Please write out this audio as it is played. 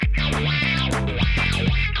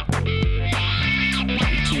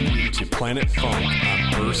Planet Funk on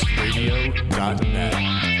burstradio.net.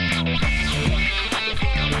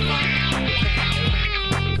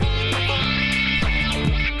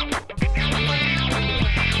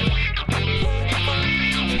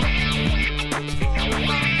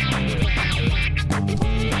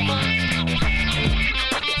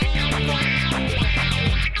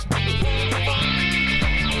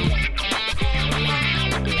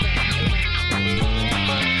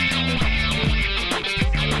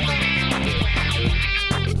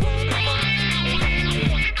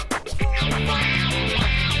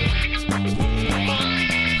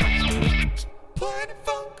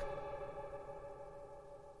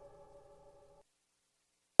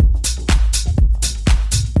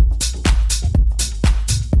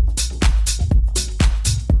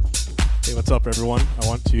 Everyone, I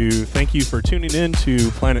want to thank you for tuning in to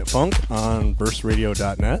Planet Funk on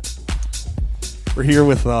burstradio.net. We're here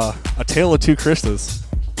with a tale of two Chris's.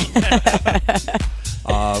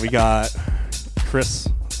 We got Chris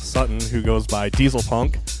Sutton, who goes by Diesel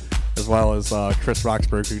Punk, as well as Chris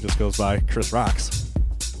Roxburgh, who just goes by Chris Rocks.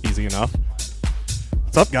 Easy enough.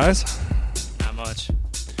 What's up, guys? Not much.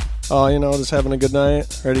 Oh, just having a good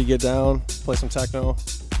night, ready to get down, play some techno.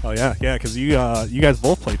 Oh yeah, because you guys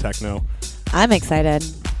both play techno. I'm excited.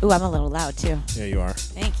 Ooh, I'm a little loud, too. Yeah, you are.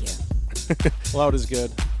 Thank you. Loud is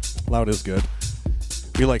good. Loud is good.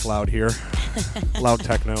 We like loud here. Loud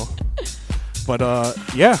techno. But,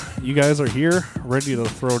 yeah, you guys are here, ready to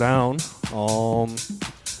throw down.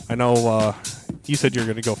 I know you said you're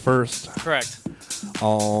going to go first. Correct.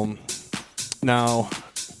 Now,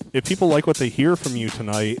 if people like what they hear from you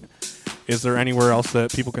tonight, is there anywhere else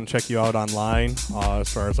that people can check you out online,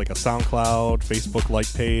 as far as like a SoundCloud, Facebook like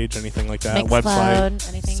page, anything like that? Mixcloud, website?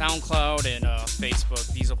 anything? SoundCloud and Facebook,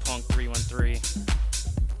 DieselPunk313.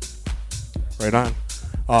 Right on.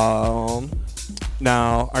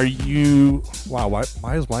 Now, are you... Wow,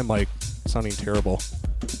 why is my mic sounding terrible?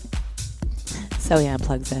 So yeah,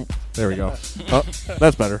 unplugs it. There we go. Oh,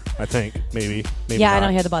 that's better, I think. Maybe Yeah, not. I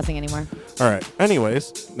don't hear the buzzing anymore. All right.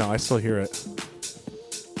 Anyways, no, I still hear it.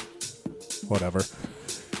 Whatever.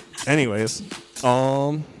 Anyways,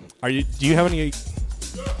 do you have any...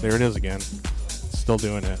 There it is again. Still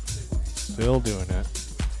doing it. Do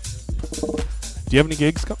you have any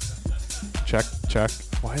gigs? Check.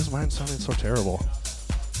 Why is mine sounding so terrible?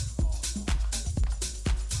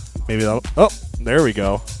 Maybe that'll... Oh, there we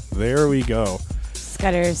go.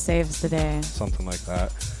 Scudder saves the day. Something like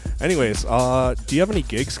that. Anyways, do you have any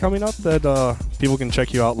gigs coming up that people can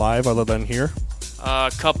check you out live other than here?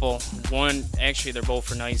 A couple. One, actually, they're both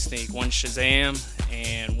for Night Sneak. One's Shazam,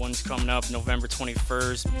 and one's coming up November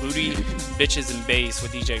 21st. Booty, Bitches, and Bass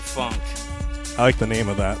with DJ Funk. I like the name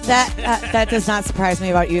of that. That does not surprise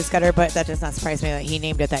me about you, Scudder, but that does not surprise me that he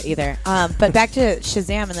named it that either. But back to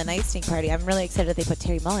Shazam and the Night Sneak Party, I'm really excited they put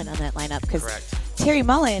Terry Mullen on that lineup, because Terry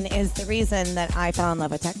Mullen is the reason that I fell in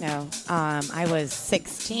love with techno. I was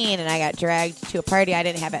 16 and I got dragged to a party. I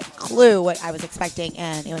didn't have a clue what I was expecting,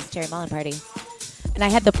 and it was a Terry Mullen party. And I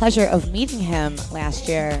had the pleasure of meeting him last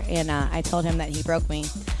year, and I told him that he broke me,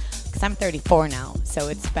 because I'm 34 now, so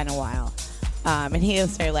it's been a while. And he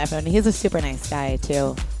started laughing. He's a super nice guy,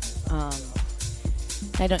 too. I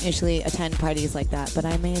don't usually attend parties like that, but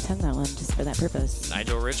I may attend that one just for that purpose.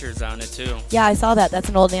 Nigel Richards on it, too. Yeah, I saw that. That's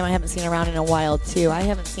an old name I haven't seen around in a while, too. I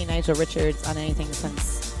haven't seen Nigel Richards on anything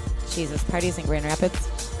since, parties in Grand Rapids.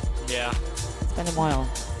 Yeah. It's been a while.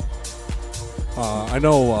 I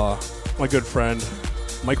know my good friend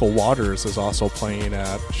Michael Waters is also playing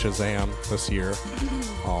at Shazam this year.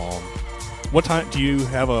 What time do you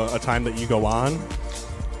have a time that you go on?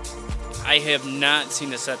 I have not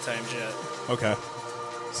seen the set times yet. Okay,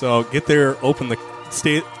 so get there,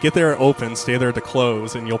 stay there to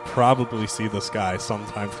close, and you'll probably see this guy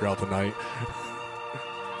sometime throughout the night.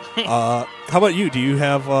 How about you? Do you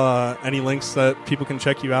have any links that people can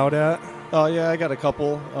check you out at? Oh, yeah, I got a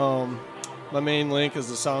couple. My main link is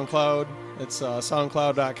the SoundCloud. It's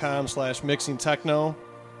soundcloud.com/mixingtechno.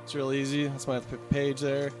 It's real easy. That's my page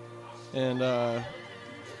there. And, I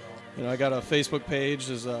got a Facebook page.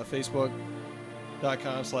 Is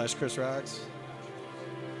facebook.com/Chris Rocks.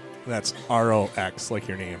 That's ROX, like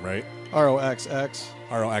your name, right? ROXX.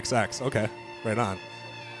 ROXX. Okay, right on.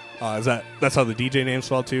 That's how the DJ name's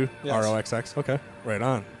spelled too? Yes. ROXX. Okay, right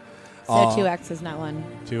on. So 2X, not one.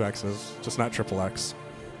 2 X's, just not triple X.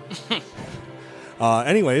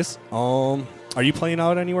 Anyways, are you playing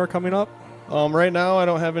out anywhere coming up? Right now, I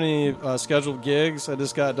don't have any scheduled gigs. I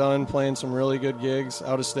just got done playing some really good gigs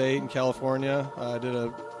out of state in California. I did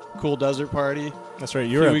a cool desert party. That's right.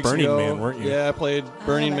 You were at Burning ago. Man, weren't you? Yeah, I played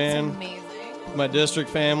Burning Man. Amazing. my district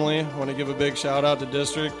family. I want to give a big shout out to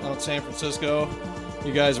District out in San Francisco.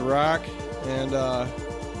 You guys rock, and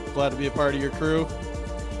glad to be a part of your crew.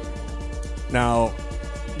 Now,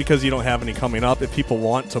 because you don't have any coming up, if people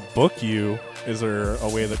want to book you, is there a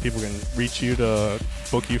way that people can reach you to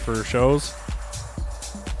book you for shows?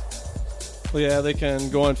 Well, yeah, they can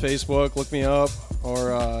go on Facebook, look me up,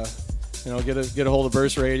 or get a hold of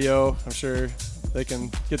Burst Radio. I'm sure they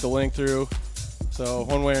can get the link through. So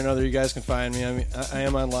one way or another, you guys can find me. I mean, I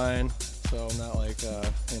am online, so I'm not like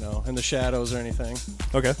in the shadows or anything.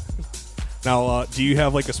 Okay. Now, do you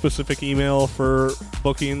have like a specific email for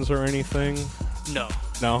bookings or anything? No.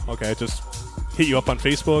 No? Okay, just hit you up on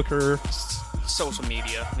Facebook or? Social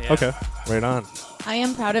media. Yeah. Okay, right on. I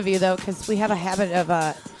am proud of you, though, because we have a habit of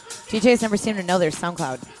DJs never seem to know their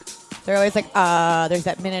SoundCloud. They're always like, there's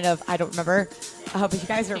that minute of, I don't remember. But you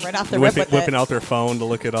guys are right off the rip with whipping it. out their phone to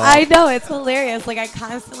look it up. I know, it's hilarious. Like, I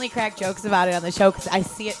constantly crack jokes about it on the show because I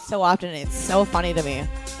see it so often, and it's so funny to me.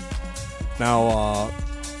 Now,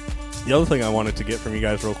 the other thing I wanted to get from you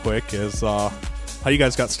guys real quick is how you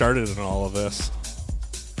guys got started in all of this.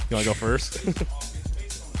 You want to go first?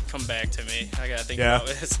 Come back to me. I got to think Yeah. about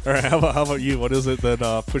this. All right, how about you? What is it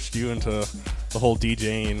that pushed you into the whole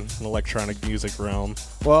DJing and electronic music realm?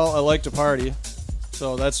 Well, I like to party,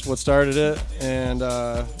 so that's what started it. And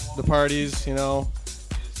the parties,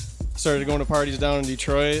 started going to parties down in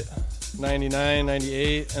Detroit, 99,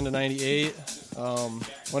 98, end of 98.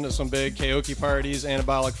 Went to some big karaoke parties,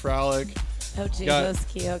 Anabolic Frolic. Oh, Jesus,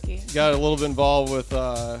 karaoke. Got a little bit involved with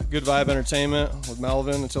Good Vibe Entertainment with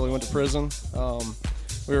Melvin until he went to prison.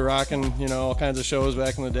 We were rocking, all kinds of shows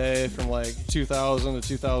back in the day from like 2000 to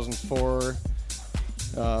 2004,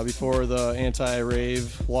 before the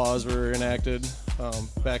anti-rave laws were enacted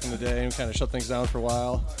back in the day, and kind of shut things down for a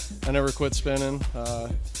while. I never quit spinning.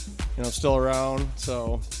 Still around,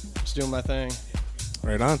 so just doing my thing.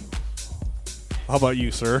 Right on. How about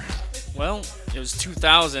you, sir? Well, it was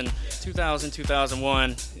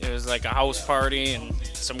 2001. It was like a house party, and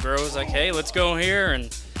some girl was like, hey, let's go here.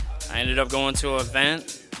 And I ended up going to an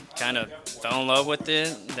event, kind of fell in love with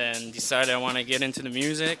it, then decided I want to get into the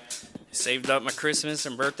music. Saved up my Christmas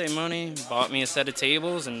and birthday money, bought me a set of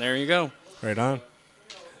tables, and there you go. Right on.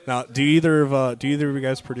 Now, do either of you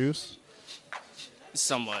guys produce?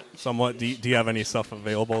 Somewhat. Do you have any stuff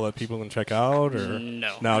available that people can check out, or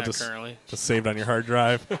No, now not just currently. Just saved on your hard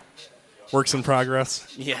drive? Works in progress.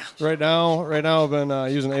 Yeah. Right now I've been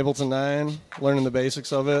using Ableton 9, learning the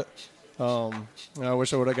basics of it. I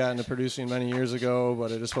wish I would have gotten into producing many years ago,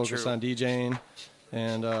 but I just focused on DJing,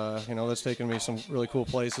 and that's taken me some really cool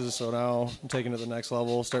places. So now I'm taking it to the next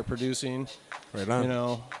level, start producing. Right on.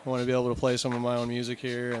 I want to be able to play some of my own music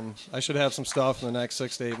here, and I should have some stuff in the next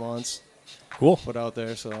 6 to 8 months. Cool. Put out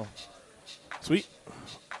there. So Sweet.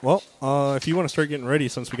 Well, if you want to start getting ready,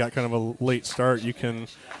 since we got kind of a late start, you can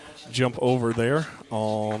jump over there.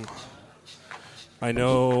 I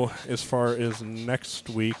know as far as next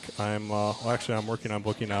week, I'm working on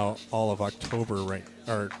booking out all of October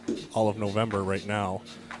all of November right now.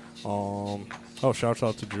 Shouts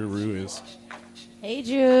out to Drew Ruiz. Hey,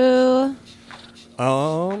 Drew.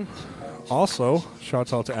 Also,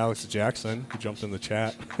 shouts out to Alex Jackson, who jumped in the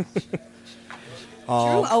chat.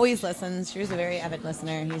 Drew always listens. Drew's a very avid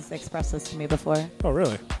listener. He's expressed this to me before. Oh,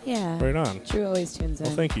 really? Yeah. Right on. Drew always tunes in.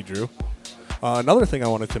 Well, thank you, Drew. Another thing I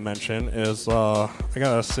wanted to mention is I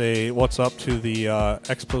gotta say what's up to the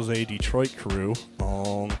Expose Detroit crew.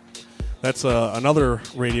 That's another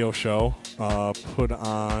radio show put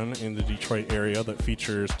on in the Detroit area that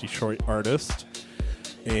features Detroit artists.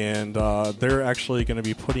 And they're actually going to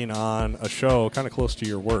be putting on a show kind of close to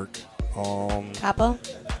your work. Capo?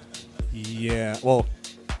 Yeah. Well,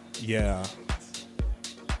 yeah.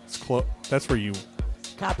 It's that's where you...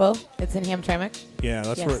 Capo? It's in Hamtramck?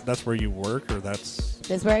 Yeah, Yes. that's where you work, or that's...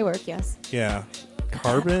 That's where I work, yes. Yeah.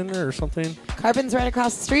 Carbon or something? Carbon's right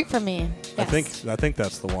across the street from me. Yes. I think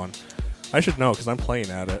that's the one. I should know because I'm playing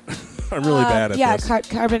at it. I'm really bad at this. Yeah,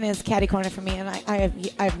 Carbon is catty corner for me, and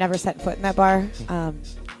I've never set foot in that bar.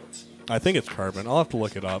 I think it's Carbon. I'll have to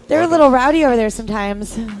look it up. They're a little rowdy over there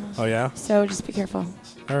sometimes, Oh yeah. so just be careful.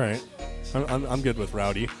 All right. I'm good with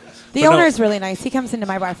rowdy. The But no, owner's really nice. He comes into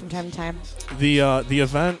my bar from time to time. The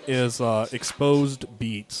event is Exposed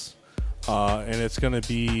Beats, and it's going to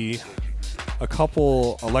be a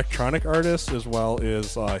couple electronic artists as well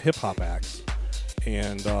as hip hop acts.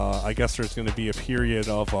 And I guess there's going to be a period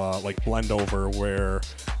of like blend over where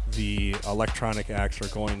the electronic acts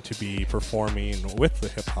are going to be performing with the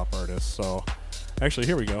hip hop artists. So actually,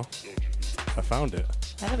 here we go. I found it.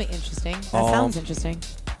 That'll be interesting. That sounds interesting.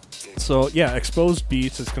 So yeah, Exposed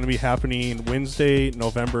Beats is going to be happening Wednesday,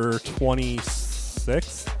 November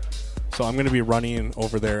 26th. So I'm going to be running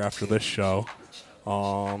over there after this show.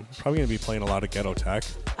 Probably going to be playing a lot of Ghetto Tech.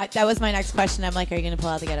 That was my next question. I'm like, are you going to pull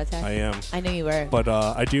out the Ghetto Tech? I am. I knew you were. But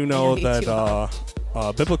I do know you too.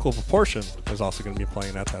 that Biblical Proportion is also going to be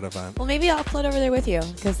playing at that event. Well, maybe I'll float over there with you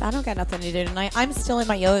because I don't got nothing to do tonight. I'm still in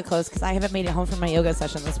my yoga clothes because I haven't made it home from my yoga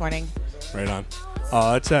session this morning. Right on.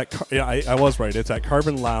 It's at I was right. It's at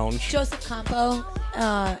Carbon Lounge. Joseph Campo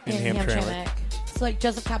in Hamtramck. So like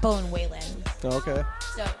Joseph Campo and Wayland. Oh, okay.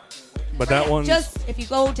 So, But that one, just if you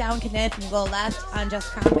go down Kniff and you go left on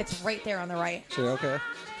Joseph Campo, it's right there on the right. Sure, okay.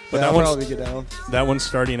 But Yeah, that I'll one's- probably get down. that one's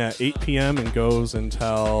starting at 8 p.m. and goes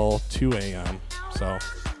until 2 a.m. So,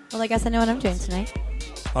 Well, I guess I know what I'm doing tonight.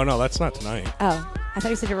 oh no, that's not tonight. Oh, I thought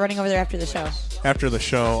you said you're running over there after the show. After the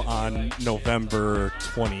show on November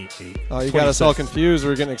 28th. Oh, you got us all 26th. confused.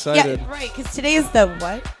 We're getting excited. Yeah, right. Because today is the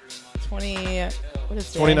what? 20. What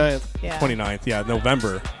is today? 29th. Yeah. 29th. Yeah,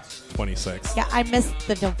 November 26th. Yeah, I missed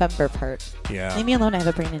the November part. Yeah, Leave me alone. I have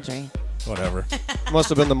a brain injury. whatever. Must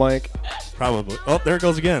have been the mic. Probably. Oh, there it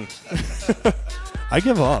goes again. I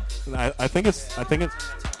give up. I think it's.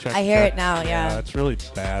 Check, I hear check. it now, yeah. It's really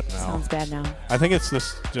bad now. Sounds bad now. I think it's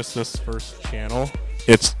just this first channel.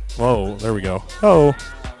 It's whoa. There we go. Oh,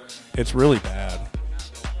 it's really bad.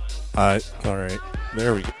 All right.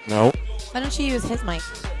 There we go. No, Why don't you use his mic?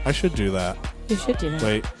 I should do that. You should do that.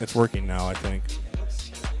 Wait, it's working now. I think.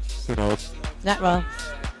 Who knows? Not well.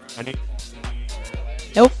 I need.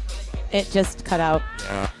 Nope. It just cut out.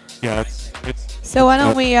 Yeah. It's. So why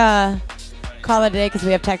don't we call it a day because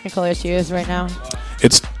we have technical issues right now.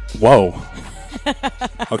 It's whoa.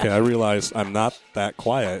 Okay, I realize I'm not that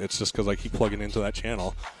quiet. It's just because I keep plugging into that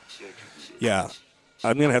channel. Yeah,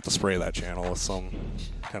 I'm gonna have to spray that channel with some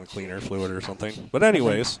kind of cleaner fluid or something. But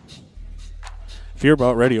anyways, if you're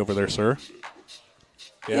about ready over there, sir.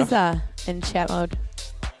 Yeah. He's in chat mode.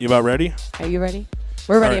 You about ready? Are you ready?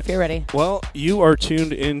 We're ready All right. if you're ready. Well, you are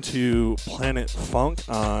tuned into Planet Funk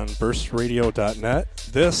on burstradio.net.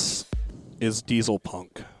 This is Diesel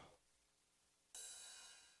Punk.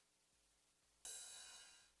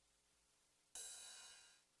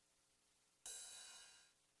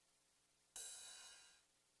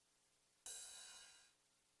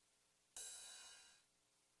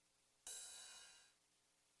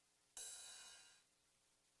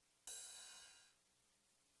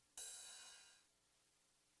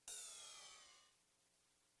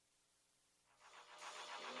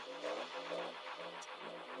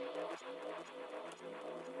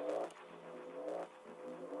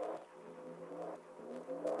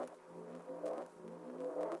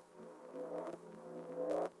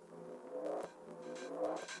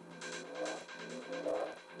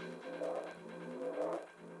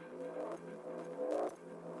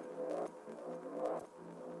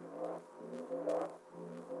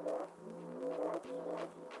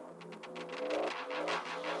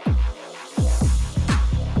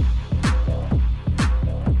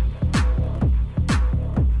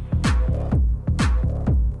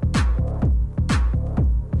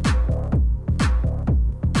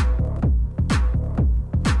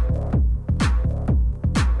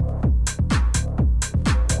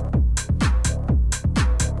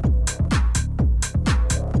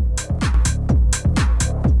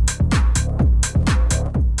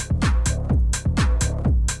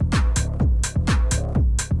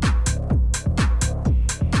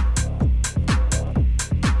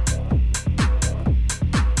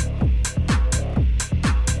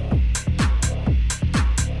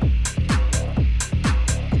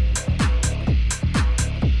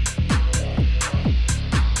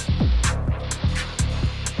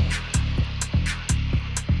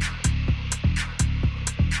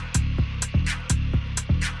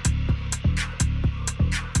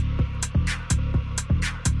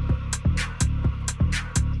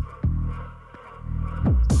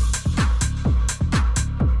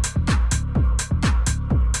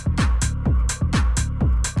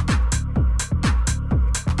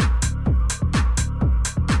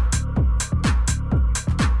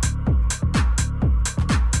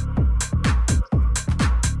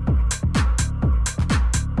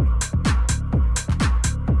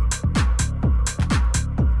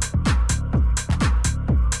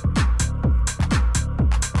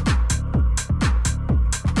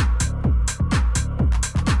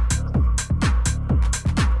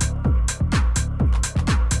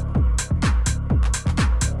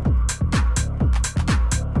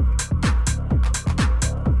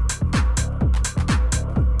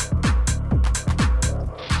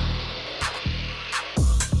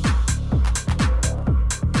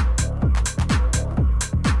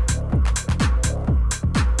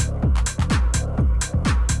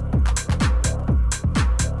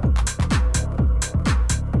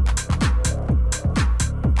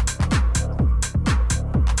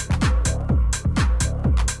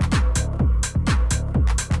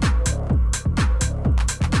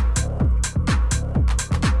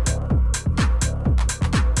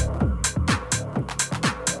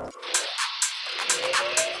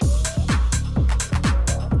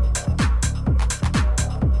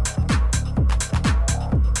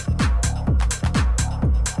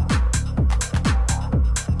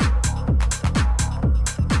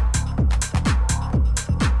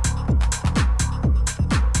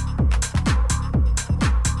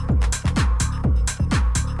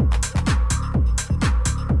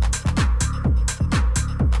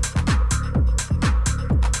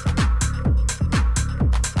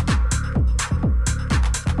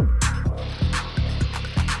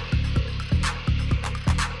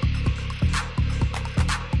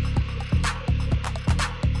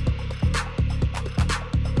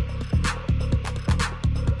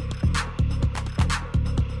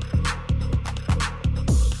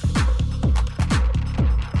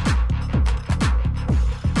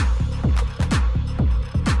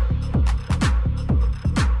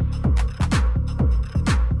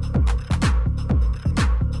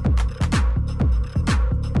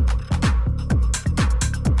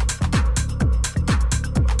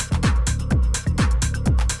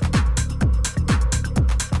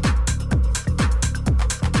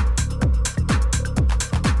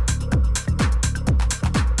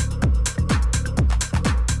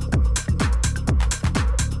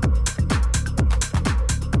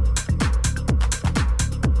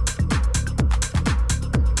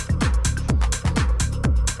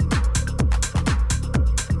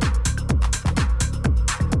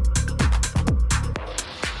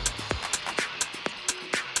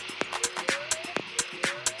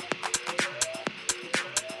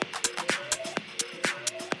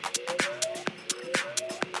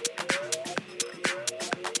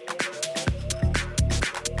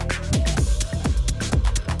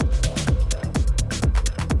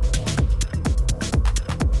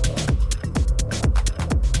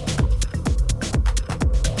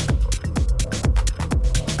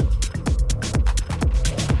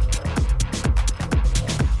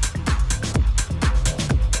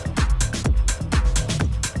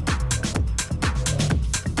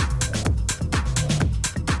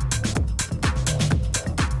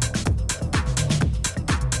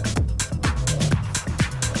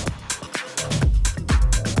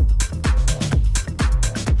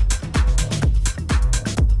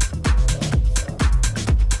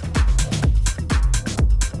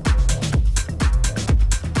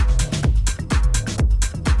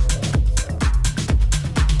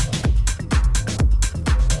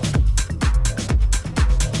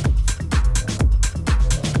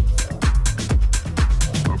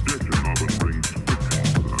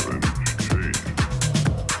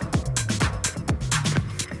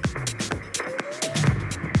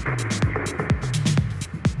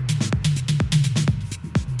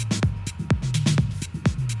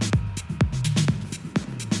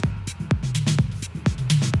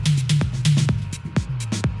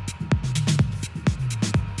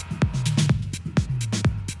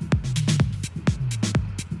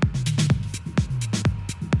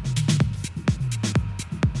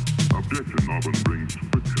 Tradition often brings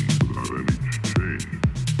friction without any change.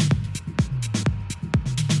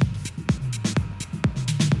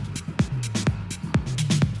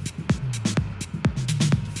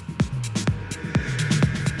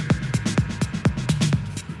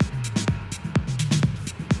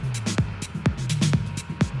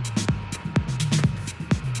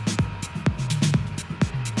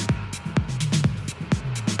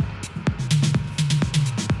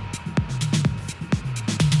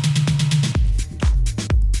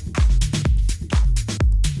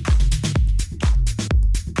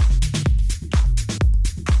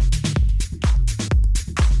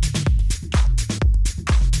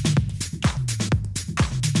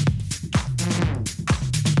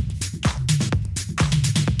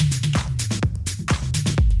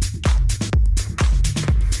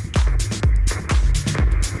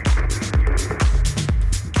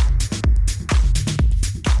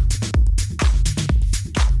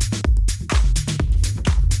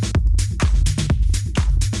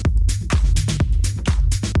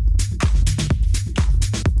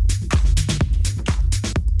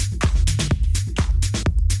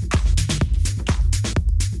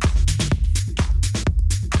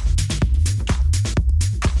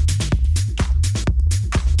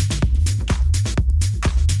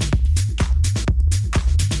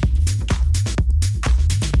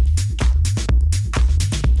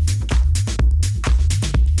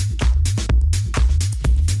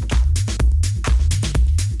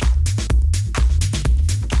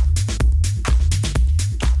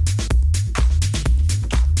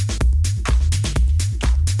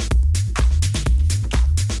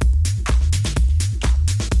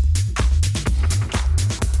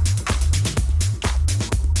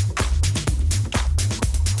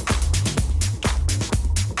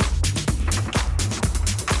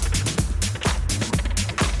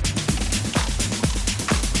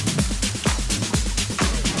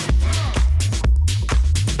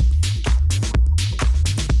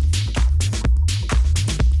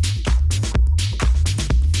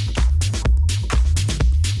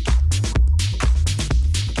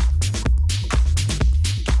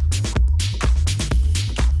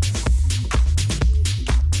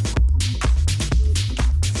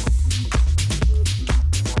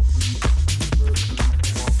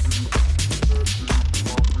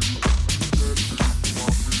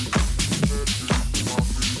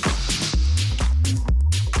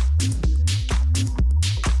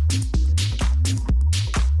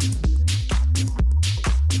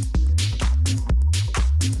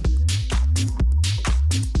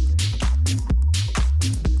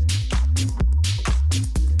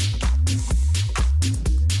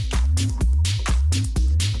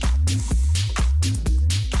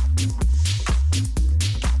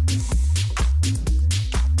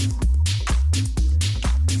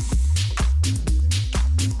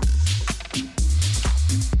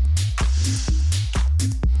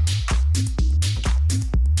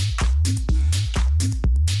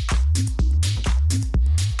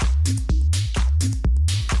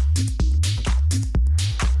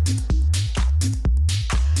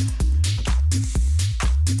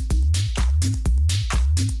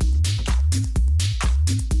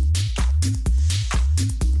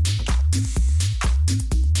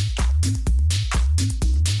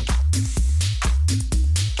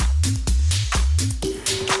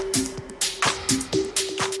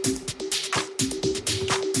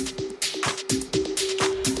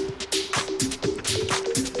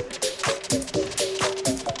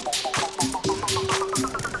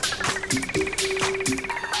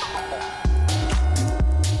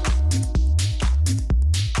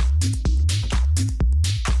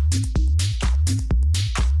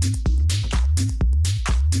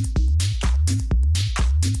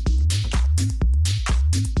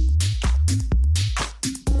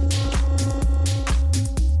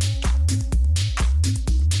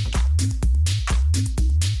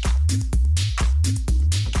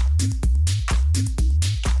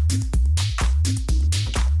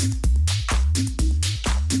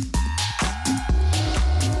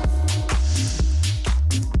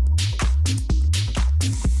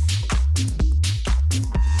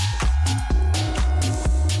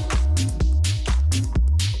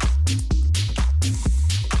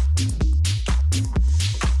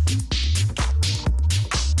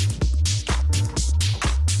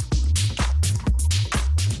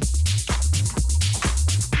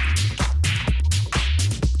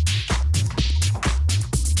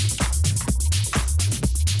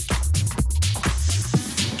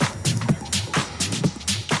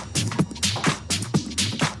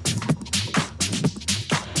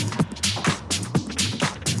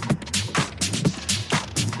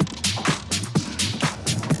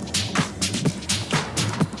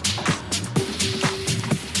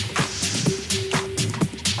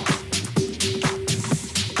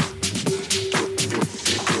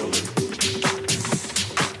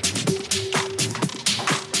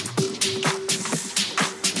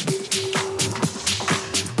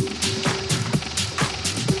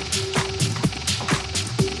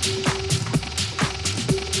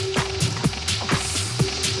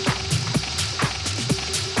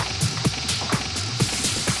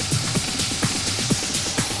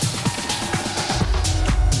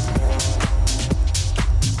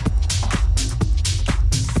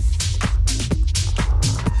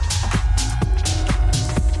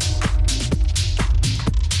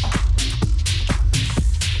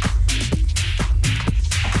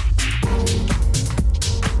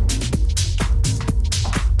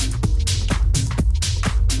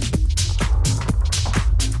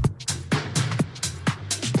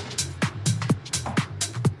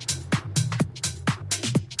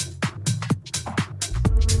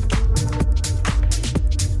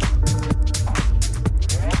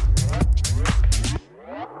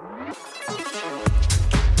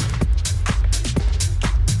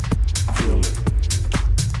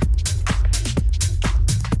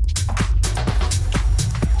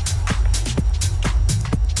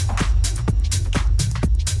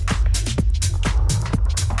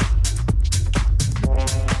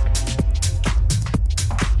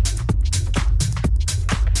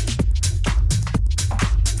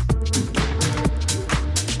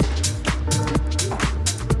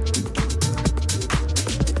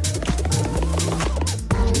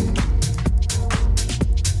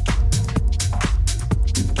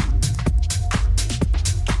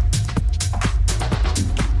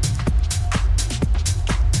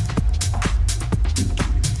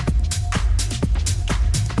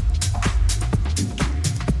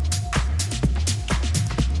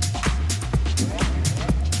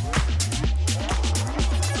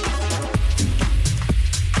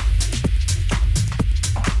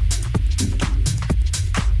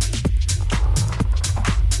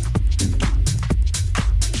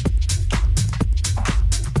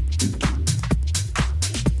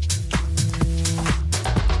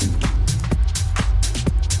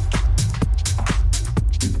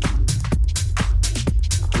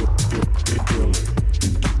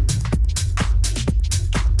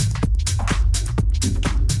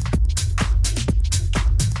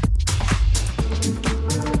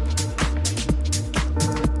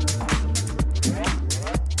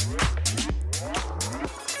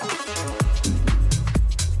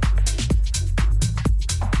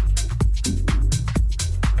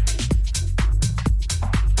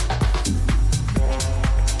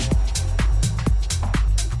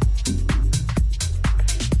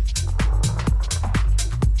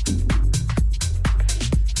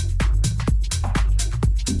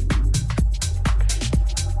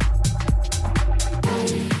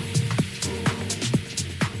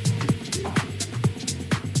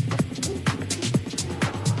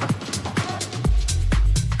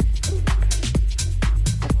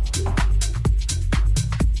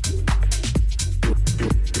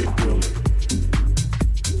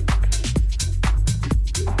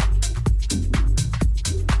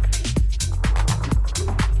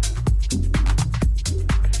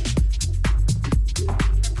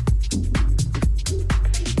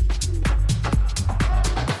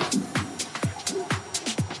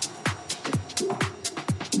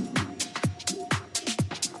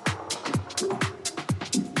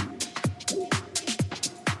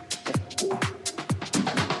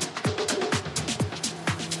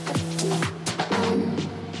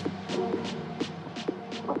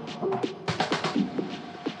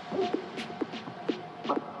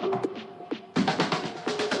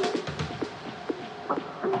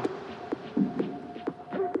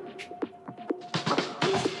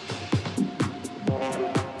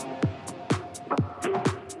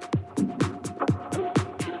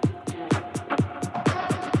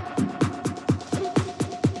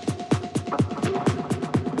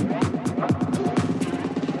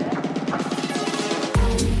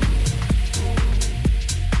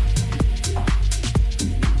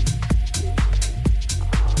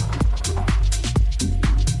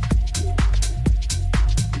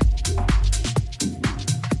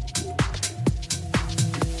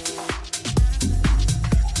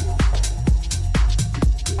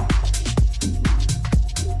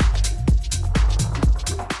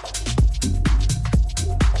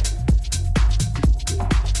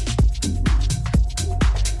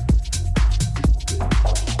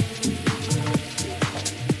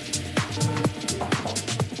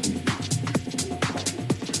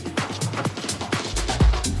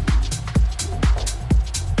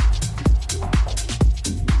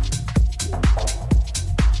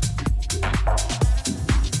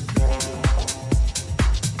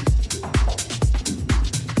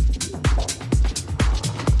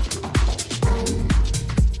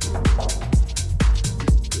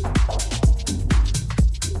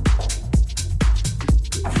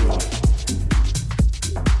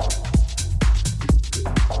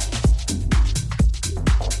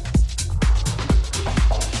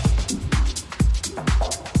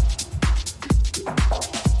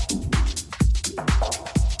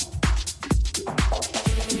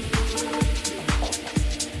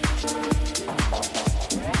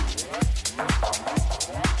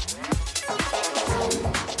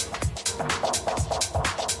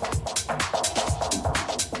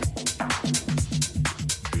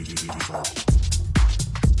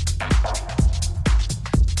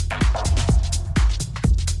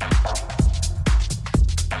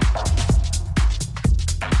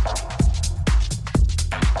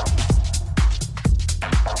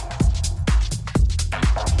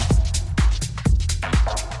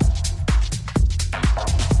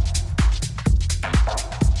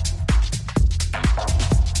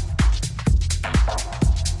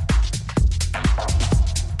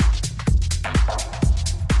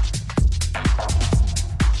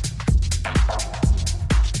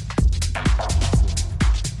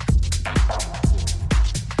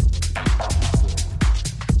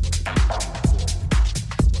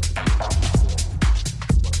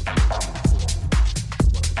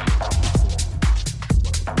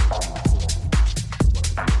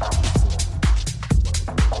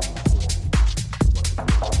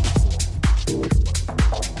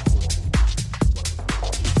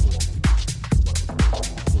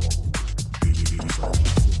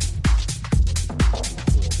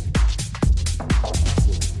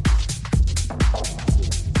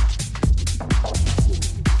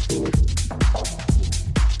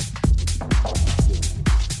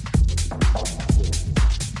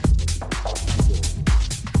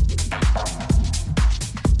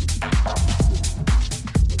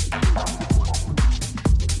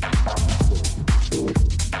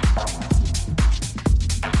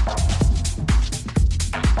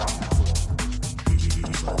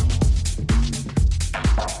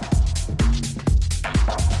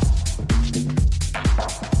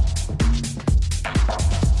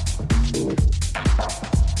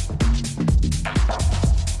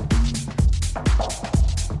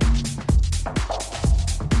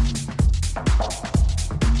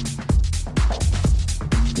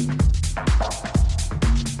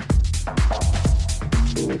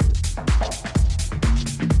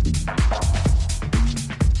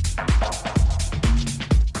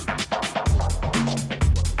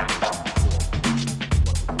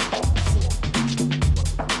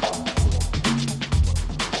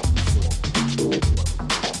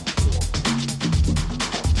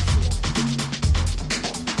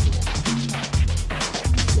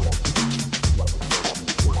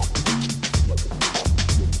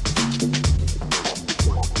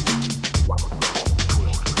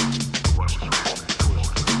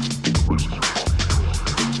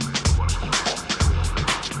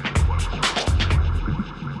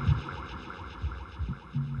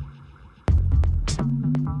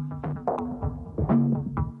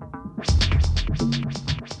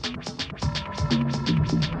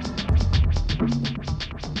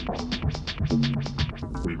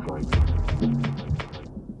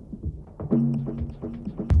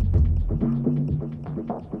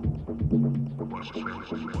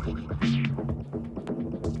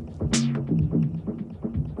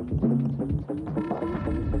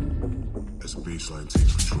 As the baseline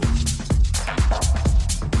takes control.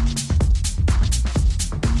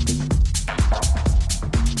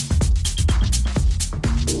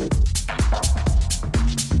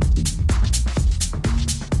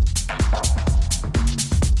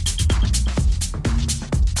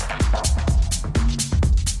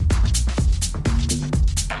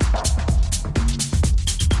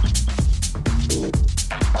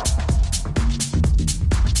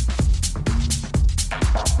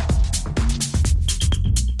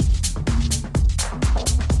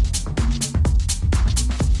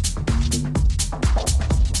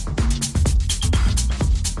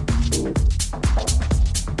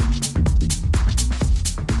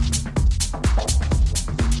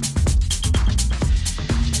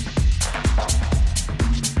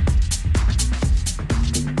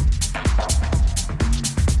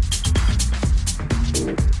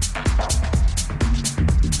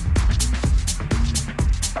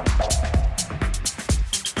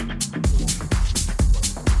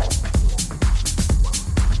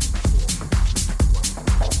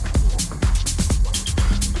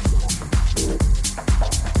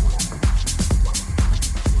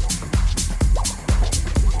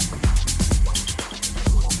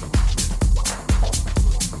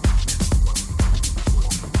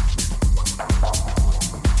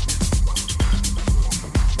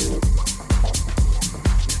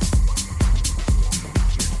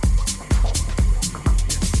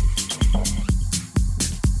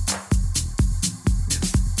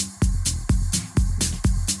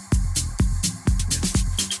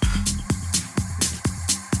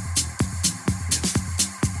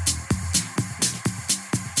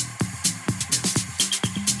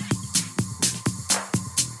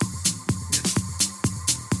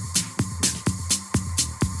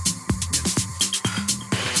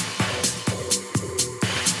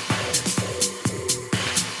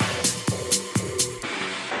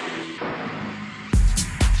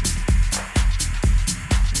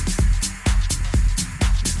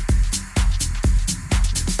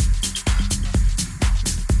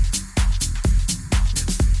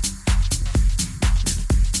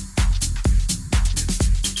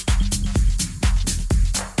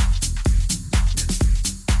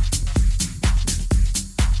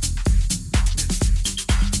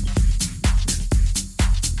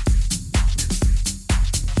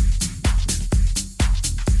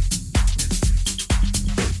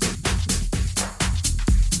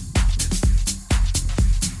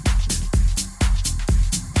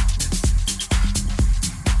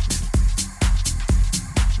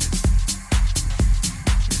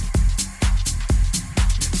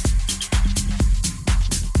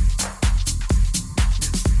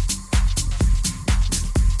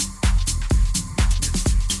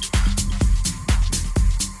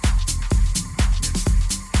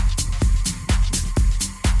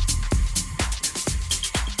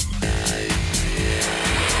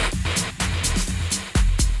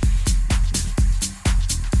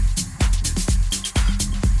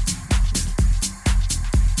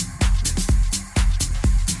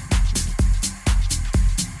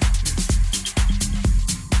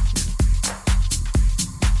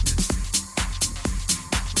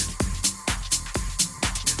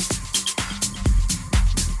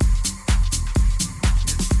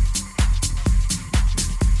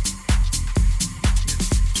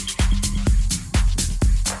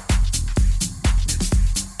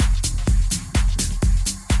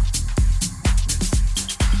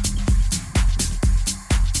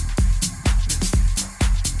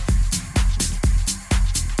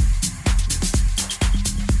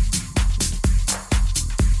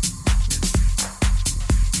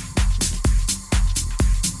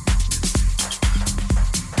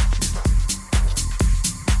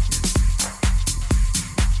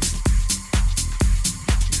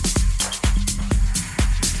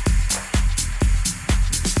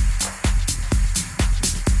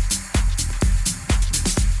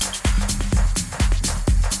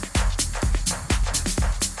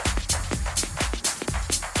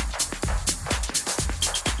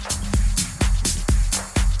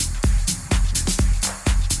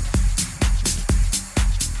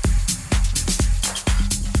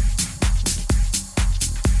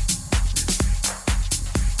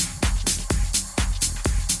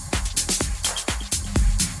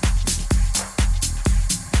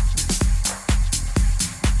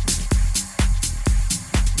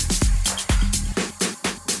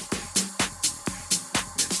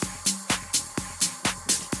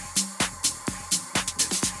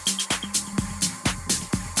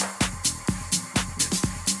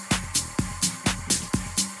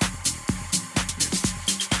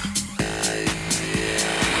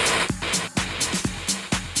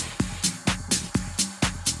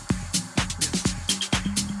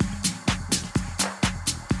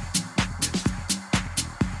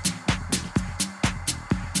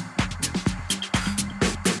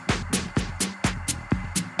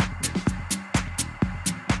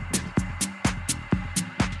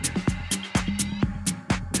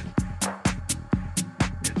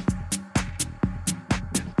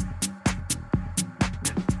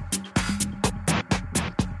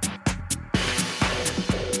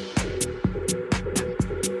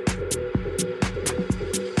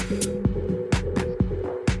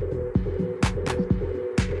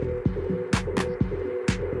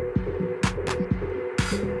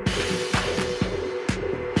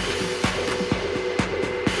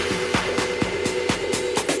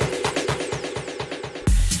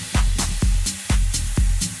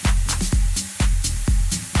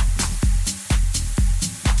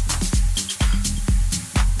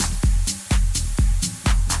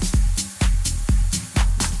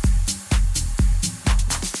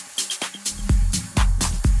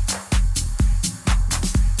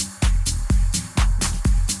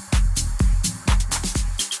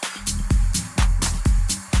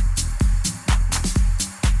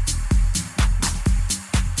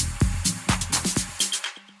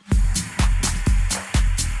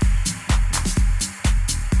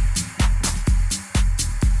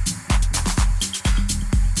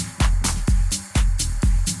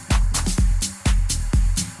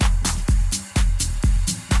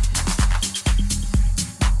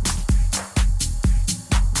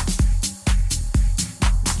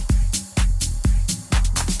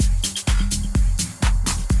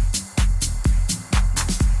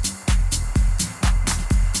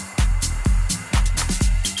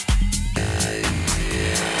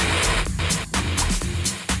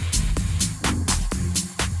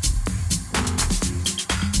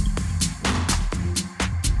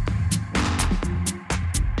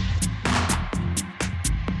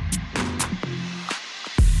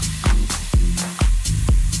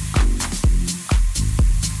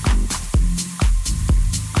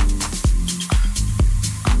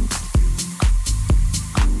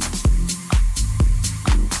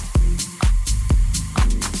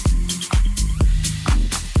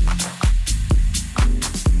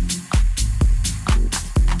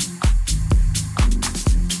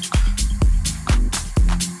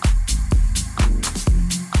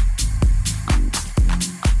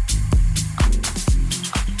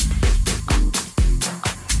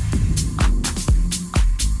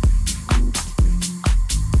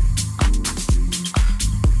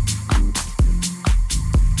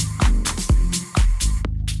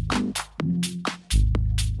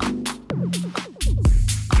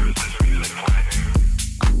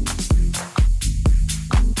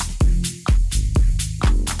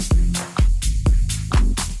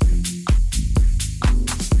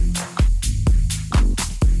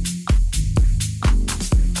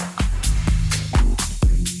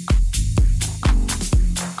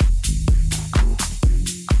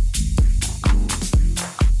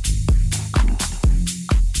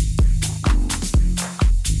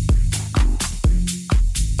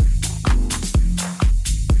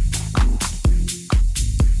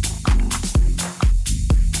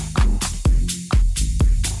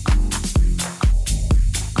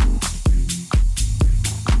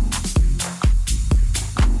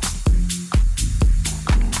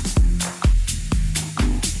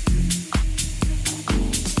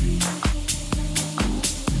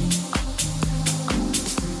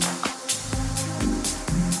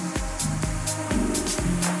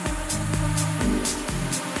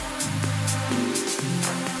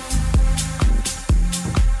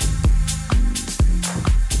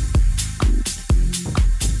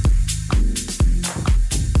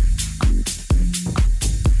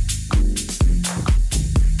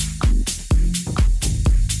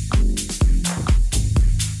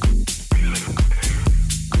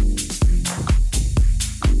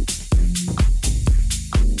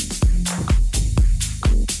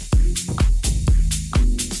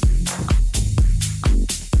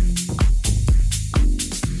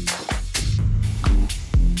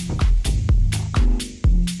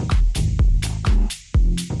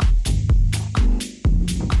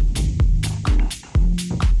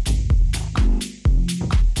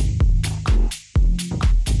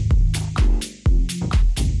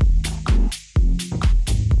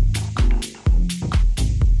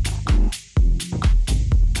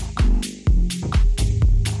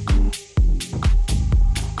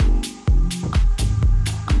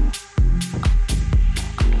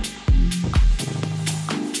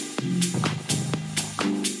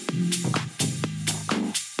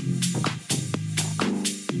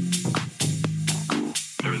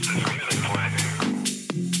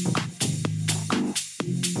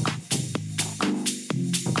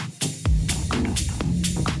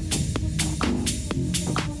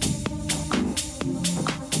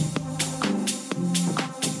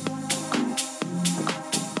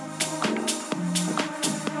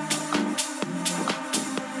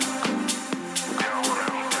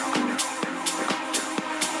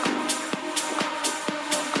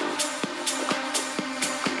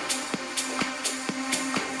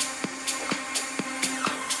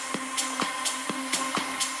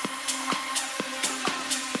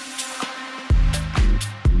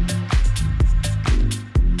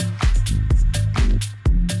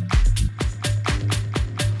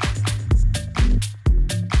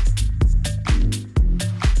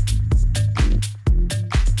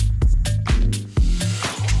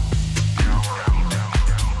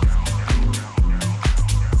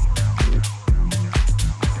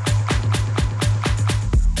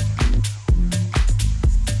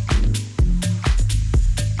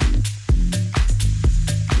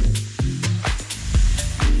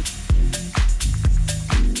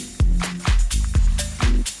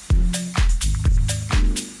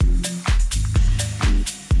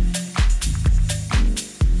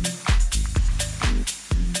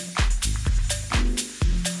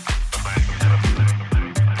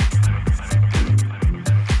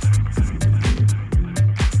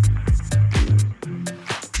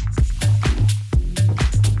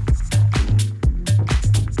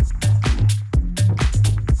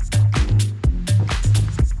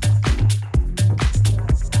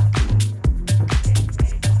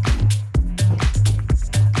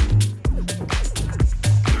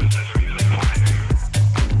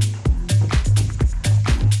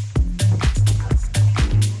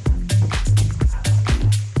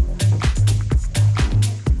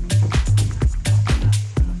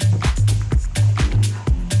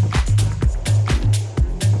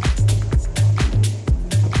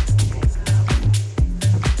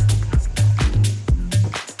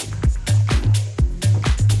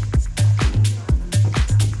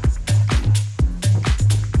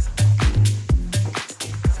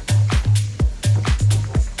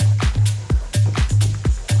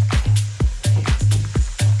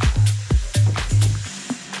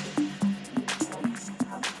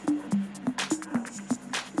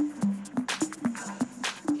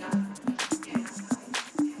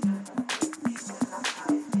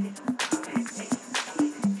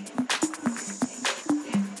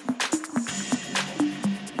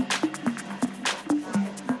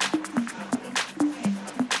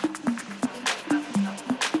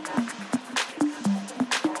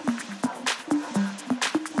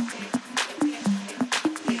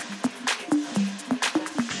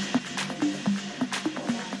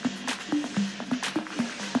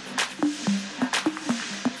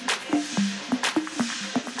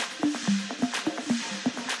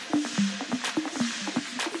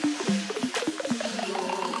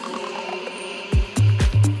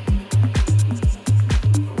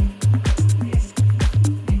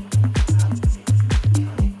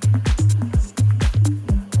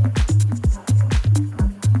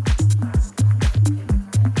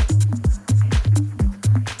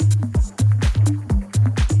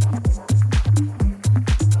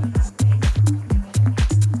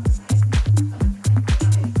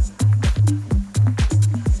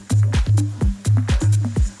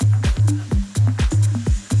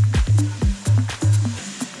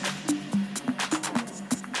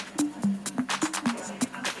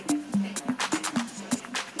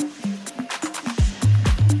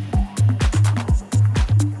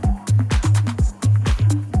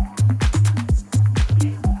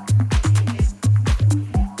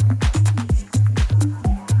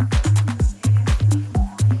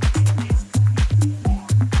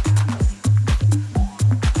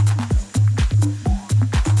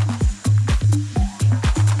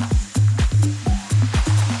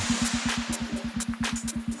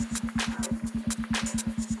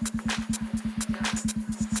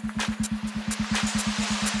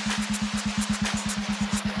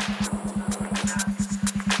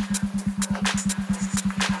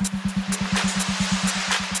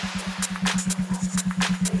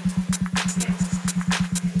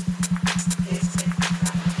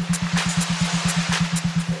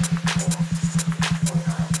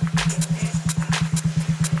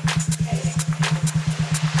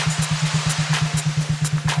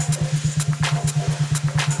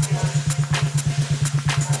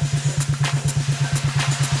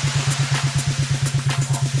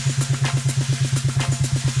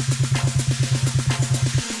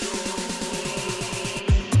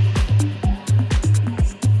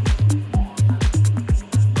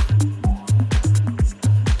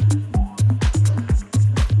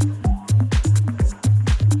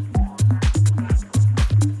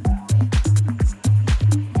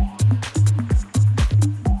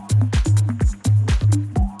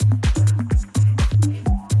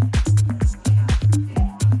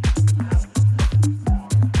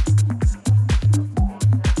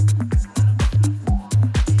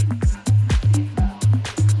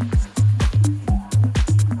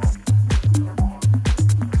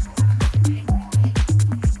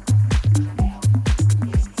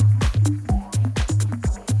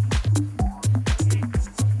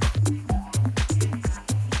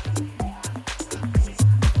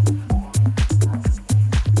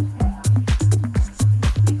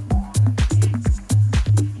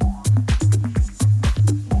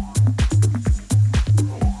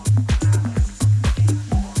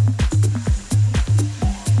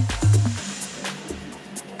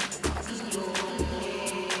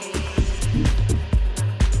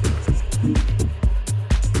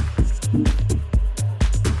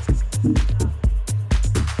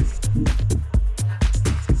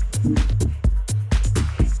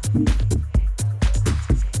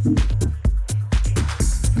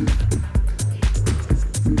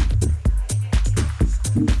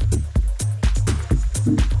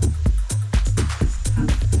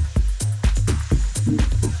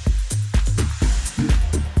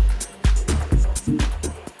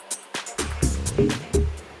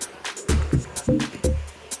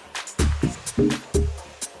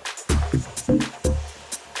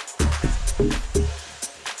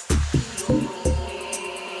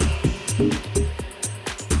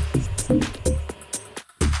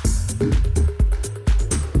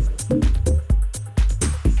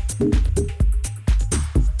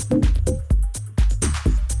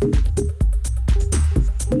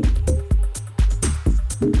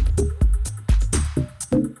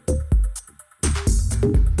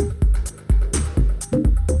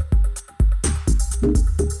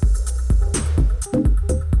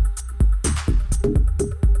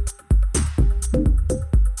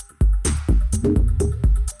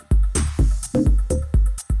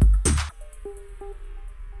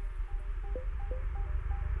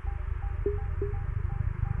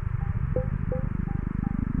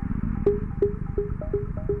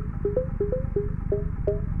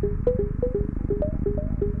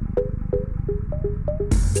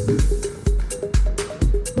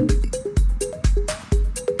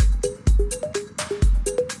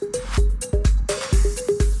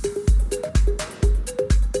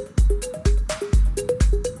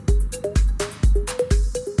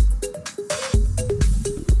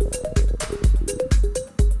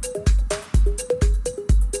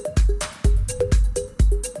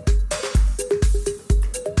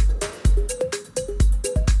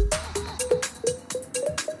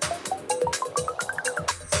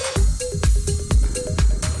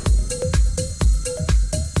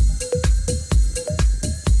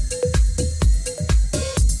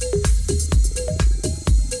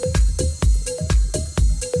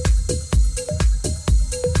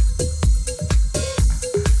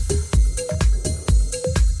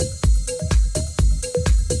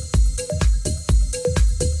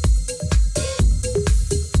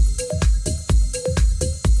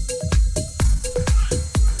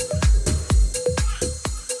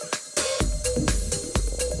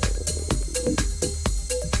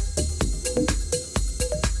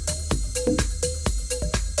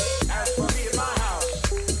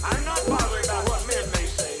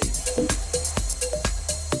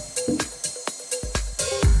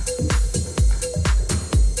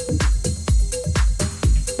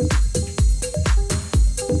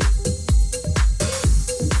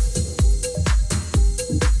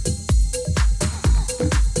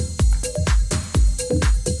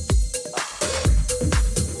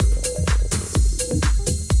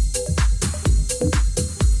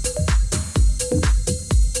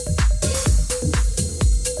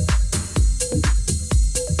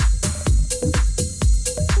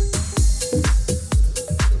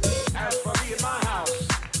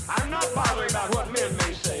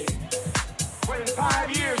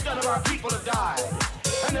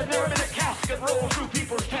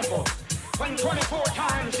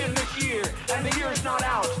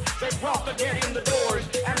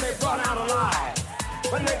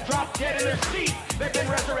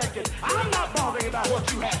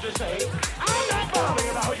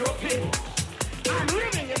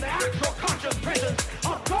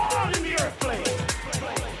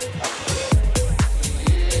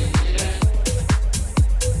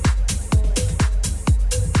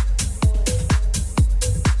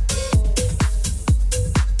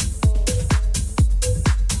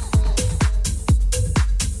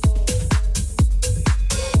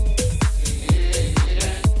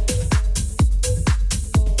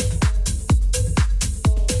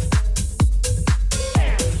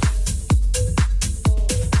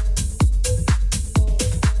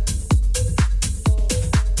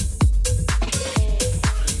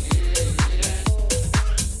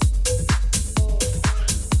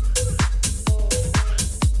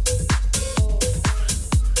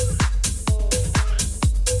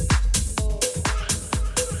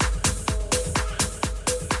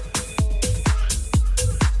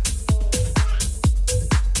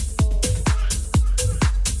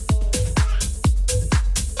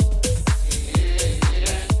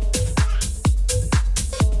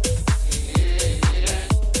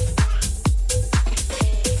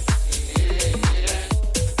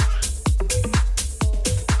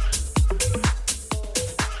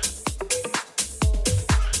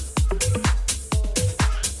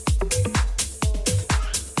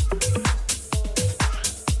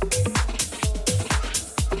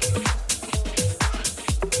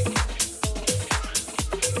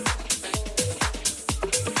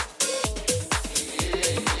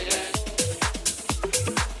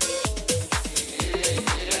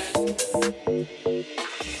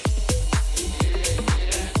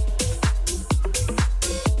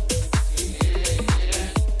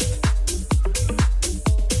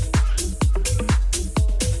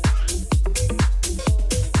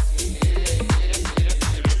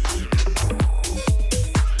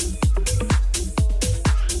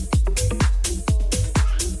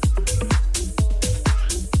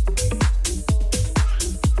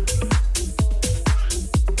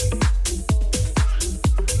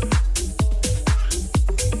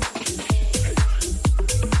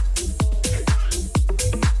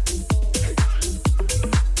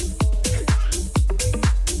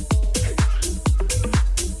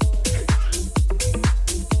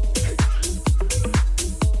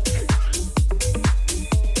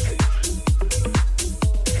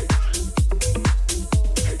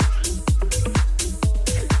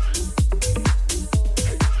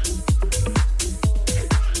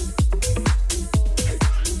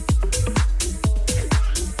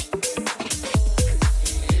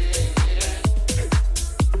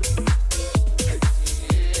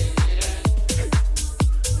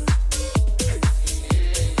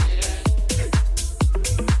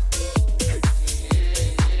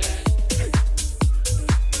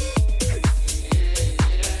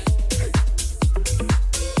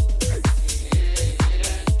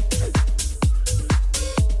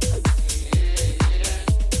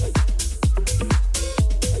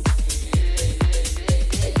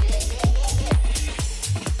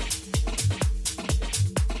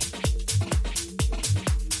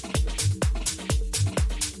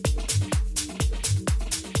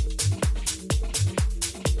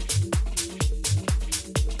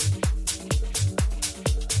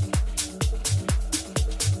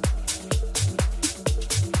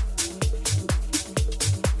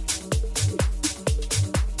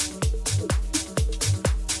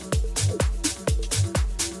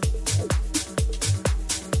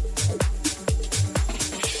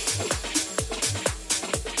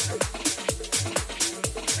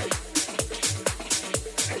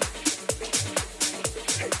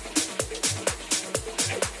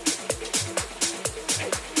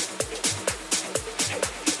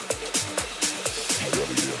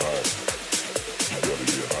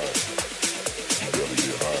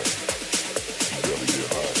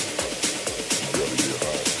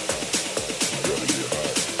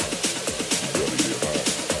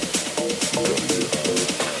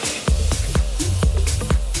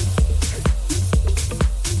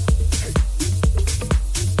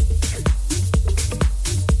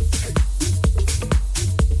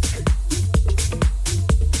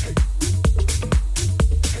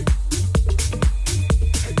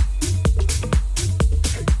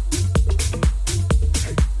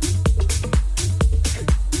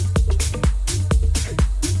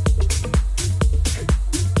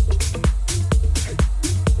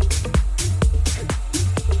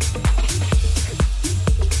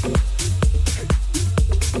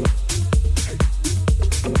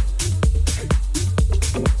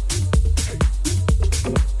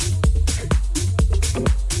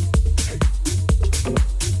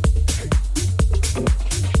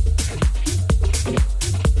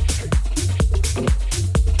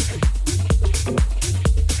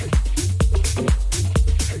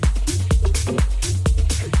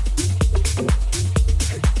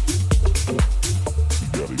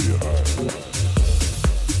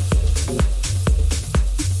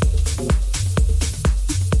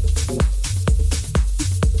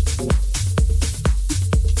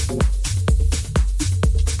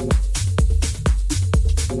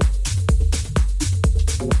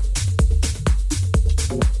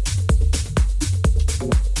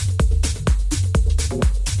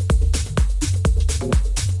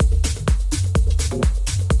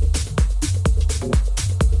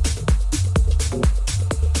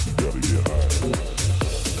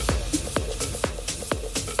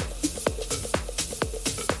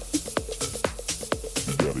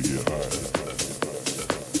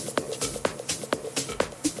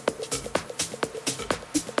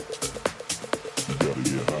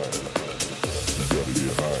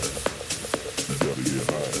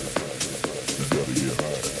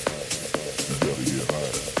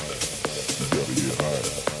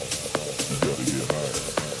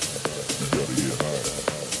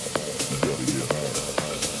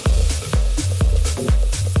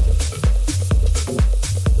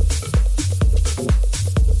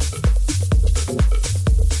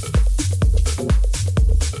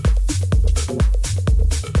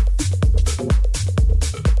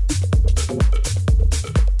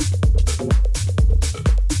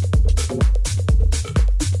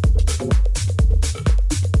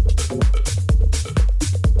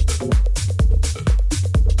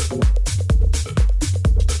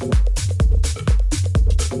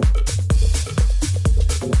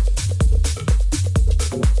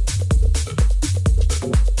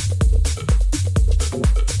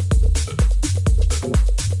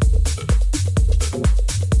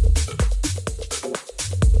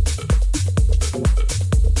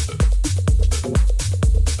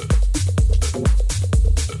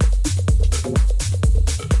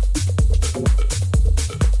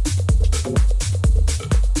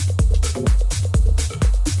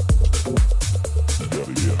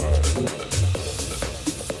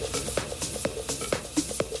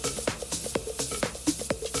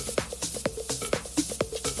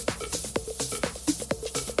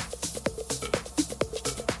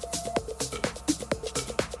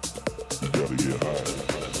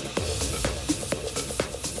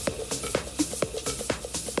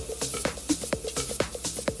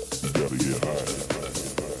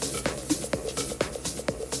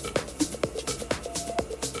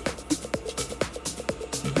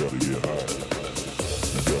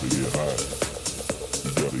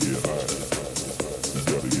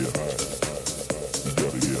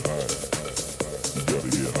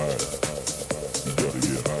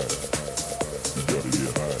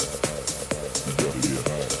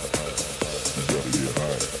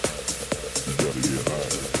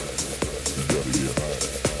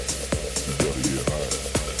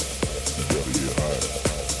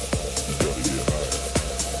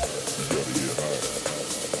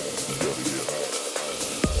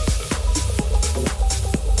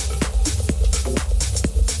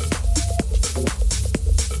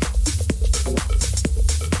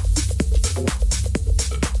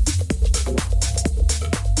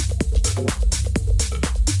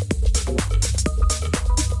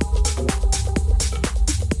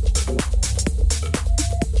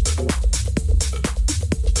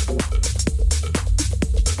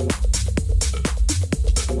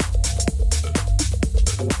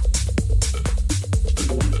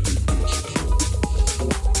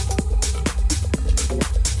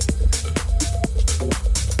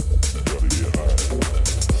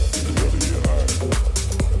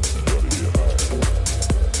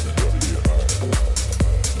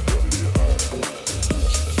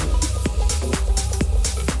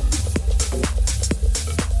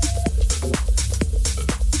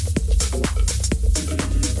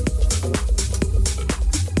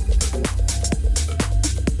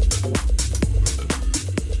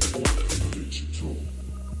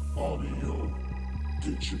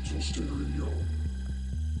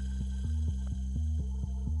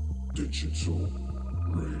 Digital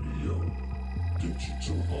radio,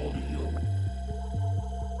 digital audio,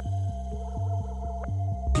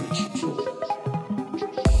 digital.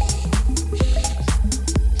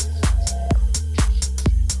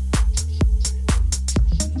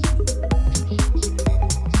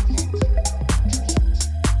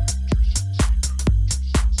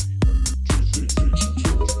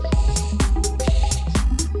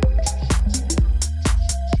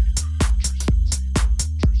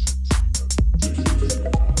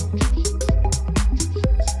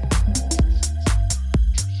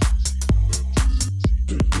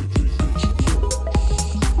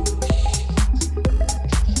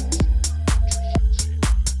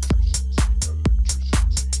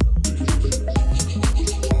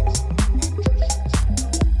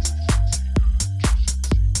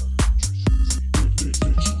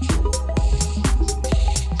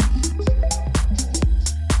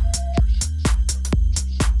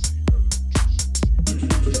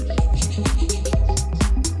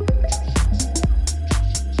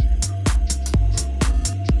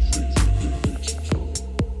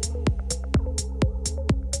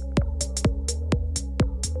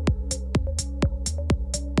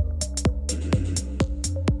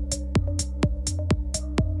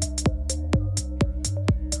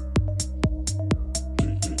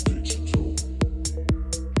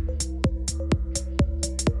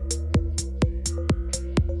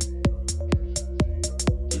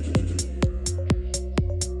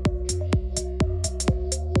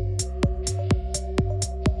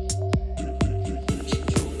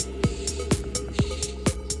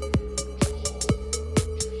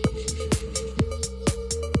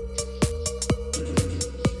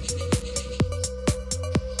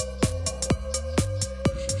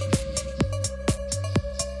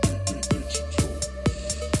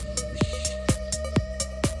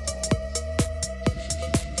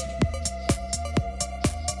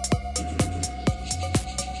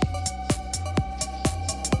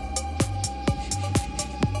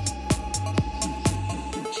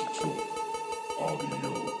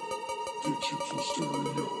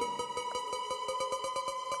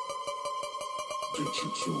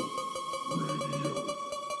 Digital radio,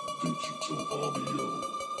 digital audio,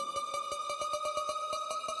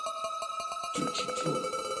 digital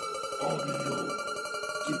audio,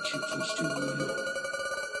 digital stereo,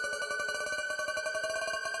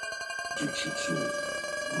 digital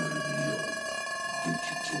radio,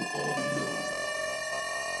 digital audio.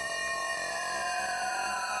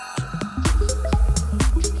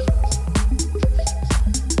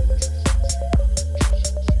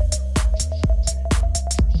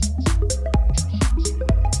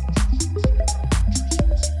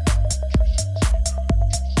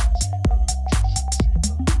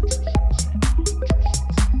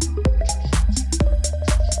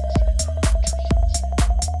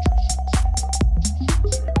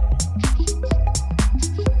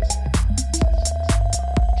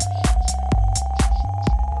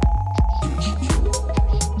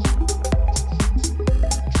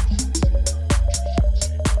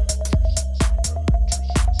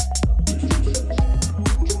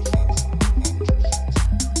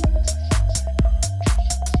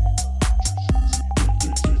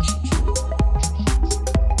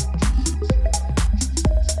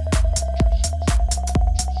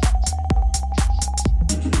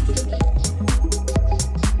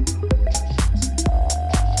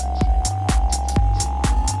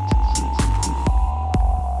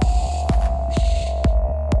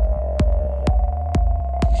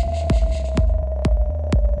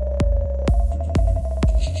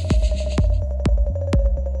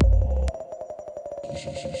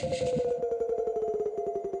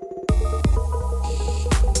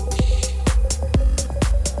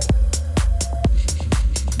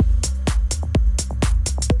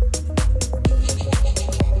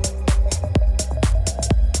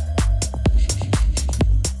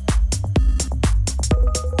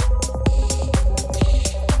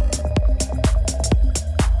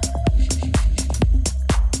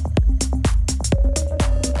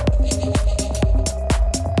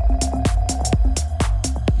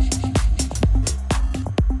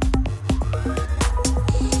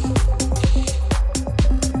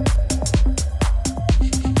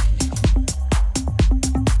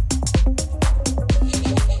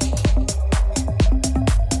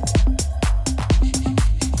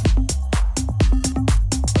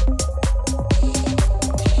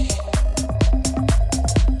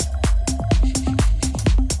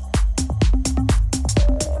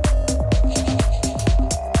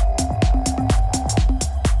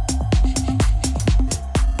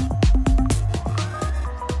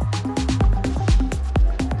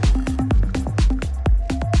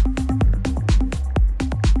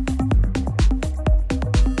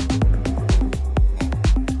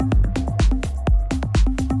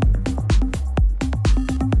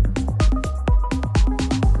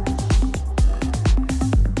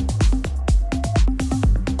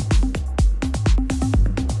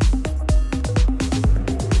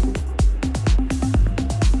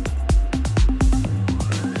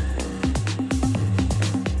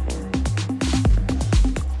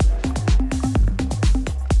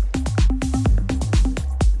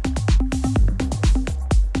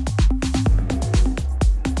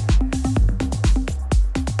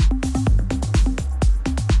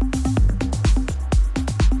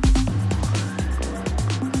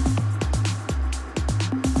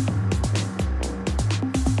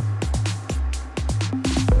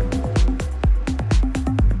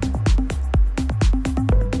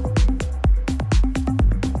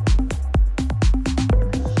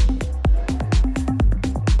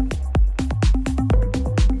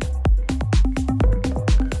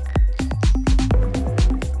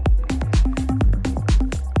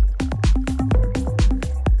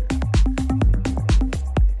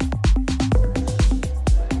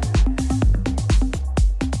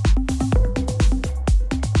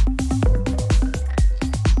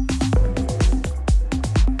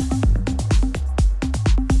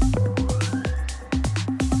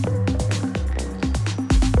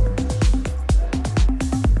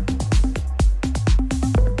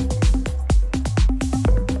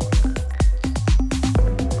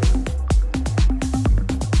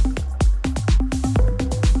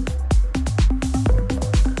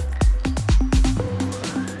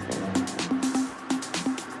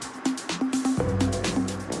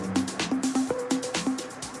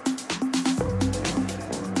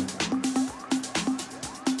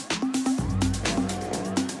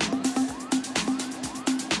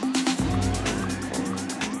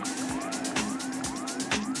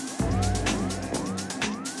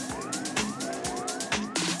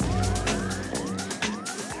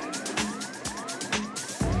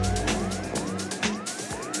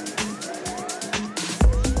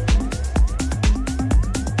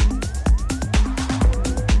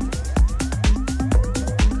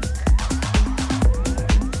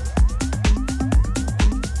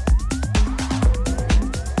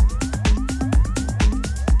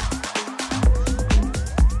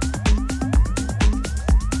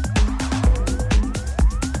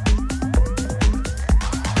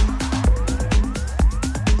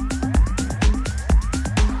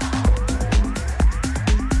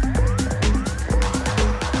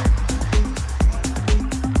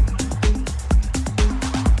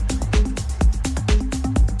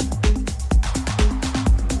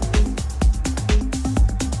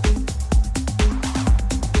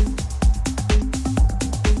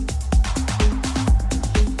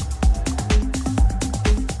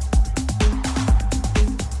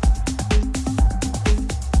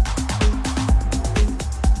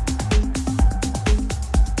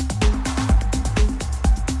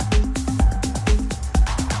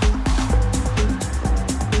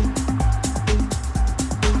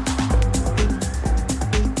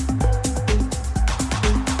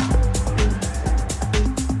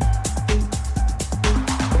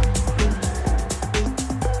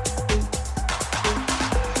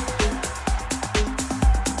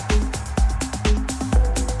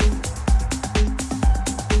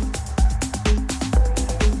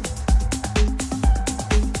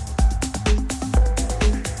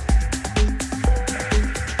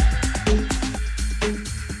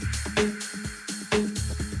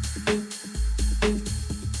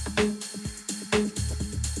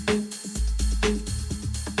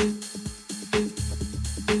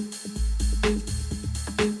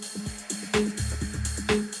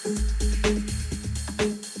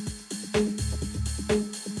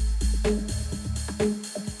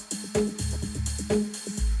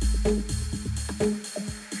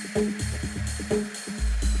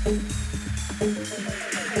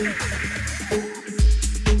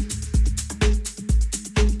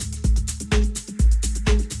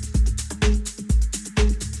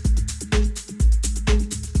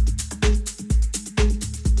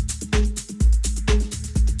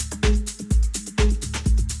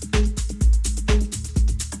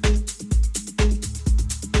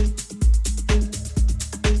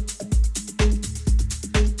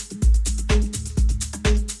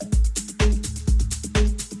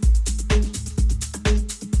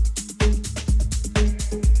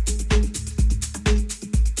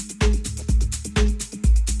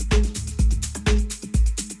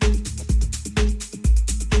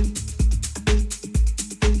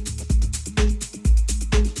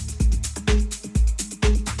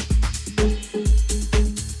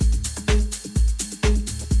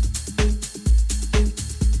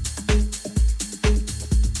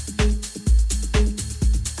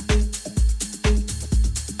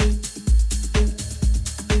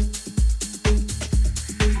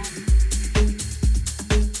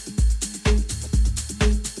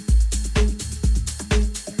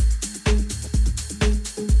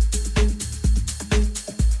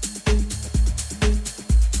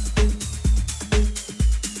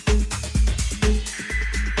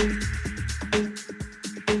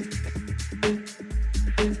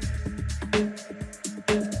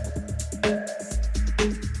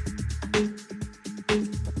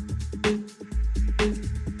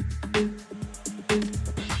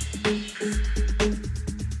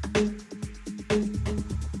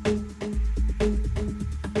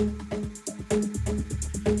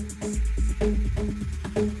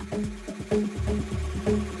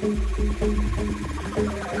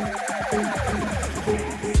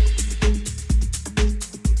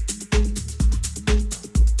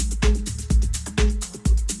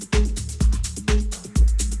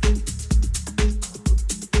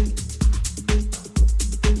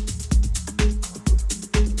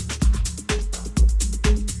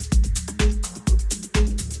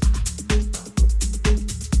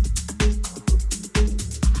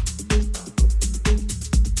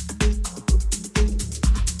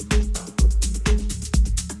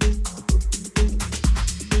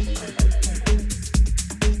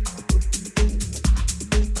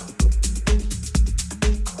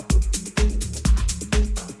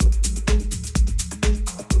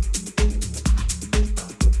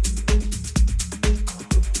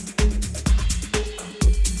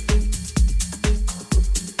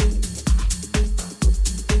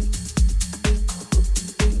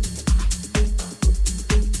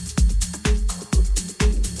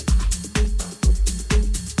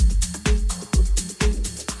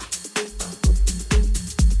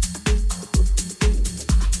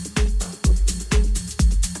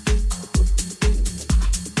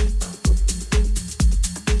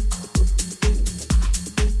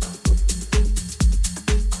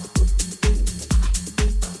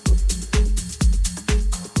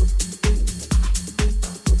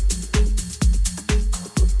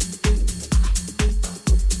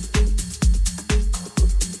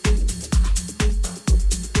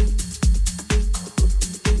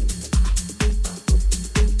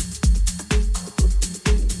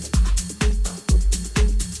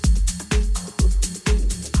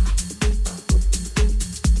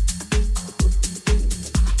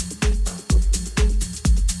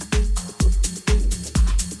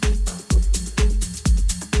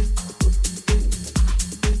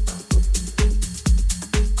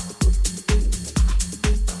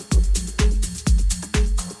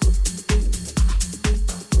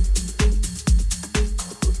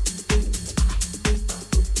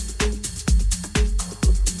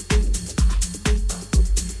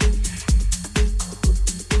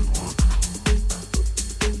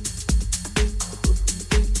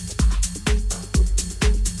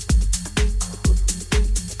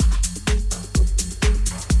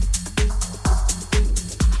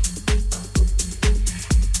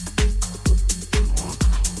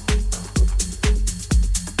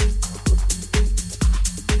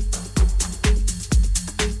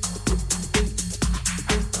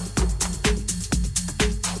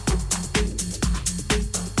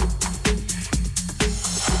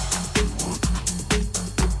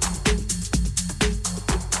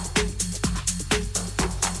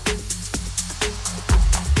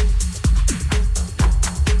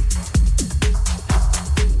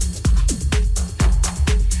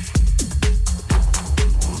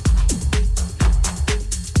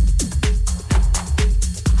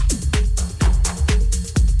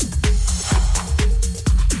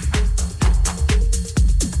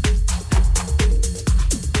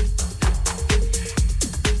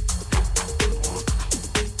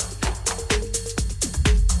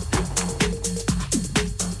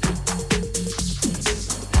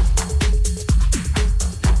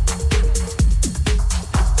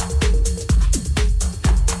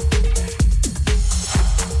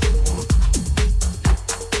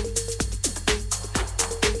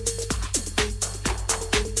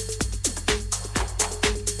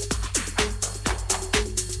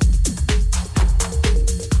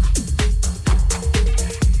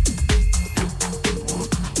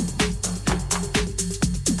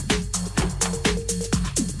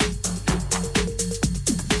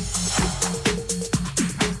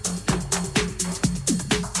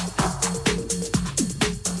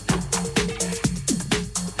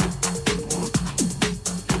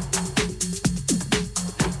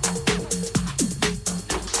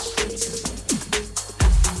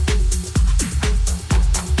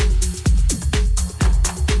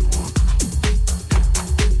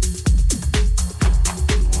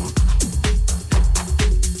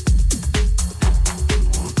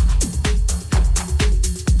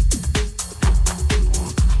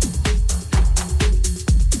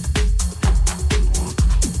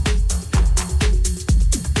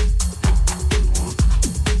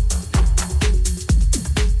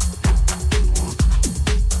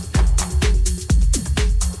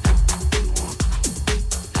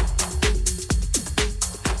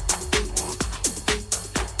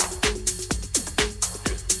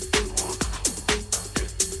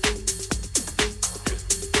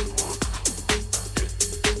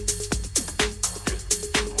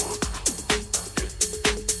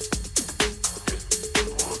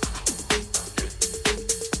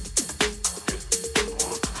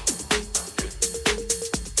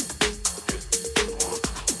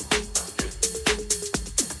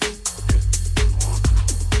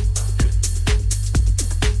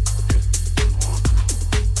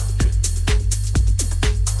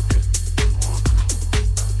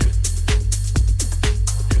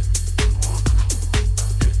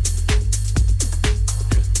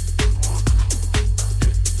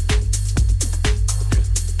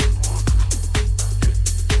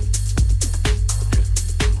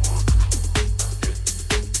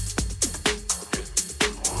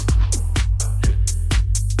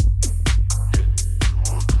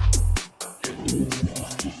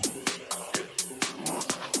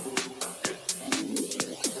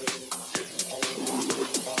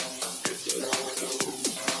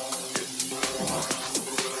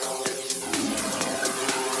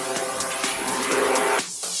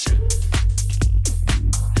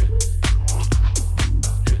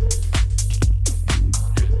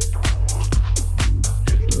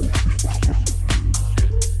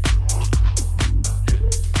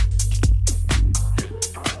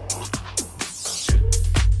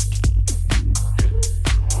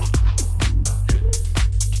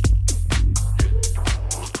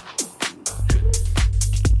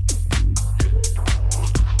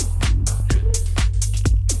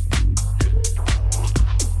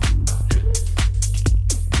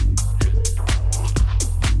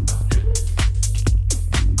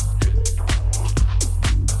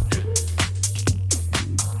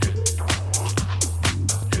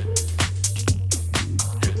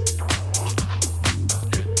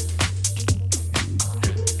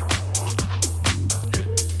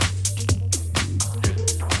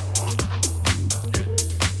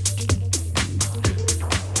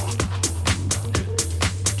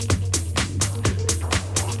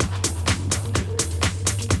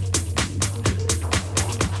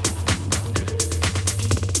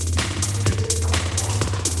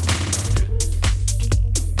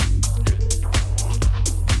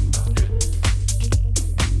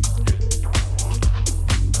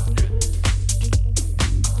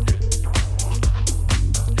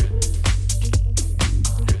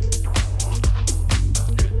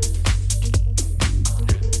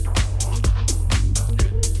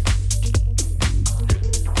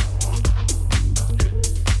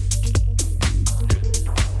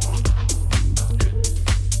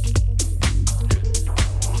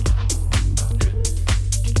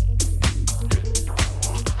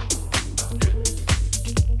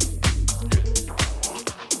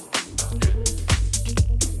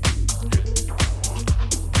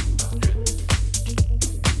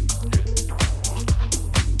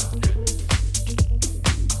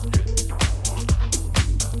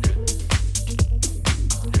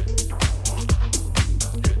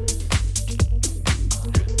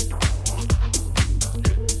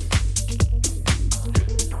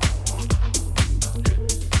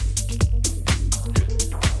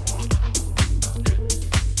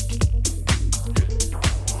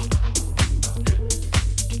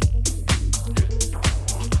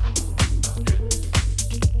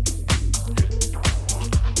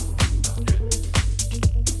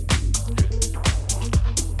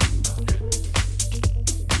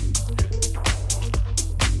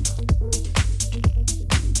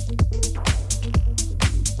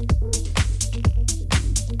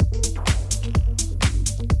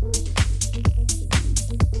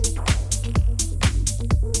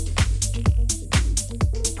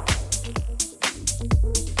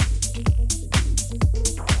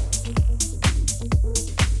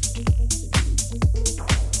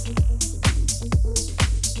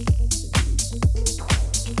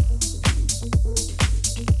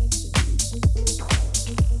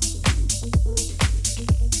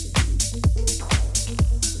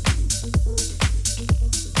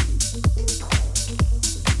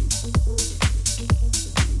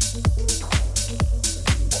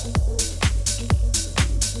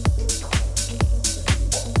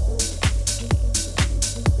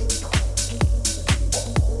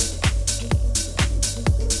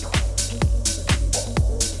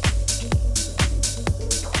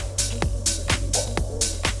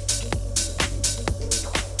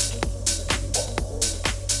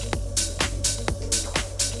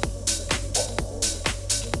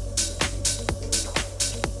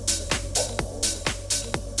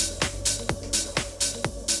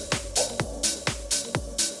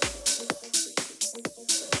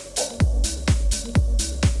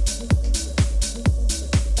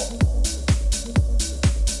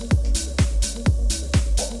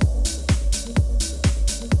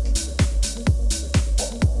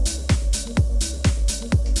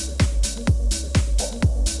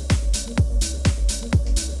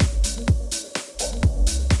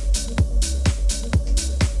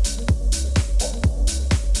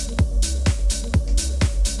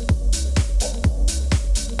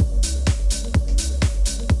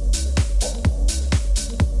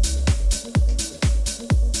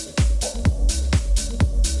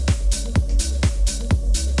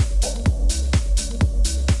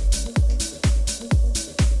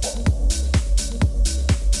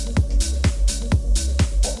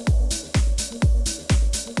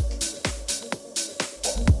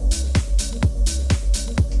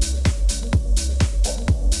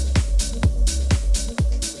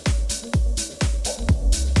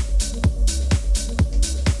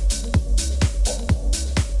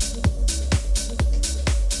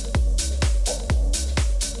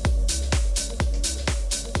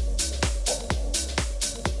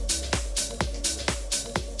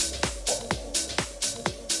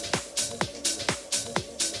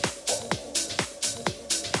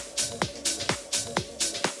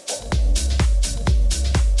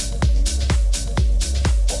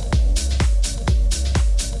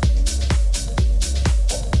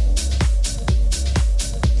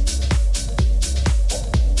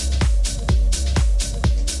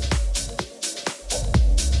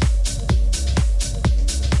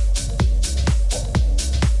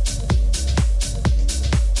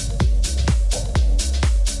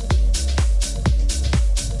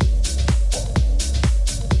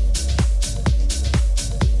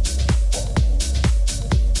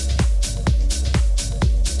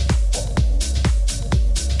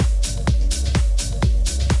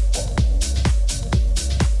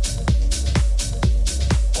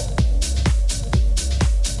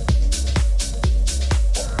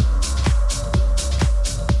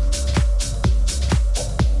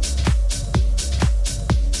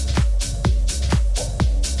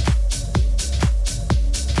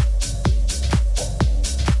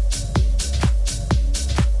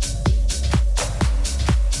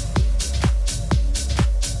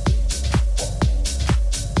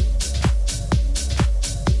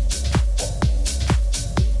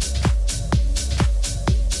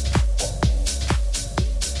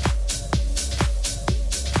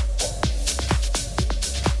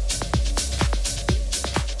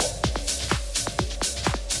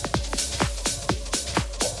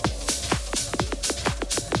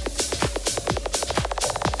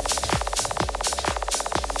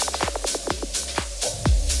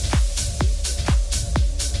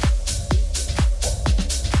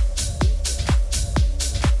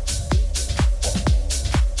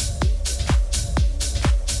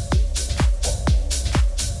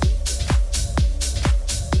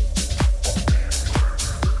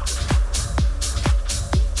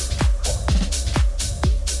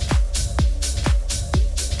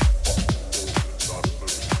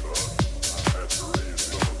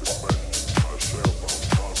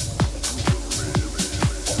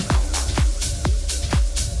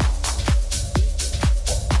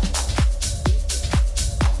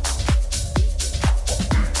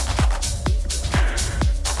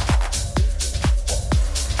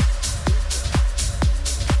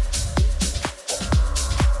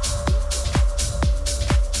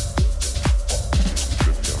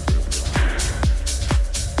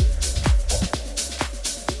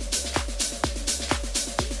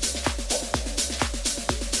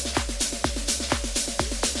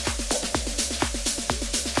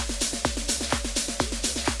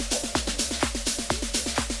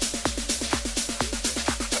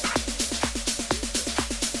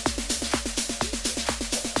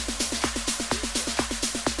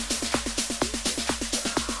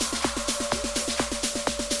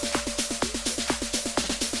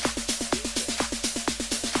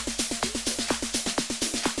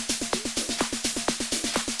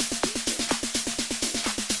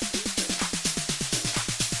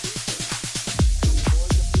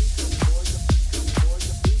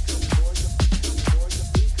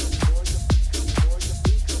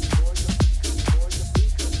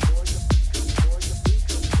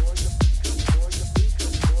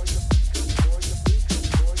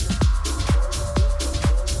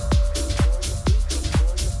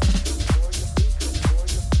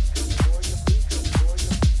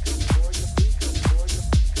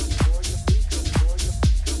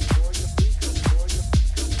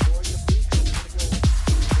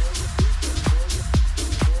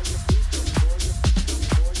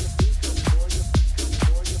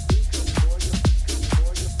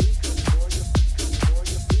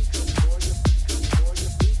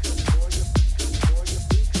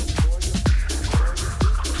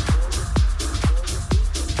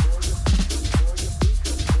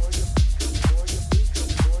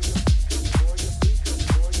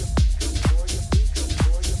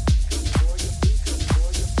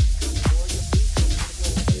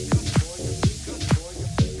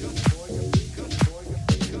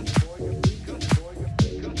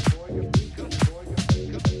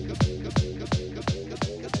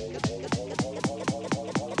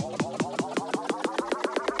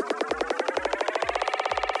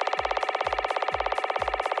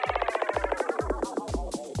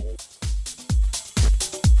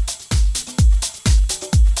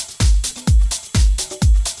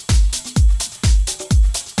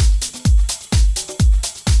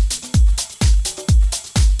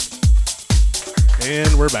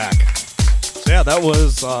 And we're back. So yeah, that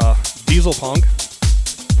was Diesel Punk.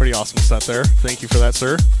 Pretty awesome set there. Thank you for that,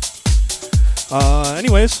 sir.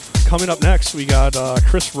 Anyways, coming up next, we got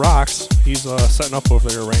Chris Rocks. He's setting up over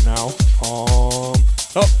there right now. Oh,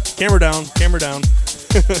 camera down.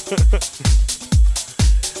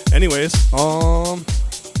 Anyways,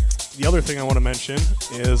 the other thing I want to mention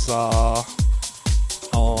is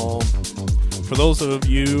for those of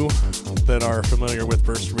you that are familiar with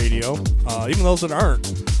Burst Radio, even those that aren't,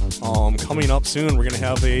 coming up soon, we're going to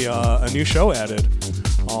have a new show added.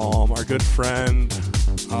 Our good friend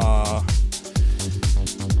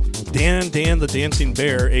Dan the Dancing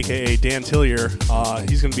Bear, aka Dan Tillier,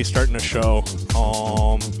 he's going to be starting a show.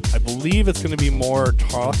 I believe it's going to be more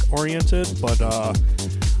talk oriented, but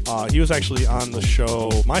he was actually on the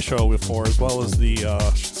show, my show before, as well as the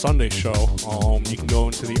Sunday show. You can go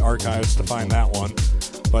into the archives to find that one.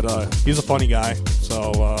 But he's a funny guy,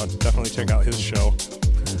 so definitely check out his show.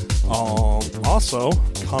 Also,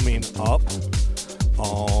 coming up,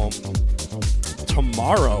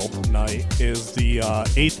 tomorrow night is the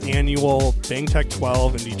 8th annual Bang Tech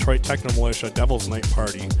 12 and Detroit Techno Militia Devil's Night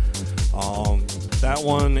Party. That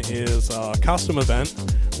one is a costume event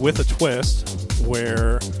with a twist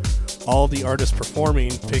where all the artists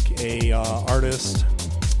performing pick a artist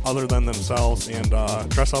other than themselves and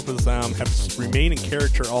dress up as them, have to remain in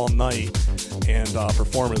character all night, and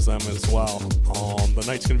perform as them as well. The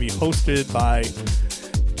night's going to be hosted by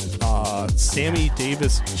Sammy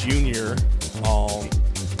Davis Jr.,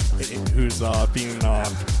 who's being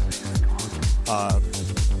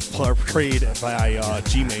portrayed by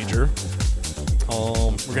G Major.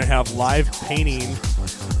 We're going to have live painting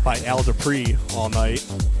by Al Dupree all night,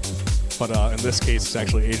 but in this case it's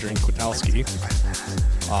actually Adrian Kwiatkowski.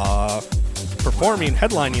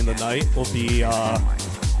 Headlining the night will be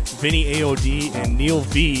Vinny AOD and Neil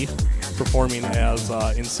V performing as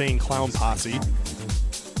Insane Clown Posse.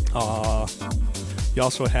 You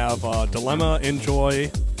also have Dilemma,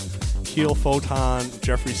 Enjoy, Keel Photon,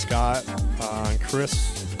 Jeffrey Scott,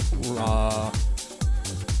 Chris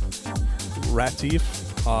Ratif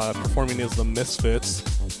performing as the Misfits.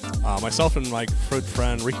 Myself and my good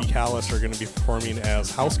friend Ricky Callis are going to be performing as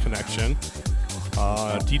House Connection.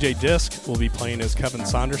 DJ Disc will be playing as Kevin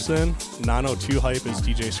Saunderson. Nano 2 Hype is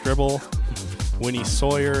DJ Scribble. Winnie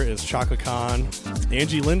Sawyer is Chaka Khan.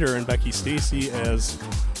 Angie Linder and Becky Stacy as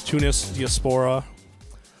Tunis Diaspora.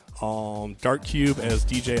 Dark Cube as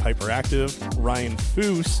DJ Hyperactive. Ryan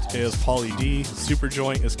Foost is Pauly D.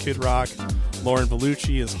 Superjoint is Kid Rock. Lauren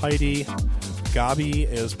Vellucci is Heidi. Gabi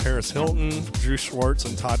is Paris Hilton. Drew Schwartz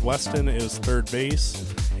and Todd Weston is Third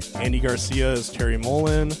Base. Andy Garcia is Terry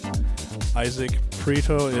Mullen. Isaac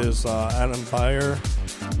Prieto is Adam Beyer.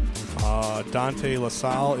 Dante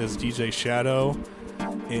LaSalle is DJ Shadow.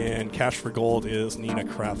 And Cash for Gold is Nina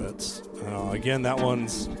Kravitz. Again, that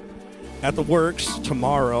one's at the Works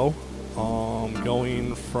tomorrow,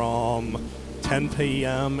 going from 10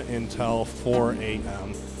 p.m. until 4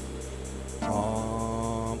 a.m.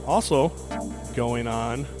 Also going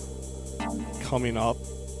on, coming up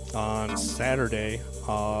on Saturday,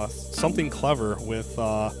 Something Clever with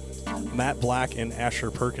Matt Black and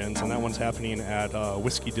Asher Perkins, and that one's happening at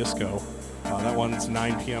Whiskey Disco. That one's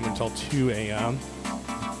 9 p.m. until 2 a.m.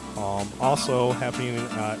 Also happening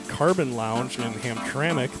at Carbon Lounge in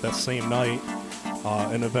Hamtramck that same night,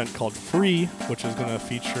 an event called Free, which is going to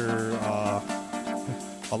feature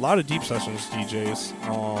a lot of Deep Sessions DJs.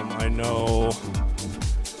 I know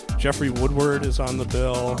Jeffrey Woodward is on the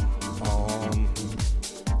bill.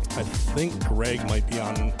 I think Greg might be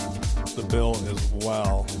on the bill as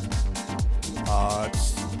well.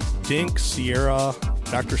 It's Dink, Sierra,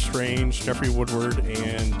 Dr. Strange, Jeffrey Woodward,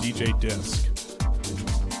 and DJ Disc.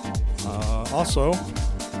 Also,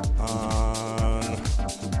 on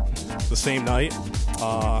the same night,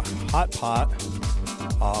 Hot Pot,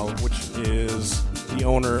 which is the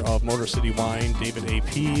owner of Motor City Wine, David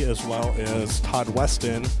AP, as well as Todd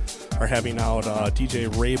Weston, are having out DJ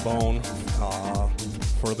Raybone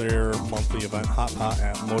for their monthly event, Hot Pot,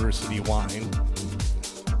 at Motor City Wine.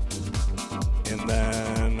 And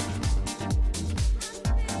then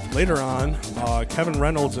later on, Kevin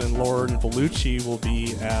Reynolds and Lauren Vellucci will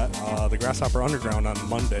be at the Grasshopper Underground on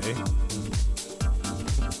Monday.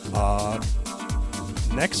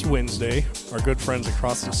 Next Wednesday, our good friends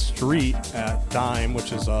across the street at Dime,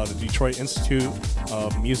 which is the Detroit Institute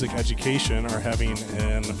of Music Education, are having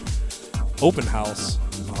an open house.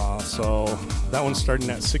 So that one's starting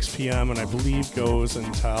at 6 p.m. and I believe goes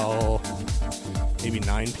until maybe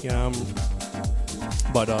 9 p.m.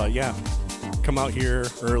 But yeah, come out here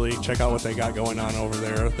early, check out what they got going on over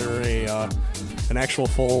there. They're an actual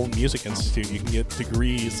full music institute. You can get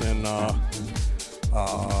degrees in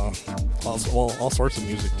all sorts of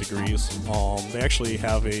music degrees. They actually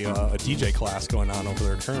have a DJ class going on over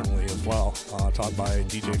there currently as well, taught by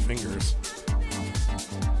DJ Fingers.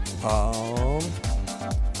 Of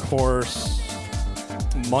course,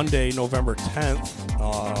 Monday, November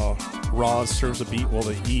 10th, Roz serves a beat while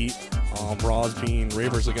they eat. Roz being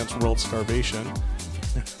Ravers Against World Starvation.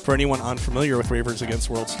 For anyone unfamiliar with Ravers Against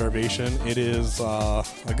World Starvation, it is a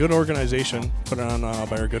good organization put on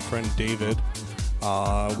by our good friend David.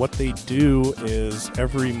 What they do is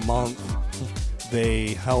every month they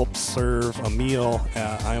help serve a meal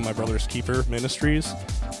at I Am My Brother's Keeper Ministries.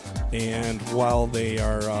 And while they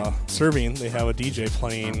are serving, they have a DJ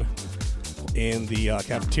playing in the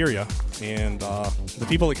cafeteria. And the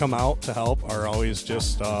people that come out to help are always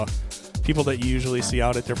just people that you usually see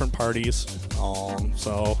out at different parties.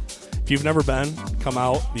 So if you've never been, come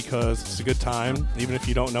out because it's a good time. Even if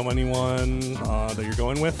you don't know anyone that you're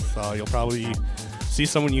going with, you'll probably see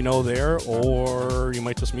someone you know there, or you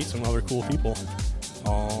might just meet some other cool people.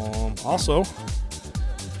 Also,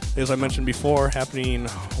 as I mentioned before, happening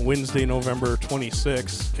Wednesday, November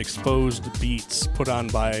 26th, Exposed Beats, put on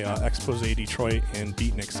by Expose Detroit and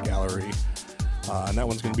Beatniks Gallery. And that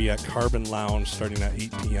one's going to be at Carbon Lounge starting at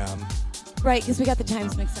 8 p.m. Right, because we got the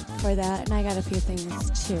times mixed up before that, and I got a few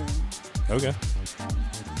things too. Okay.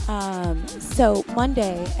 So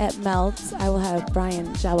Monday at Melts, I will have Brian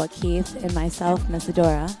Jawa Keith and myself, Miss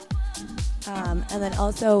Adora. And then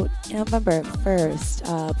also November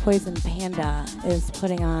 1st, Poison Panda is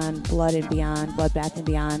putting on Blood and Beyond, Bloodbath and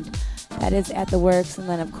Beyond. That is at the Works, and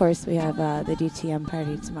then of course we have the DTM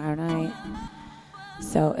party tomorrow night.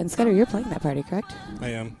 So, and Scudder, you're playing that party, correct? I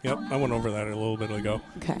am. Yep, I went over that a little bit ago.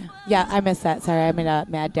 Okay. Yeah, I missed that. Sorry, I made a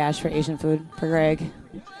mad dash for Asian food for Greg.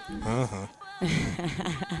 Uh-huh.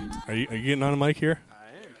 Are you getting on a mic here?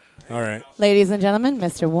 I am. All right. Ladies and gentlemen,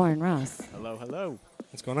 Mr. Warren Ross. Hello, hello.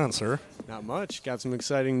 What's going on, sir? Not much. Got some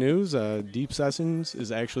exciting news. Deep Sessions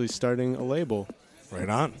is actually starting a label. Right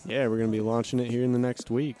on. Yeah, we're going to be launching it here in the next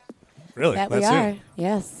week. Really? That we That's are. it?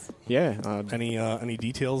 Yes. Yeah. Any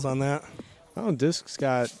details on that? Oh, disc's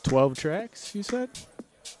got 12 tracks, you said?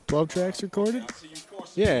 12 tracks recorded?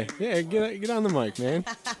 Yeah, get on the mic, man.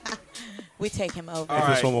 We take him over. If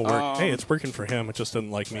this one will work. right, Hey, it's working for him. It just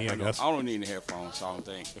didn't like me, I guess. I don't need any headphones, I don't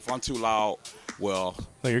think. If I'm too loud, well,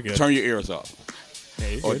 No, you're good. turn your ears up.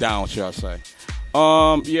 Or Good. down, shall I say.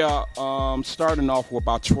 Starting off with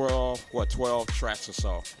about 12 tracks or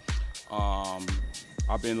so.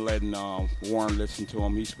 I've been letting Warren listen to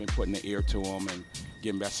them. He's been putting the ear to them and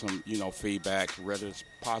giving back some, feedback, whether it's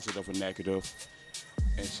positive or negative.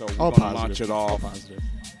 And so we're All going to positive. launch it All off. positive.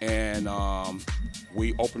 And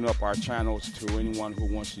we open up our channels to anyone who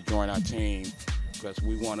wants to join our team because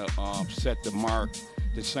we want to set the mark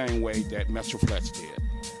the same way that Metroplex did.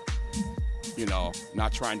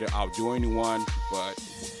 Not trying to outdo anyone, but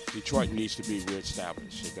Detroit needs to be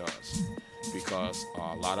reestablished. It does. Because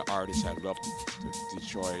a lot of artists have left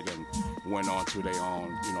Detroit and went on to their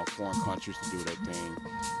own, foreign countries to do their thing.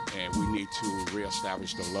 And we need to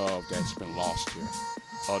reestablish the love that's been lost here,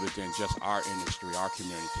 other than just our industry, our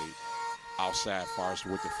community, outside, far as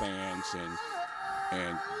with the fans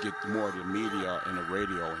and get more of the media and the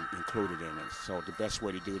radio included in it. So the best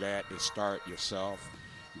way to do that is start yourself,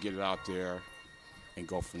 get it out there, and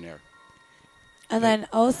go from there. And then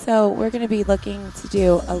also, we're going to be looking to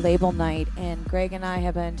do a label night, and Greg and I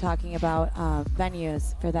have been talking about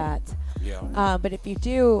venues for that. Yeah. But if you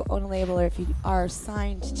do own a label, or if you are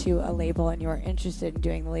signed to a label and you're interested in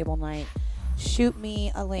doing the label night, shoot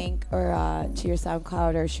me a link or to your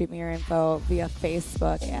SoundCloud, or shoot me your info via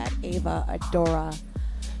Facebook at Ava Adora.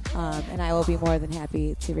 And I will be more than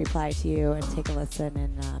happy to reply to you and take a listen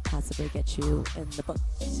and possibly get you in the book.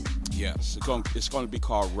 Yes, it's going to be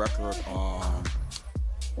called Record.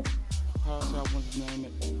 How's that one's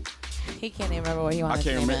name? He can't even remember what he wanted I to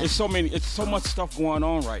can't name remember. it. It's so much stuff going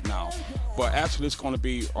on right now. But actually, it's going to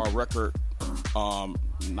be our record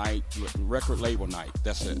night, record label night.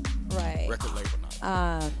 That's it. Right. Record label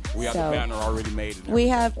night. We have so the banner already made. And we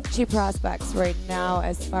everything. have 2 prospects right now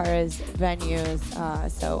as far as venues.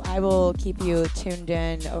 So I will keep you tuned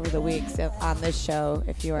in over the weeks on this show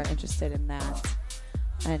if you are interested in that.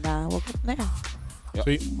 And we'll go from there. Yep.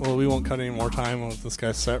 Sweet. Well, we won't cut any more time with this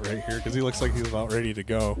guy's set right here because he looks like he's about ready to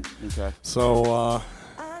go. Okay. So,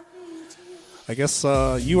 I guess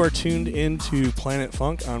you are tuned into Planet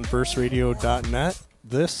Funk on verseradio.net.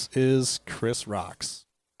 This is Chris Rocks.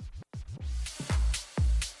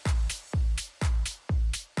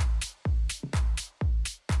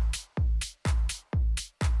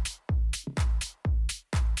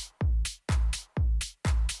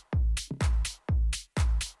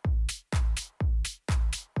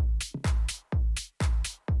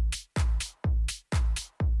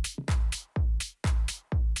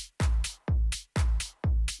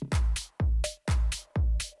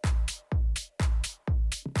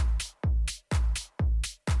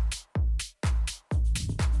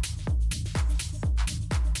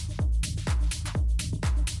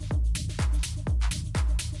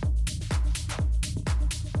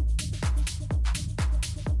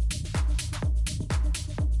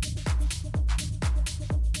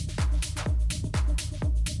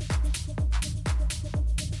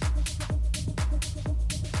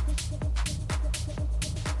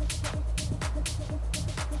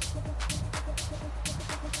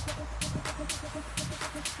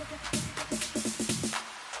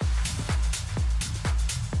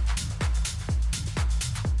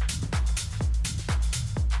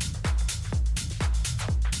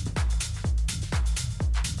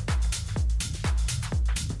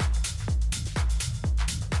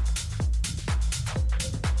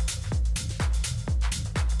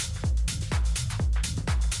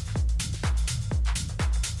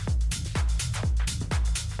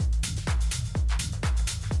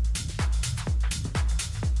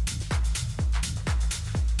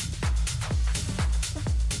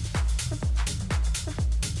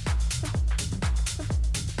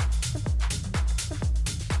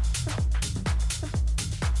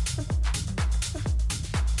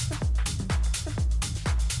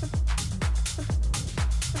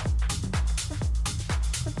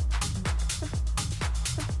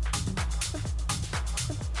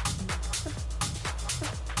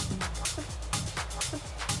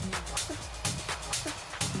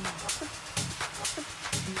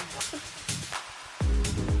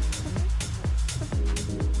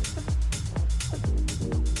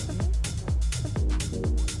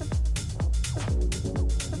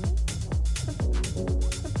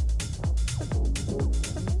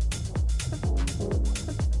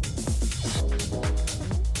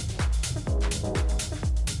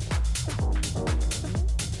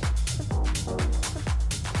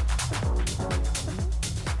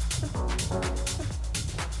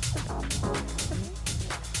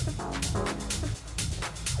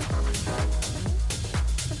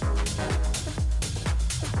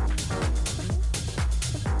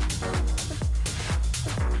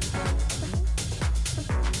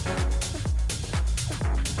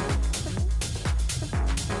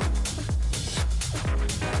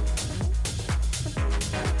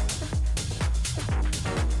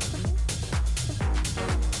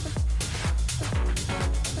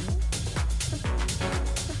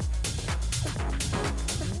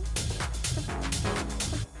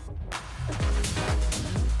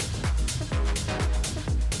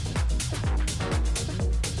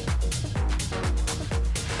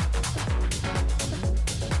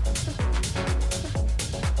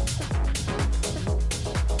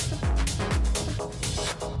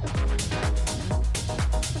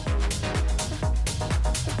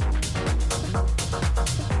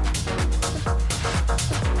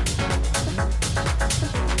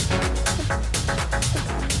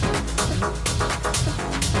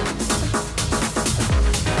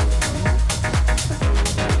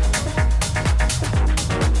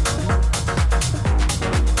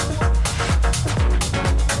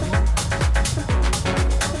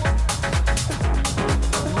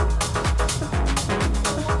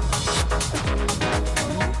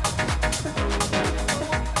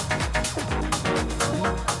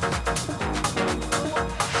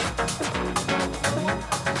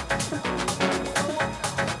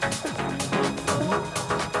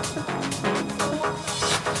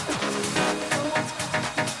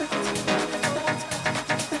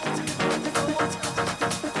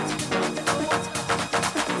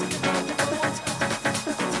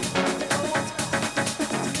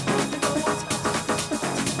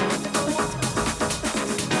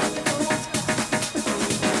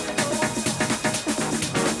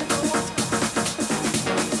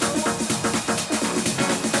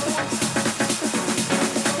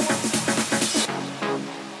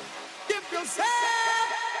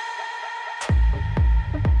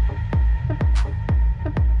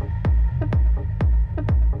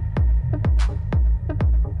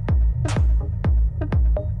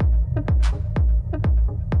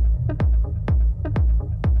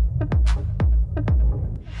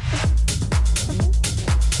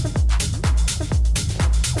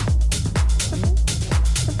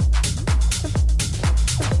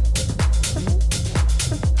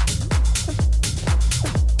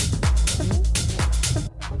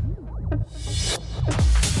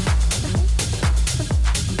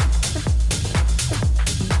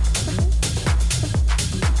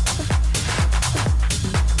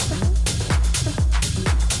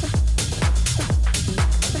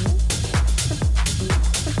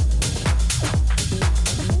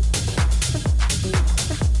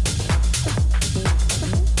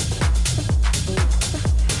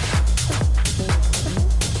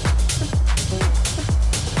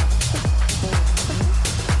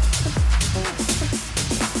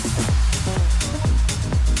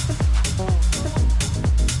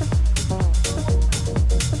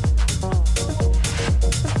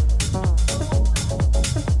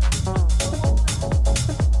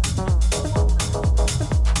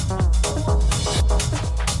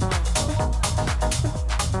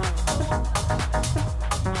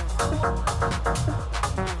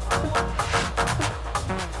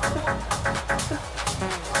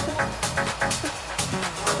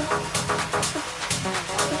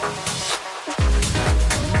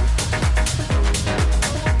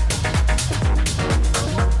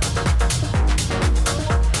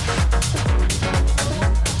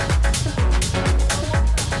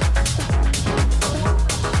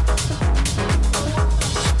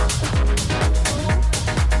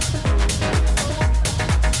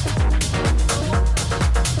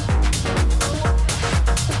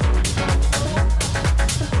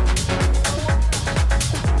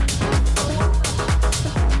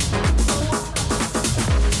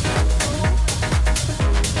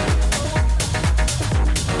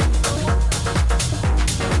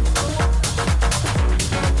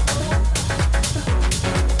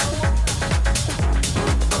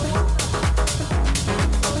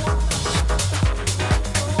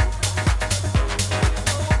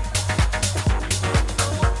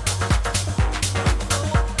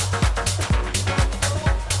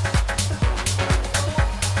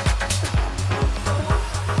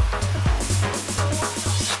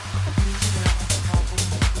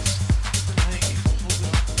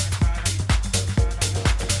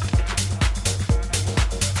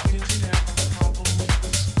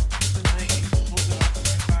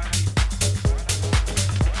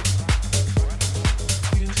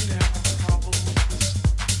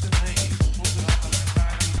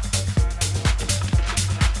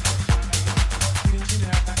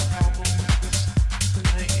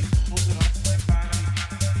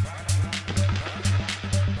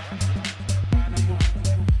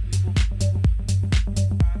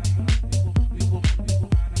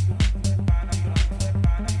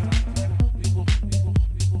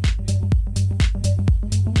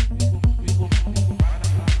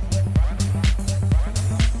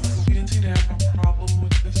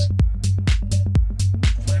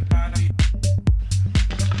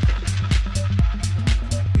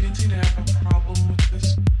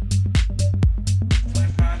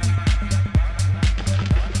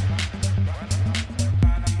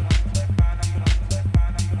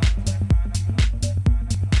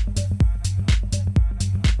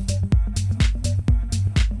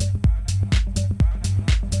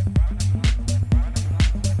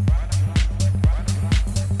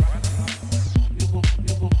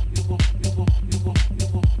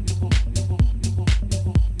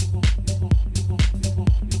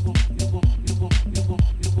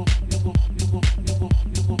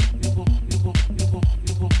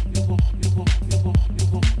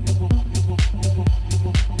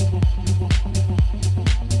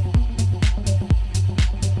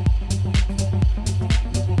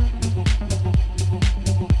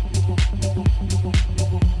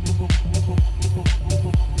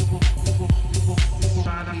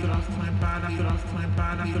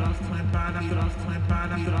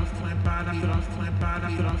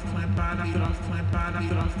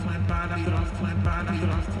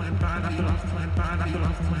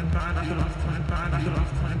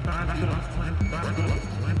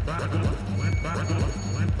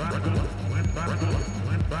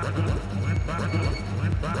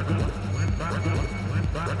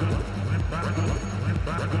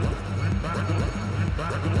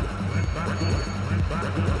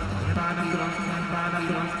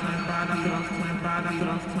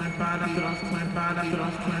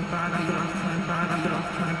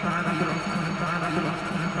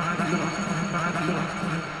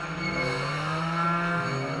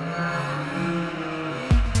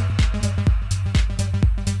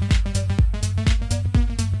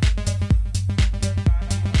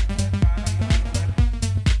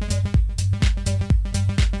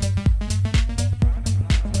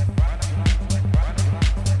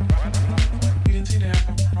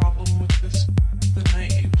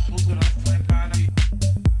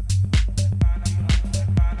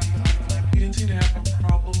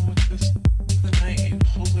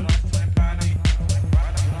 Pulled